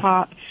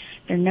laptop,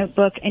 their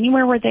notebook,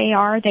 anywhere where they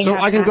are. So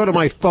I can go to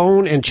my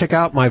phone and check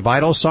out my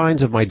vital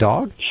signs of my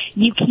dog?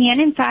 You can,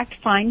 in fact,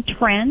 find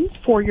trends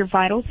for your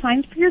vital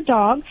signs for your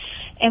dog.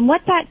 And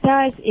what that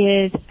does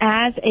is,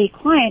 as a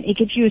client, it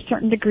gives you a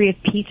certain degree of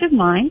peace of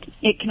mind.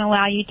 It can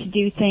allow you to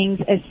do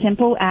things as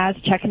simple as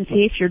check and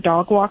see if your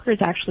dog walker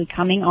is actually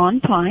coming on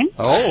time.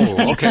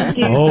 Oh, okay.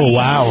 Oh,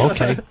 wow,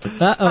 okay.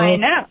 Uh-oh. I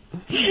know.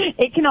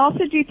 It can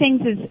also do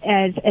things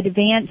as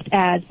advanced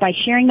as, by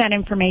sharing that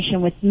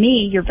information with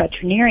me, your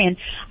veterinarian,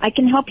 I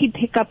can help you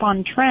pick up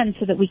on trends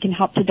so that we can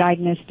help to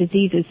diagnose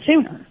diseases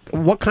sooner.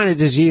 What kind of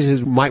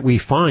diseases might we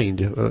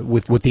find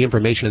with the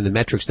information and the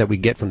metrics that we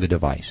get from the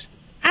device?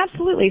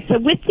 Absolutely. So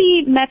with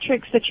the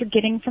metrics that you're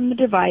getting from the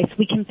device,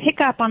 we can pick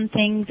up on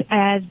things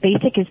as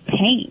basic as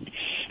pain.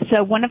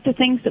 So one of the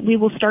things that we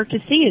will start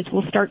to see is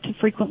we'll start to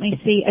frequently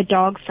see a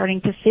dog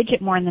starting to fidget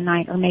more in the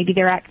night, or maybe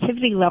their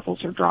activity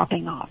levels are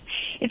dropping off.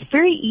 It's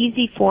very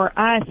easy for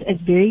us as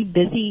very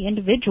busy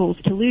individuals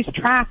to lose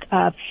track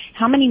of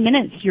how many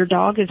minutes your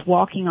dog is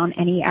walking on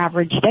any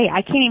average day.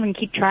 I can't even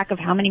keep track of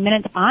how many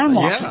minutes I'm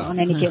walking on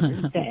any given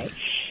day.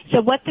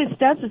 So what this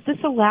does is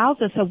this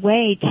allows us a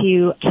way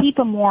to keep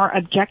a more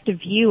objective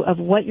view of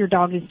what your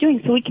dog is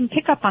doing, so we can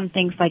pick up on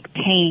things like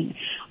pain,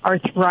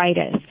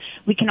 arthritis.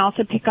 We can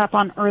also pick up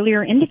on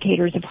earlier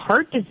indicators of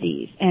heart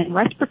disease and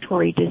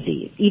respiratory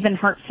disease, even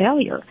heart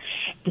failure.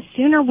 The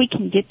sooner we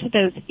can get to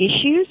those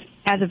issues,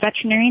 as a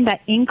veterinarian, that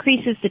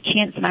increases the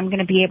chance that I'm going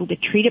to be able to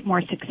treat it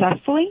more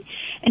successfully.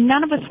 And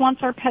none of us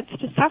wants our pets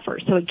to suffer,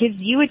 so it gives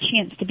you a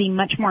chance to be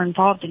much more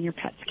involved in your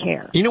pet's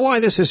care. You know why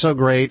this is so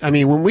great? I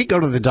mean, when we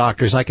go to the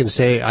doctors, I can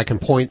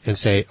point and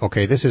say,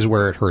 okay, this is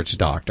where it hurts,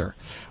 doctor.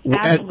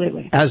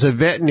 Absolutely. As a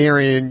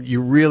veterinarian,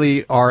 you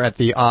really are at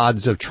the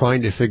odds of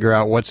trying to figure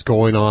out what's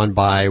going on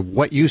by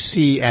what you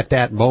see at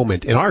that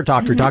moment. And our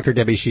doctor, Dr.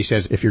 Debbie, she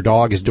says if your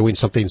dog is doing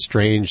something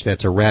strange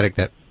that's erratic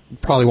that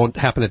probably won't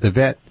happen at the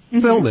vet,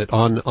 film it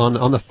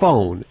on the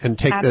phone and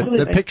take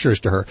the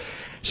pictures to her.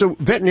 So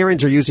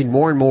veterinarians are using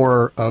more and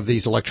more of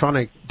these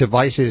electronic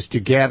devices to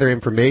gather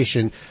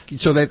information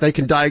so that they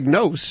can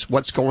diagnose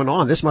what's going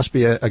on. This must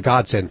be a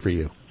godsend for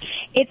you.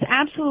 It's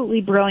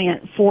absolutely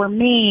brilliant. For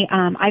me,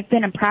 I've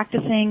been a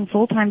practicing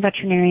full-time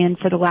veterinarian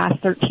for the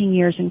last 13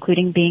 years,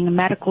 including being a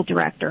medical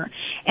director.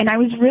 And I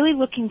was really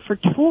looking for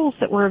tools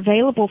that were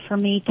available for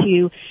me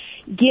to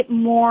get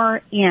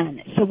more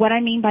in. So what I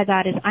mean by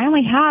that is I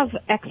only have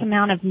X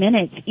amount of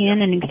minutes in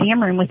an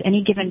exam room with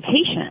any given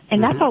patient.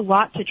 And that's a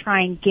lot to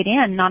try and get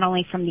in, not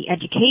only from the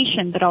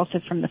education, but also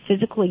from the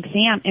physical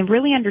exam and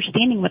really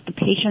understanding what the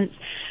patients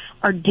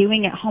are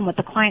doing at home, what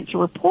the clients are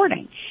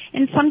reporting.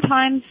 And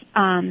sometimes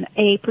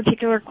a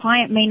particular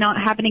client may not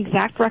have an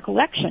exact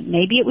recollection.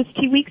 Maybe it was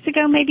 2 weeks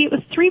ago, maybe it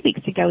was 3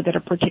 weeks ago that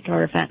a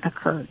particular event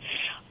occurred.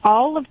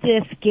 All of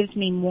this gives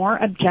me more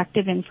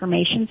objective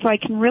information, so I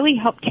can really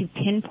help to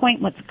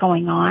pinpoint what's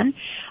going on.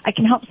 I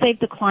can help save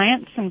the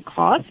client some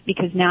costs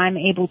because now I'm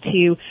able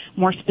to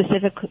more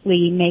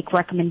specifically make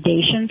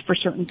recommendations for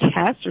certain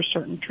tests or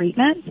certain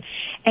treatments.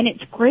 And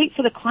it's great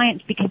for the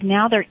clients because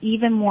now they're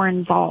even more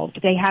involved.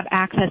 They have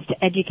access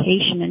to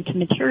education and to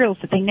materials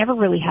that they never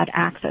really had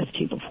access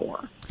to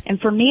before.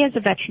 And for me as a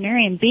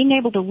veterinarian, being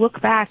able to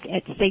look back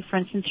at, say, for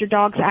instance, your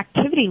dog's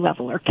activity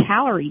level or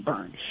calorie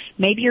burn.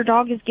 Maybe your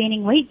dog is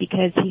gaining weight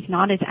because he's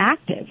not as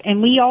active.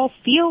 And we all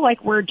feel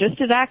like we're just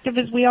as active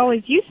as we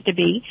always used to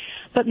be,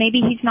 but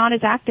maybe he's not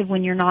as active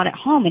when you're not at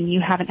home and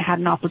you haven't had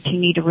an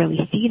opportunity to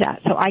really see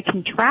that. So I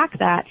can track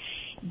that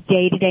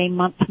day to day,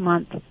 month to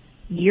month,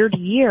 year to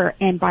year,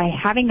 and by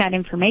having that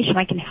information,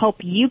 I can help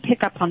you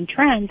pick up on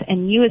trends,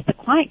 and you as the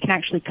client can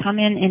actually come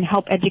in and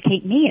help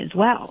educate me as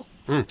well.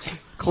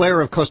 Claire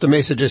of Costa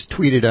Mesa just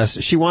tweeted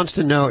us. She wants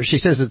to know, she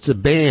says it's a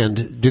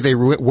band. Do they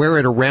wear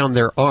it around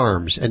their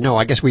arms? And no,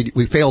 I guess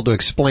we failed to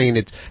explain.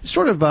 It's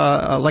sort of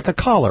like a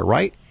collar,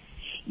 right?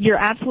 You're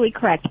absolutely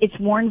correct. It's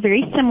worn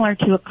very similar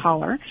to a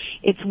collar.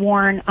 It's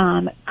worn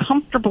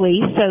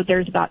comfortably, so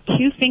there's about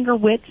 2 finger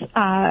widths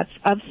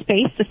of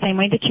space, the same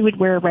way that you would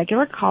wear a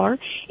regular collar.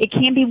 It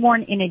can be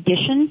worn in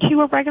addition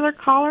to a regular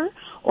collar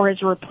or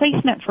as a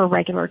replacement for a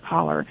regular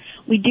collar.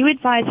 We do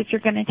advise if you're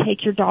going to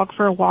take your dog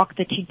for a walk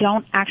that you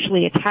don't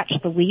actually attach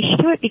the leash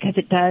to it because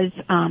it does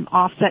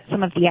offset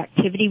some of the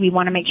activity. We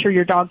want to make sure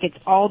your dog gets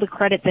all the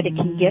credit that it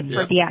can get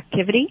for the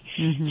activity.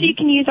 So you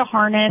can use a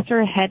harness or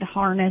a head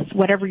harness,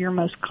 whatever you're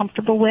most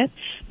comfortable with.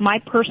 My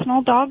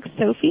personal dog,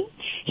 Sophie,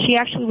 she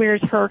actually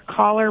wears her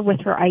collar with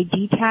her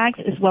ID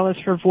tags as well as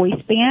her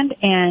voice band,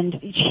 and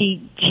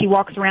she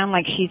walks around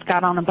like she's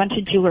got on a bunch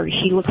of jewelry.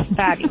 She looks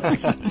fabulous.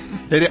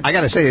 I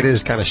got to say, it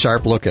is kind of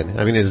sharp looking.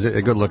 I mean, it's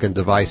a good looking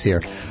device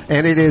here.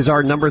 And it is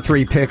our number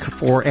 3 pick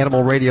for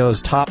Animal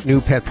Radio's top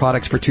new pet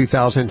products for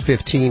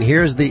 2015.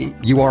 Here's the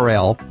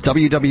URL,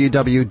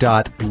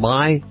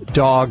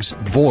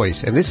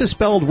 www.mydogsvoice. And this is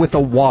spelled with a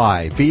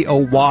Y,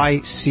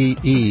 VOYCE.com,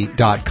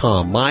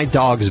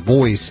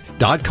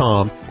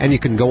 mydogsvoice.com. And you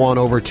can go on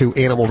over to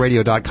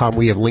animalradio.com.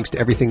 We have links to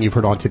everything you've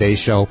heard on today's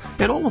show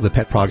and all of the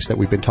pet products that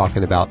we've been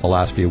talking about the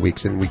last few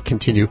weeks. And we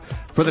continue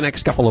for the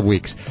next couple of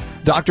weeks.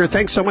 Doctor,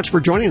 thanks so much for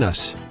joining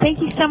us. Thank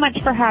you so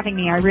much for having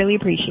me. I really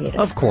appreciate it.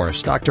 Of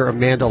course. Dr.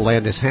 Amanda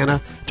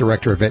Landis-Hanna,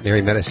 Director of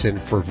Veterinary Medicine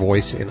for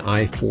Voice and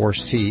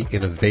I4C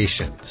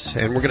Innovations.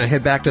 And we're going to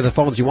head back to the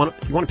phones. You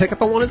want to pick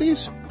up on one of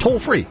these? Toll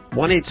free,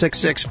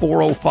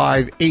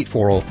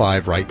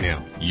 1-866-405-8405 right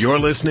now. You're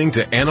listening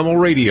to Animal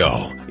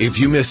Radio. If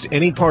you missed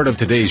any part of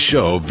today's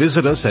show,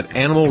 visit us at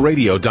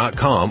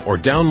animalradio.com or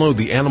download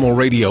the Animal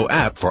Radio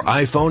app for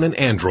iPhone and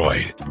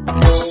Android.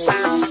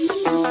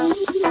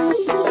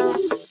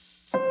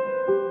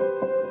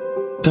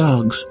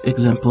 Dogs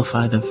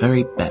exemplify the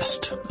very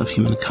best of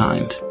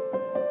humankind.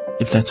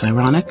 If that's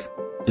ironic,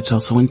 it's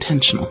also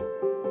intentional.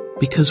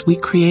 Because we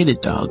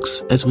created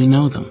dogs as we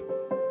know them.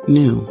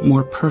 New,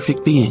 more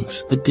perfect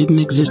beings that didn't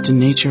exist in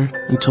nature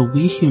until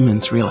we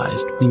humans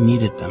realized we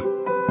needed them.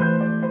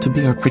 To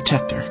be our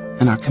protector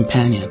and our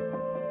companion.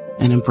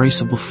 An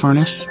embraceable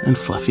furnace and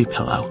fluffy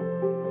pillow.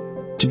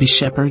 To be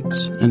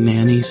shepherds and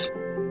nannies,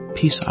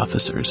 peace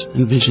officers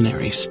and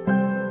visionaries,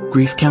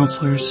 grief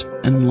counselors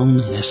and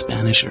loneliness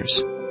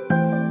banishers.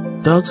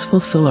 Dogs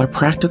fulfill our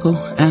practical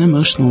and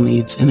emotional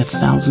needs in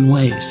 1,000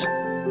 ways.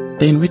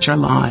 They enrich our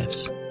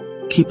lives,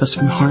 keep us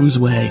from harm's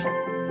way,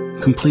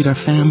 complete our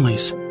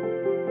families,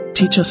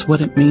 teach us what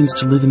it means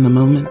to live in the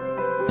moment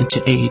and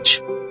to age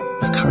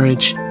with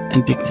courage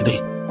and dignity.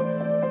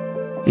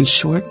 In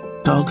short,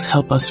 dogs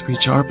help us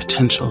reach our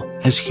potential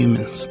as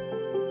humans,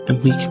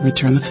 and we can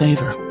return the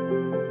favor.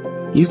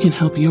 You can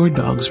help your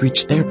dogs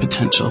reach their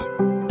potential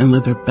and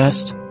live their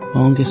best,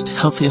 longest,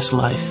 healthiest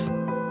life.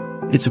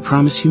 It's a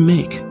promise you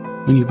make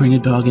when you bring a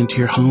dog into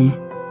your home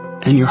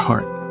and your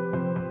heart,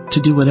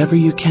 to do whatever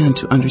you can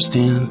to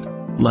understand,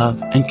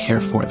 love, and care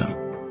for them.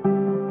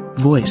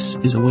 Voice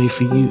is a way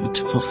for you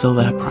to fulfill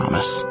that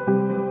promise.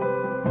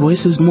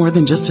 Voice is more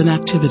than just an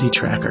activity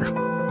tracker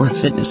or a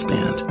fitness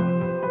band.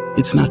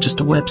 It's not just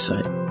a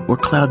website or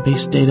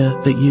cloud-based data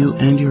that you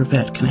and your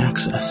vet can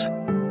access.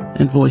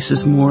 And Voice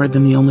is more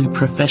than the only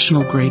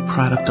professional-grade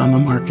product on the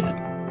market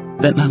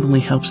that not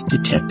only helps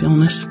detect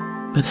illness,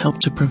 but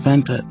help to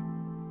prevent it.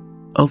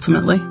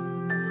 Ultimately,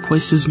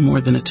 Voice is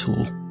more than a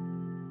tool.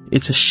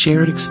 It's a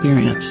shared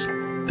experience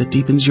that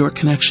deepens your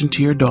connection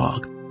to your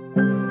dog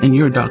and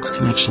your dog's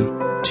connection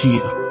to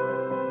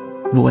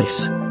you.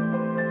 Voice.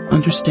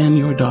 Understand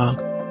your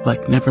dog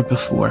like never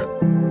before.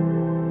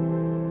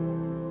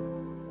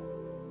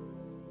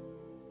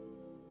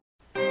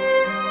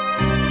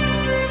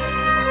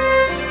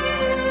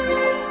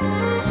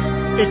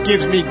 It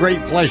gives me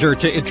great pleasure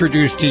to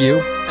introduce to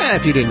you,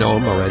 if you didn't know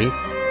him already,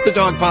 the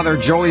dog father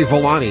Joey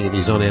Villani, and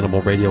he's on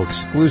Animal Radio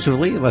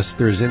exclusively, unless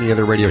there's any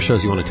other radio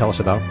shows you want to tell us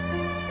about.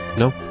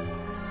 No?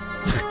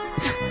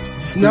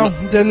 No,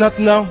 they're not.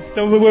 No,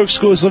 we're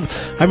exclusive.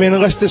 I mean,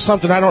 unless there's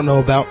something I don't know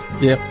about.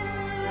 Yeah.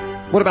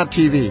 What about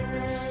TV?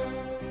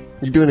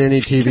 You doing any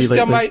TV lately?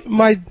 Yeah,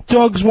 my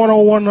Dogs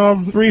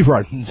 101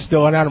 rerun. It's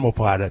still on Animal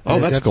Planet. Oh,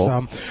 that's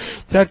cool.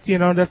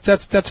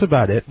 That's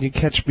about it. You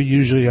catch me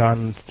usually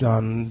on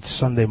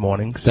Sunday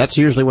mornings. That's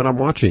usually what I'm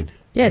watching.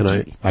 Yeah,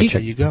 and I check.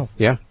 There you go.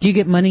 Yeah. Do you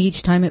get money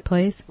each time it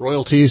plays?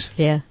 Royalties?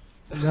 Yeah.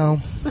 No,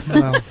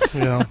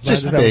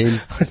 just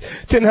fame.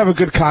 Didn't have a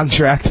good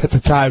contract at the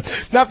time.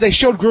 Now, if they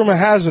showed Groomer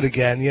Has It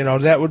again,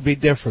 that would be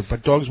different.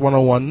 But Dogs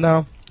 101,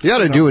 no. You ought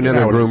to do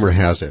another Groomer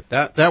Has It.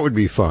 That would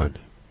be fun.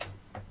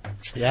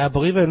 Yeah,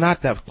 believe it or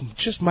not, that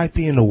just might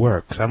be in the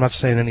works. I'm not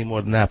saying any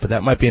more than that, but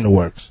that might be in the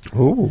works.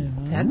 Ooh.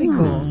 That'd be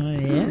cool.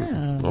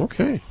 Yeah.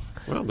 Okay.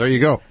 Well, there you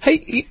go.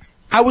 Hey,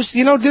 I was,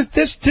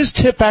 this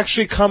tip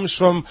actually comes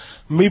from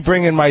me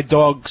bringing my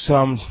dogs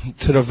to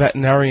the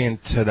veterinarian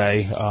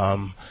today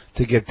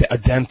to get a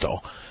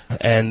dental.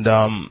 And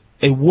a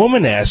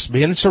woman asked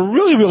me, and it's a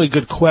really, really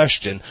good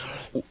question,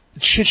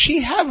 should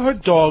she have her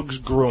dogs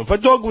groomed? If her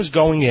dog was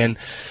going in,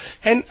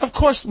 and of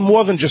course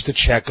more than just a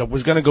checkup,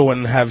 was going to go in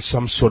and have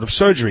some sort of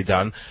surgery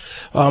done,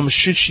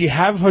 should she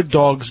have her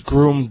dogs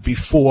groomed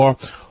before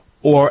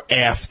or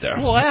after?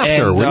 Well,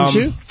 after, wouldn't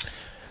you?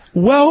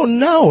 Well,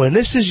 no, and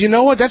this is,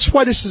 that's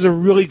why this is a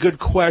really good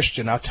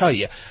question, I'll tell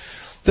you.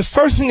 The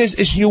first thing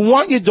is you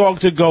want your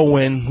dog to go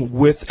in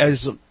with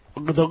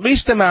the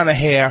least amount of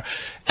hair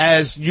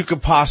as you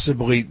could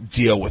possibly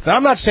deal with.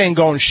 I'm not saying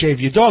go and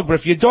shave your dog, but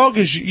if your dog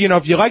is,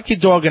 if you like your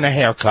dog in a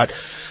haircut,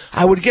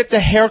 I would get the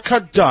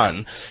haircut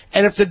done.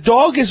 And if the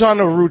dog is on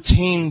a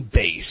routine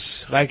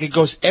base, like it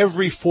goes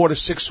every 4 to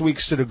 6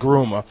 weeks to the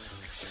groomer,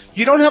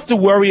 you don't have to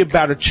worry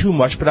about it too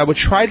much, but I would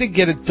try to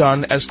get it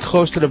done as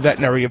close to the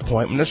veterinary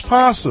appointment as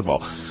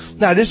possible.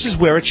 Now, this is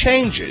where it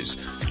changes.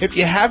 If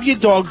you have your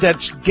dog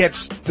that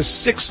gets the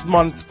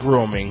 6-month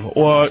grooming,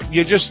 or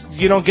you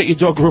don't get your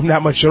dog groomed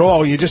that much at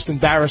all, you're just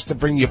embarrassed to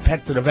bring your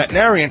pet to the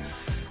veterinarian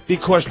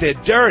because they're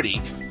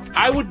dirty,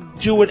 I would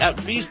do it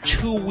at least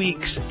 2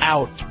 weeks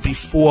out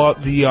before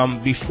the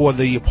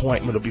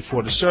appointment or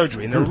before the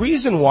surgery. And the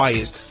reason why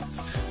is,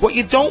 what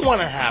you don't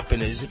want to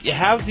happen is if you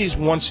have these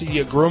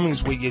once-a-year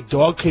groomings where your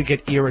dog could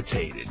get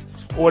irritated,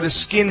 or the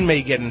skin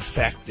may get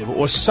infected,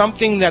 or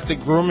something that the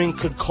grooming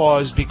could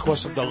cause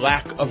because of the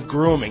lack of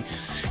grooming.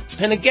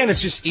 And again,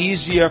 it's just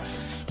easier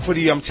for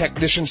the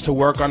technicians to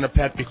work on the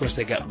pet because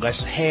they get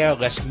less hair,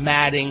 less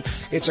matting.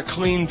 It's a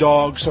clean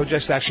dog, so it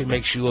just actually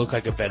makes you look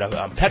like a better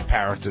pet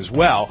parent as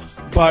well.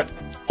 But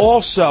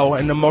also,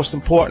 and the most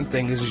important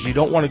thing is you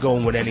don't want to go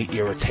in with any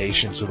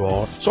irritations at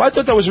all. So I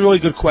thought that was a really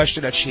good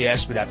question that she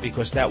asked me that,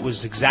 because that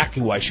was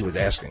exactly why she was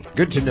asking.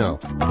 Good to know.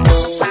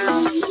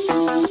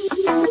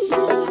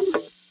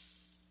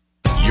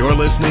 You're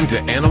listening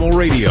to Animal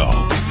Radio.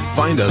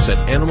 Find us at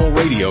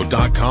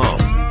animalradio.com.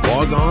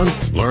 Log on,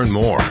 learn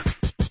more.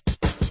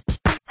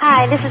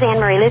 Hi, this is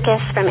Anne-Marie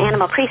Lucas from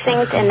Animal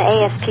Precinct and the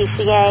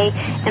ASPCA,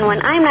 and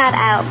when I'm not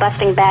out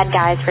busting bad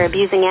guys for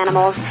abusing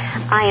animals,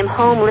 I am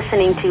home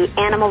listening to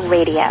Animal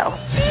Radio.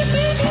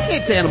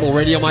 It's Animal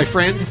Radio, my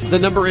friend. The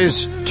number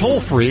is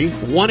toll-free,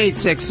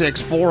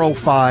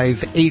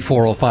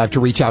 1-866-405-8405 to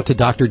reach out to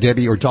Dr.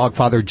 Debbie or Dog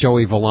Father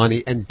Joey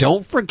Villani. And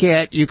don't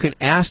forget, you can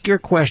ask your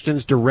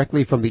questions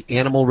directly from the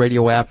Animal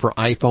Radio app for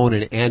iPhone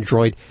and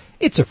Android.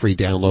 It's a free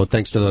download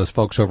thanks to those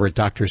folks over at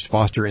Drs.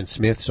 Foster and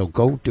Smith, so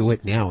go do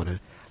it now. And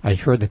I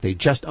heard that they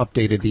just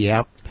updated the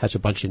app. Has a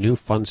bunch of new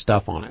fun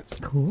stuff on it.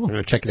 Cool. I'm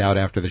going to check it out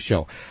after the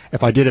show.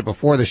 If I did it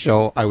before the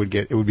show,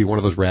 it would be one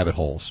of those rabbit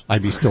holes.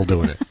 I'd be still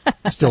doing it.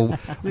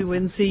 We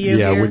wouldn't see you.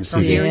 Yeah, here, wouldn't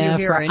see you. You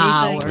here for anything.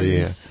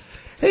 hours.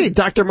 Yeah. Hey,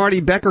 Dr.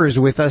 Marty Becker is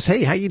with us.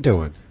 Hey, how you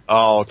doing?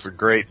 Oh, it's a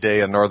great day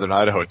in northern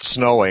Idaho. It's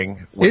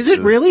snowing. Is it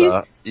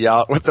really?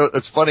 Yeah.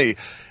 It's funny.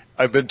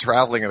 I've been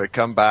traveling and I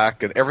come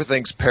back and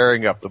everything's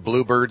pairing up. The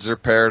bluebirds are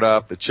paired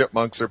up. The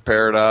chipmunks are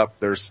paired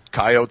up. There's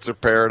coyotes are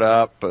paired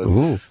up.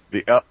 And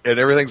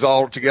everything's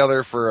all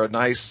together for a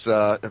nice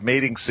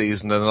mating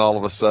season. And then all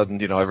of a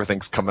sudden,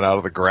 everything's coming out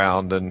of the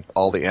ground and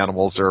all the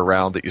animals are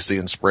around that you see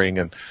in spring,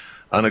 and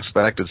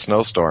unexpected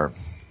snowstorm.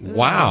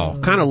 Wow.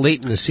 Kind of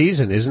late in the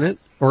season, isn't it?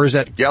 Or is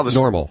that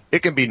normal?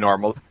 It can be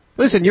normal.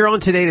 Listen, you're on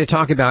today to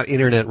talk about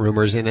internet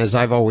rumors, and as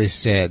I've always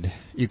said,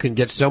 you can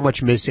get so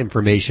much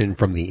misinformation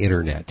from the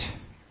internet.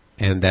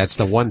 And that's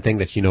the one thing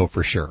that you know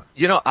for sure.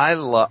 I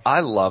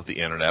love the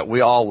internet.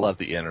 We all love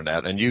the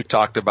internet. And you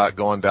talked about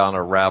going down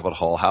a rabbit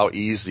hole, how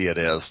easy it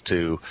is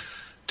to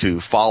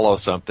follow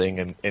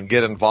something and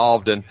get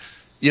involved. And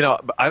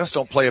I just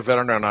don't play a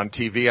veterinarian on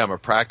TV. I'm a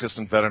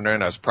practicing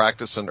veterinarian. I was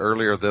practicing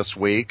earlier this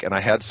week, and I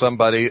had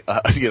somebody,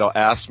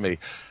 ask me,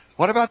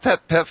 what about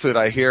that pet food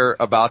I hear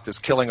about that's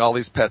killing all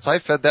these pets? I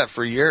fed that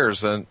for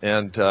years, and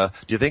do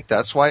you think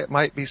that's why it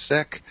might be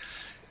sick?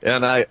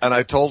 And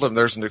I told him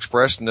there's an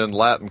expression in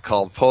Latin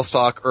called post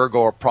hoc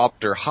ergo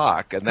propter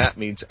hoc, and that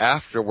means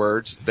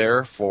afterwards,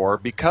 therefore,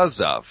 because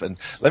of. And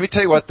let me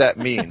tell you what that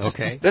means.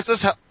 Okay. This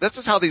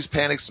is how these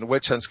panics and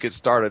witch hunts get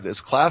started.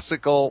 Is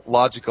classical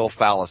logical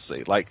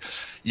fallacy. Like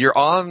you're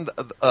on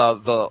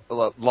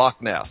the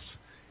Loch Ness,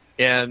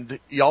 and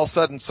all of a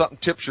sudden something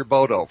tips your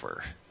boat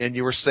over, and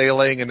you were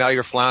sailing, and now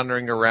you're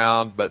floundering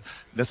around, but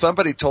then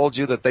somebody told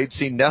you that they'd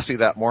seen Nessie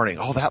that morning.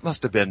 Oh, that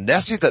must have been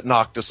Nessie that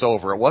knocked us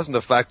over. It wasn't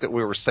the fact that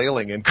we were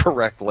sailing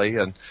incorrectly.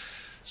 And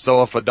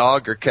so if a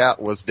dog or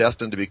cat was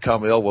destined to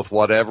become ill with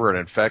whatever, an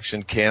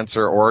infection,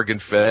 cancer, organ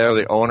failure,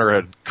 the owner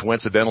had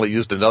coincidentally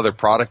used another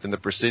product in the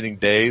preceding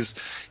days,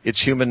 it's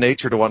human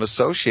nature to want to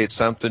associate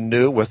something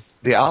new with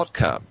the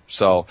outcome.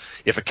 So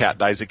if a cat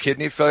dies of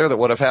kidney failure that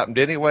would have happened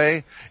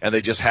anyway, and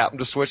they just happened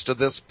to switch to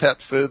this pet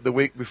food the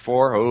week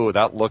before, oh,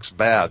 that looks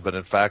bad. But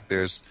in fact,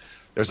 there's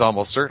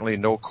almost certainly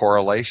no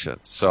correlation.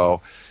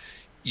 So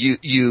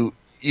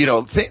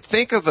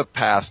think of the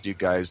past, you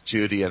guys,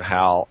 Judy and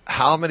Hal,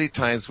 how many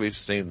times we've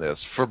seen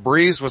this.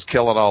 Febreze was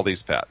killing all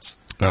these pets.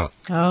 Oh,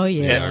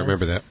 yeah. I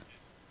remember that.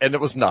 And it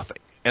was nothing.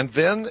 And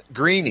then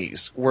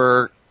greenies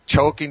were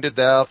choking to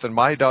death, and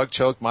my dog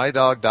choked, my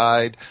dog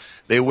died.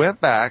 They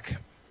went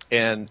back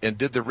and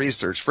did the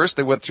research. First,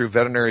 they went through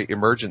veterinary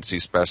emergency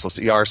specialists,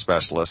 ER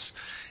specialists,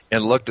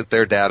 and looked at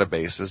their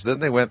databases. Then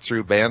they went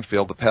through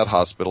Banfield, the pet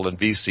hospital, and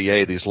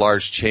VCA, these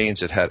large chains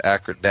that had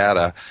accurate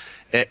data.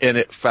 And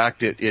in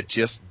fact, it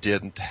just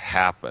didn't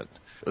happen.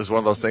 It was one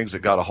of those things that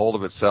got a hold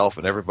of itself,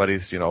 and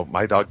everybody's,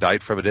 my dog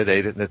died from it, it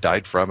ate it, and it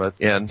died from it.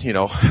 And,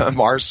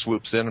 Mars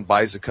swoops in and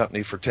buys the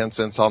company for 10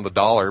 cents on the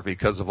dollar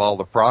because of all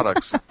the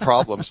products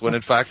problems, when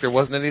in fact there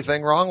wasn't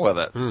anything wrong with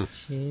it.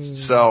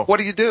 So what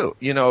do?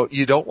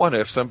 You don't want to,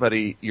 if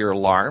somebody, you're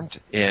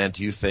alarmed and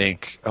you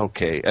think,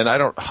 okay, and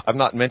I'm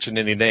not mentioning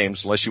any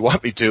names unless you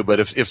want me to, but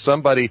if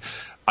somebody,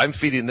 I'm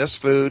feeding this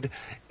food,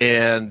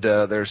 and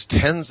there's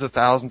tens of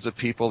thousands of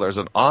people. There's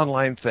an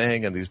online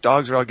thing, and these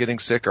dogs are all getting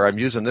sick, or I'm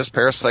using this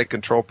parasite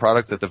control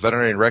product that the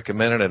veterinarian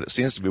recommended, and it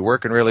seems to be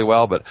working really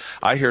well, but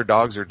I hear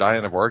dogs are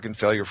dying of organ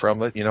failure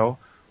from it.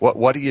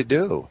 What do you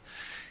do?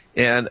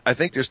 And I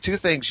think there's two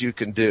things you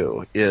can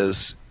do.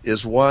 Is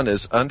one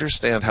is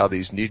understand how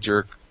these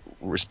knee-jerk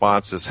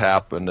responses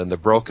happen, and the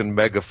broken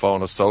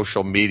megaphone of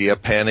social media,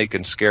 panic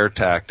and scare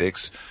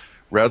tactics,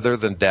 rather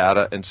than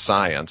data and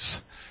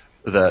science.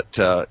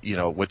 That,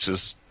 which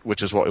is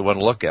what we want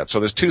to look at. So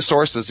there's two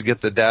sources to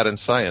get the data and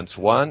science.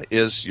 One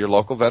is your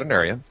local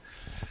veterinarian.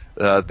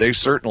 They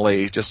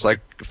certainly, just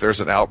like if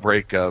there's an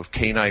outbreak of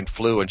canine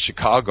flu in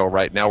Chicago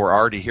right now, we're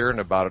already hearing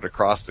about it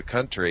across the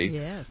country.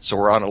 Yes. So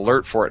we're on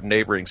alert for it in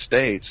neighboring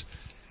states.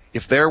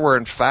 If there were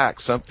in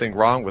fact something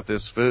wrong with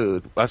this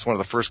food, that's one of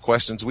the first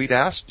questions we'd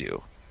ask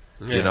you.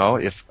 Yeah.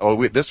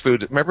 This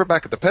food, remember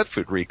back at the pet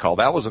food recall,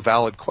 that was a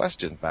valid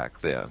question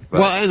back then.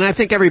 But, well, and I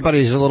think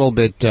everybody's a little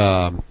bit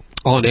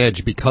on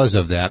edge because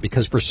of that,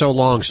 because for so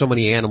long, so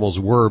many animals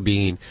were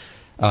being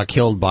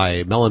killed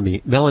by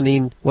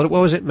melamine. What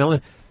was it?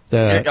 Melamine.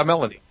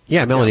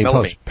 Yeah,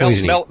 melamine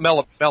poisoning.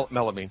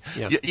 Melamine.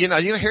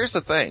 Yeah. Here's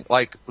the thing.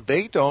 Like,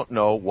 they don't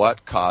know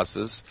what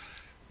causes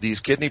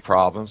these kidney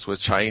problems with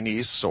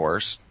Chinese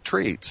source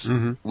treats.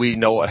 Mm-hmm. We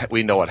know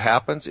what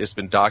happens. It's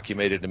been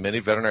documented in many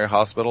veterinary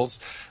hospitals.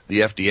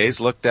 The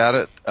FDA's looked at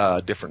it.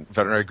 Different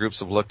veterinary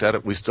groups have looked at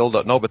it. We still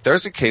don't know. But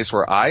there's a case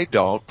where I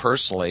don't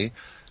personally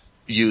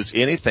use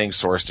anything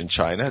sourced in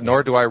China,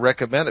 nor do I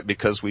recommend it,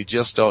 because we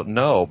just don't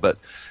know. But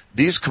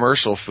these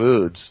commercial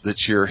foods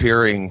that you're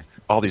hearing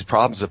all these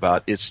problems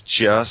about, it's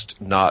just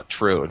not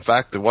true. In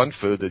fact, the one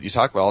food that you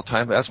talk about all the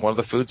time, that's one of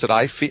the foods that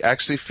I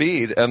actually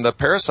feed. And the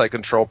parasite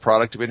control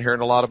product you've been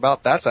hearing a lot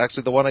about, that's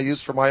actually the one I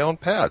use for my own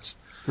pets.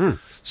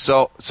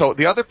 So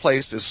the other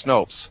place is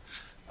Snopes.com.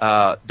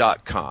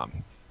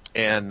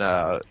 And,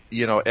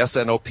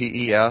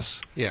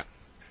 SNOPES. Yeah.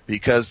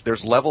 Because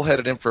there's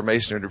level-headed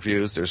information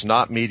interviews, there's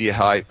not media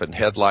hype and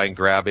headline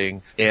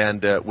grabbing,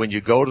 and when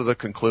you go to the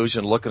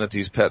conclusion looking at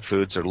these pet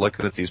foods or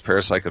looking at these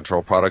parasite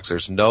control products,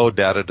 there's no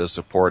data to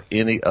support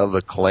any of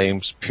the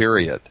claims,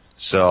 period.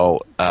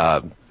 So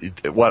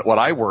what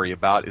I worry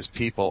about is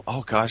people,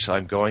 oh gosh,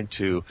 I'm going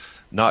to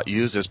not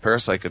use this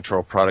parasite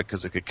control product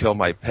because it could kill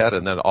my pet,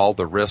 and then all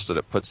the risks that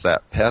it puts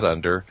that pet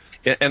under.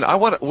 And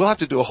we'll have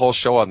to do a whole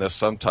show on this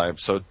sometime,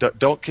 so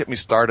don't get me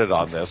started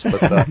on this. But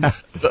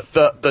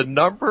the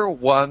number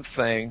one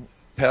thing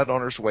pet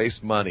owners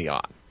waste money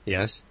on,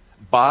 yes,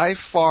 by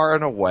far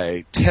and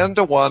away,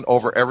 10-1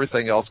 over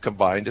everything else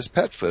combined, is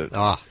pet food.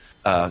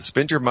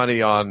 Spend your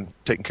money on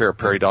taking care of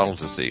periodontal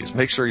disease.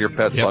 Make sure your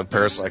pet's on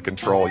parasite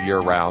control year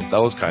round.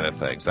 Those kind of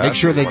things. Make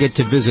sure they get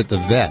to visit the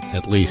vet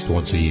at least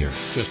once a year,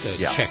 just to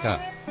check up.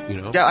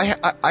 Yeah,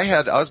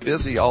 I was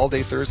busy all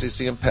day Thursday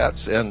seeing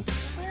pets, and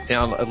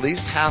on at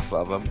least half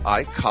of them,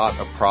 I caught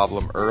a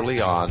problem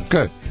early on.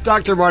 Good.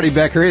 Dr. Marty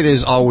Becker, it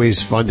is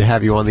always fun to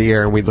have you on the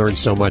air, and we learn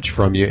so much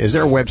from you. Is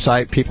there a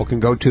website people can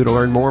go to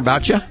learn more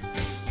about you?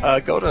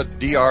 Go to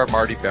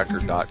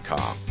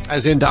drmartybecker.com.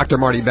 As in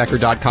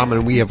drmartybecker.com,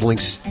 and we have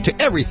links to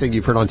everything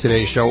you've heard on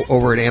today's show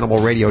over at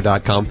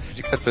animalradio.com.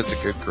 You got such a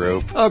good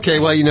group.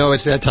 Okay, well,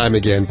 it's that time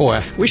again.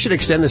 Boy, we should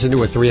extend this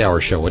into a 3-hour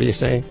show. What do you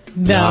say?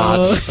 No.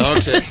 Not.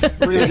 Okay.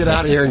 We're going to get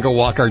out of here and go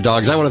walk our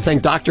dogs. I want to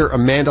thank Dr.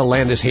 Amanda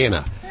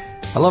Landis-Hanna.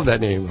 I love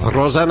that name.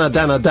 Rosanna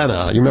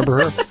Dana. You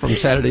remember her from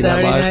Saturday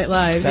Night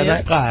Live? Saturday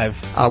Night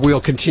Live. We'll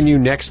continue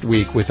next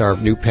week with our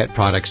new pet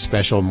products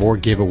special, more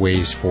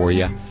giveaways for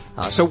you.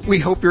 So we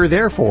hope you're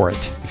there for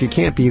it. If you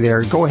can't be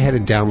there, go ahead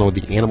and download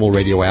the Animal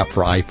Radio app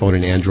for iPhone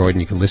and Android,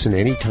 and you can listen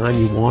anytime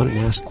you want and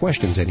ask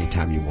questions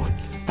anytime you want.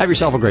 Have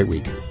yourself a great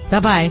week.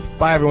 Bye-bye.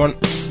 Bye, everyone.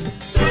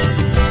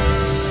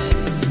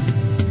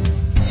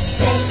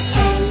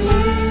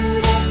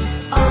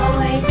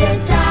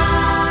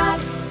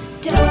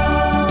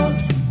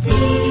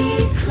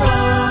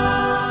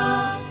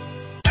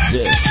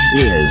 This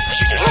is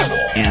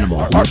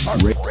Animal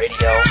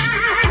Radio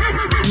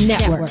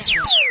Network.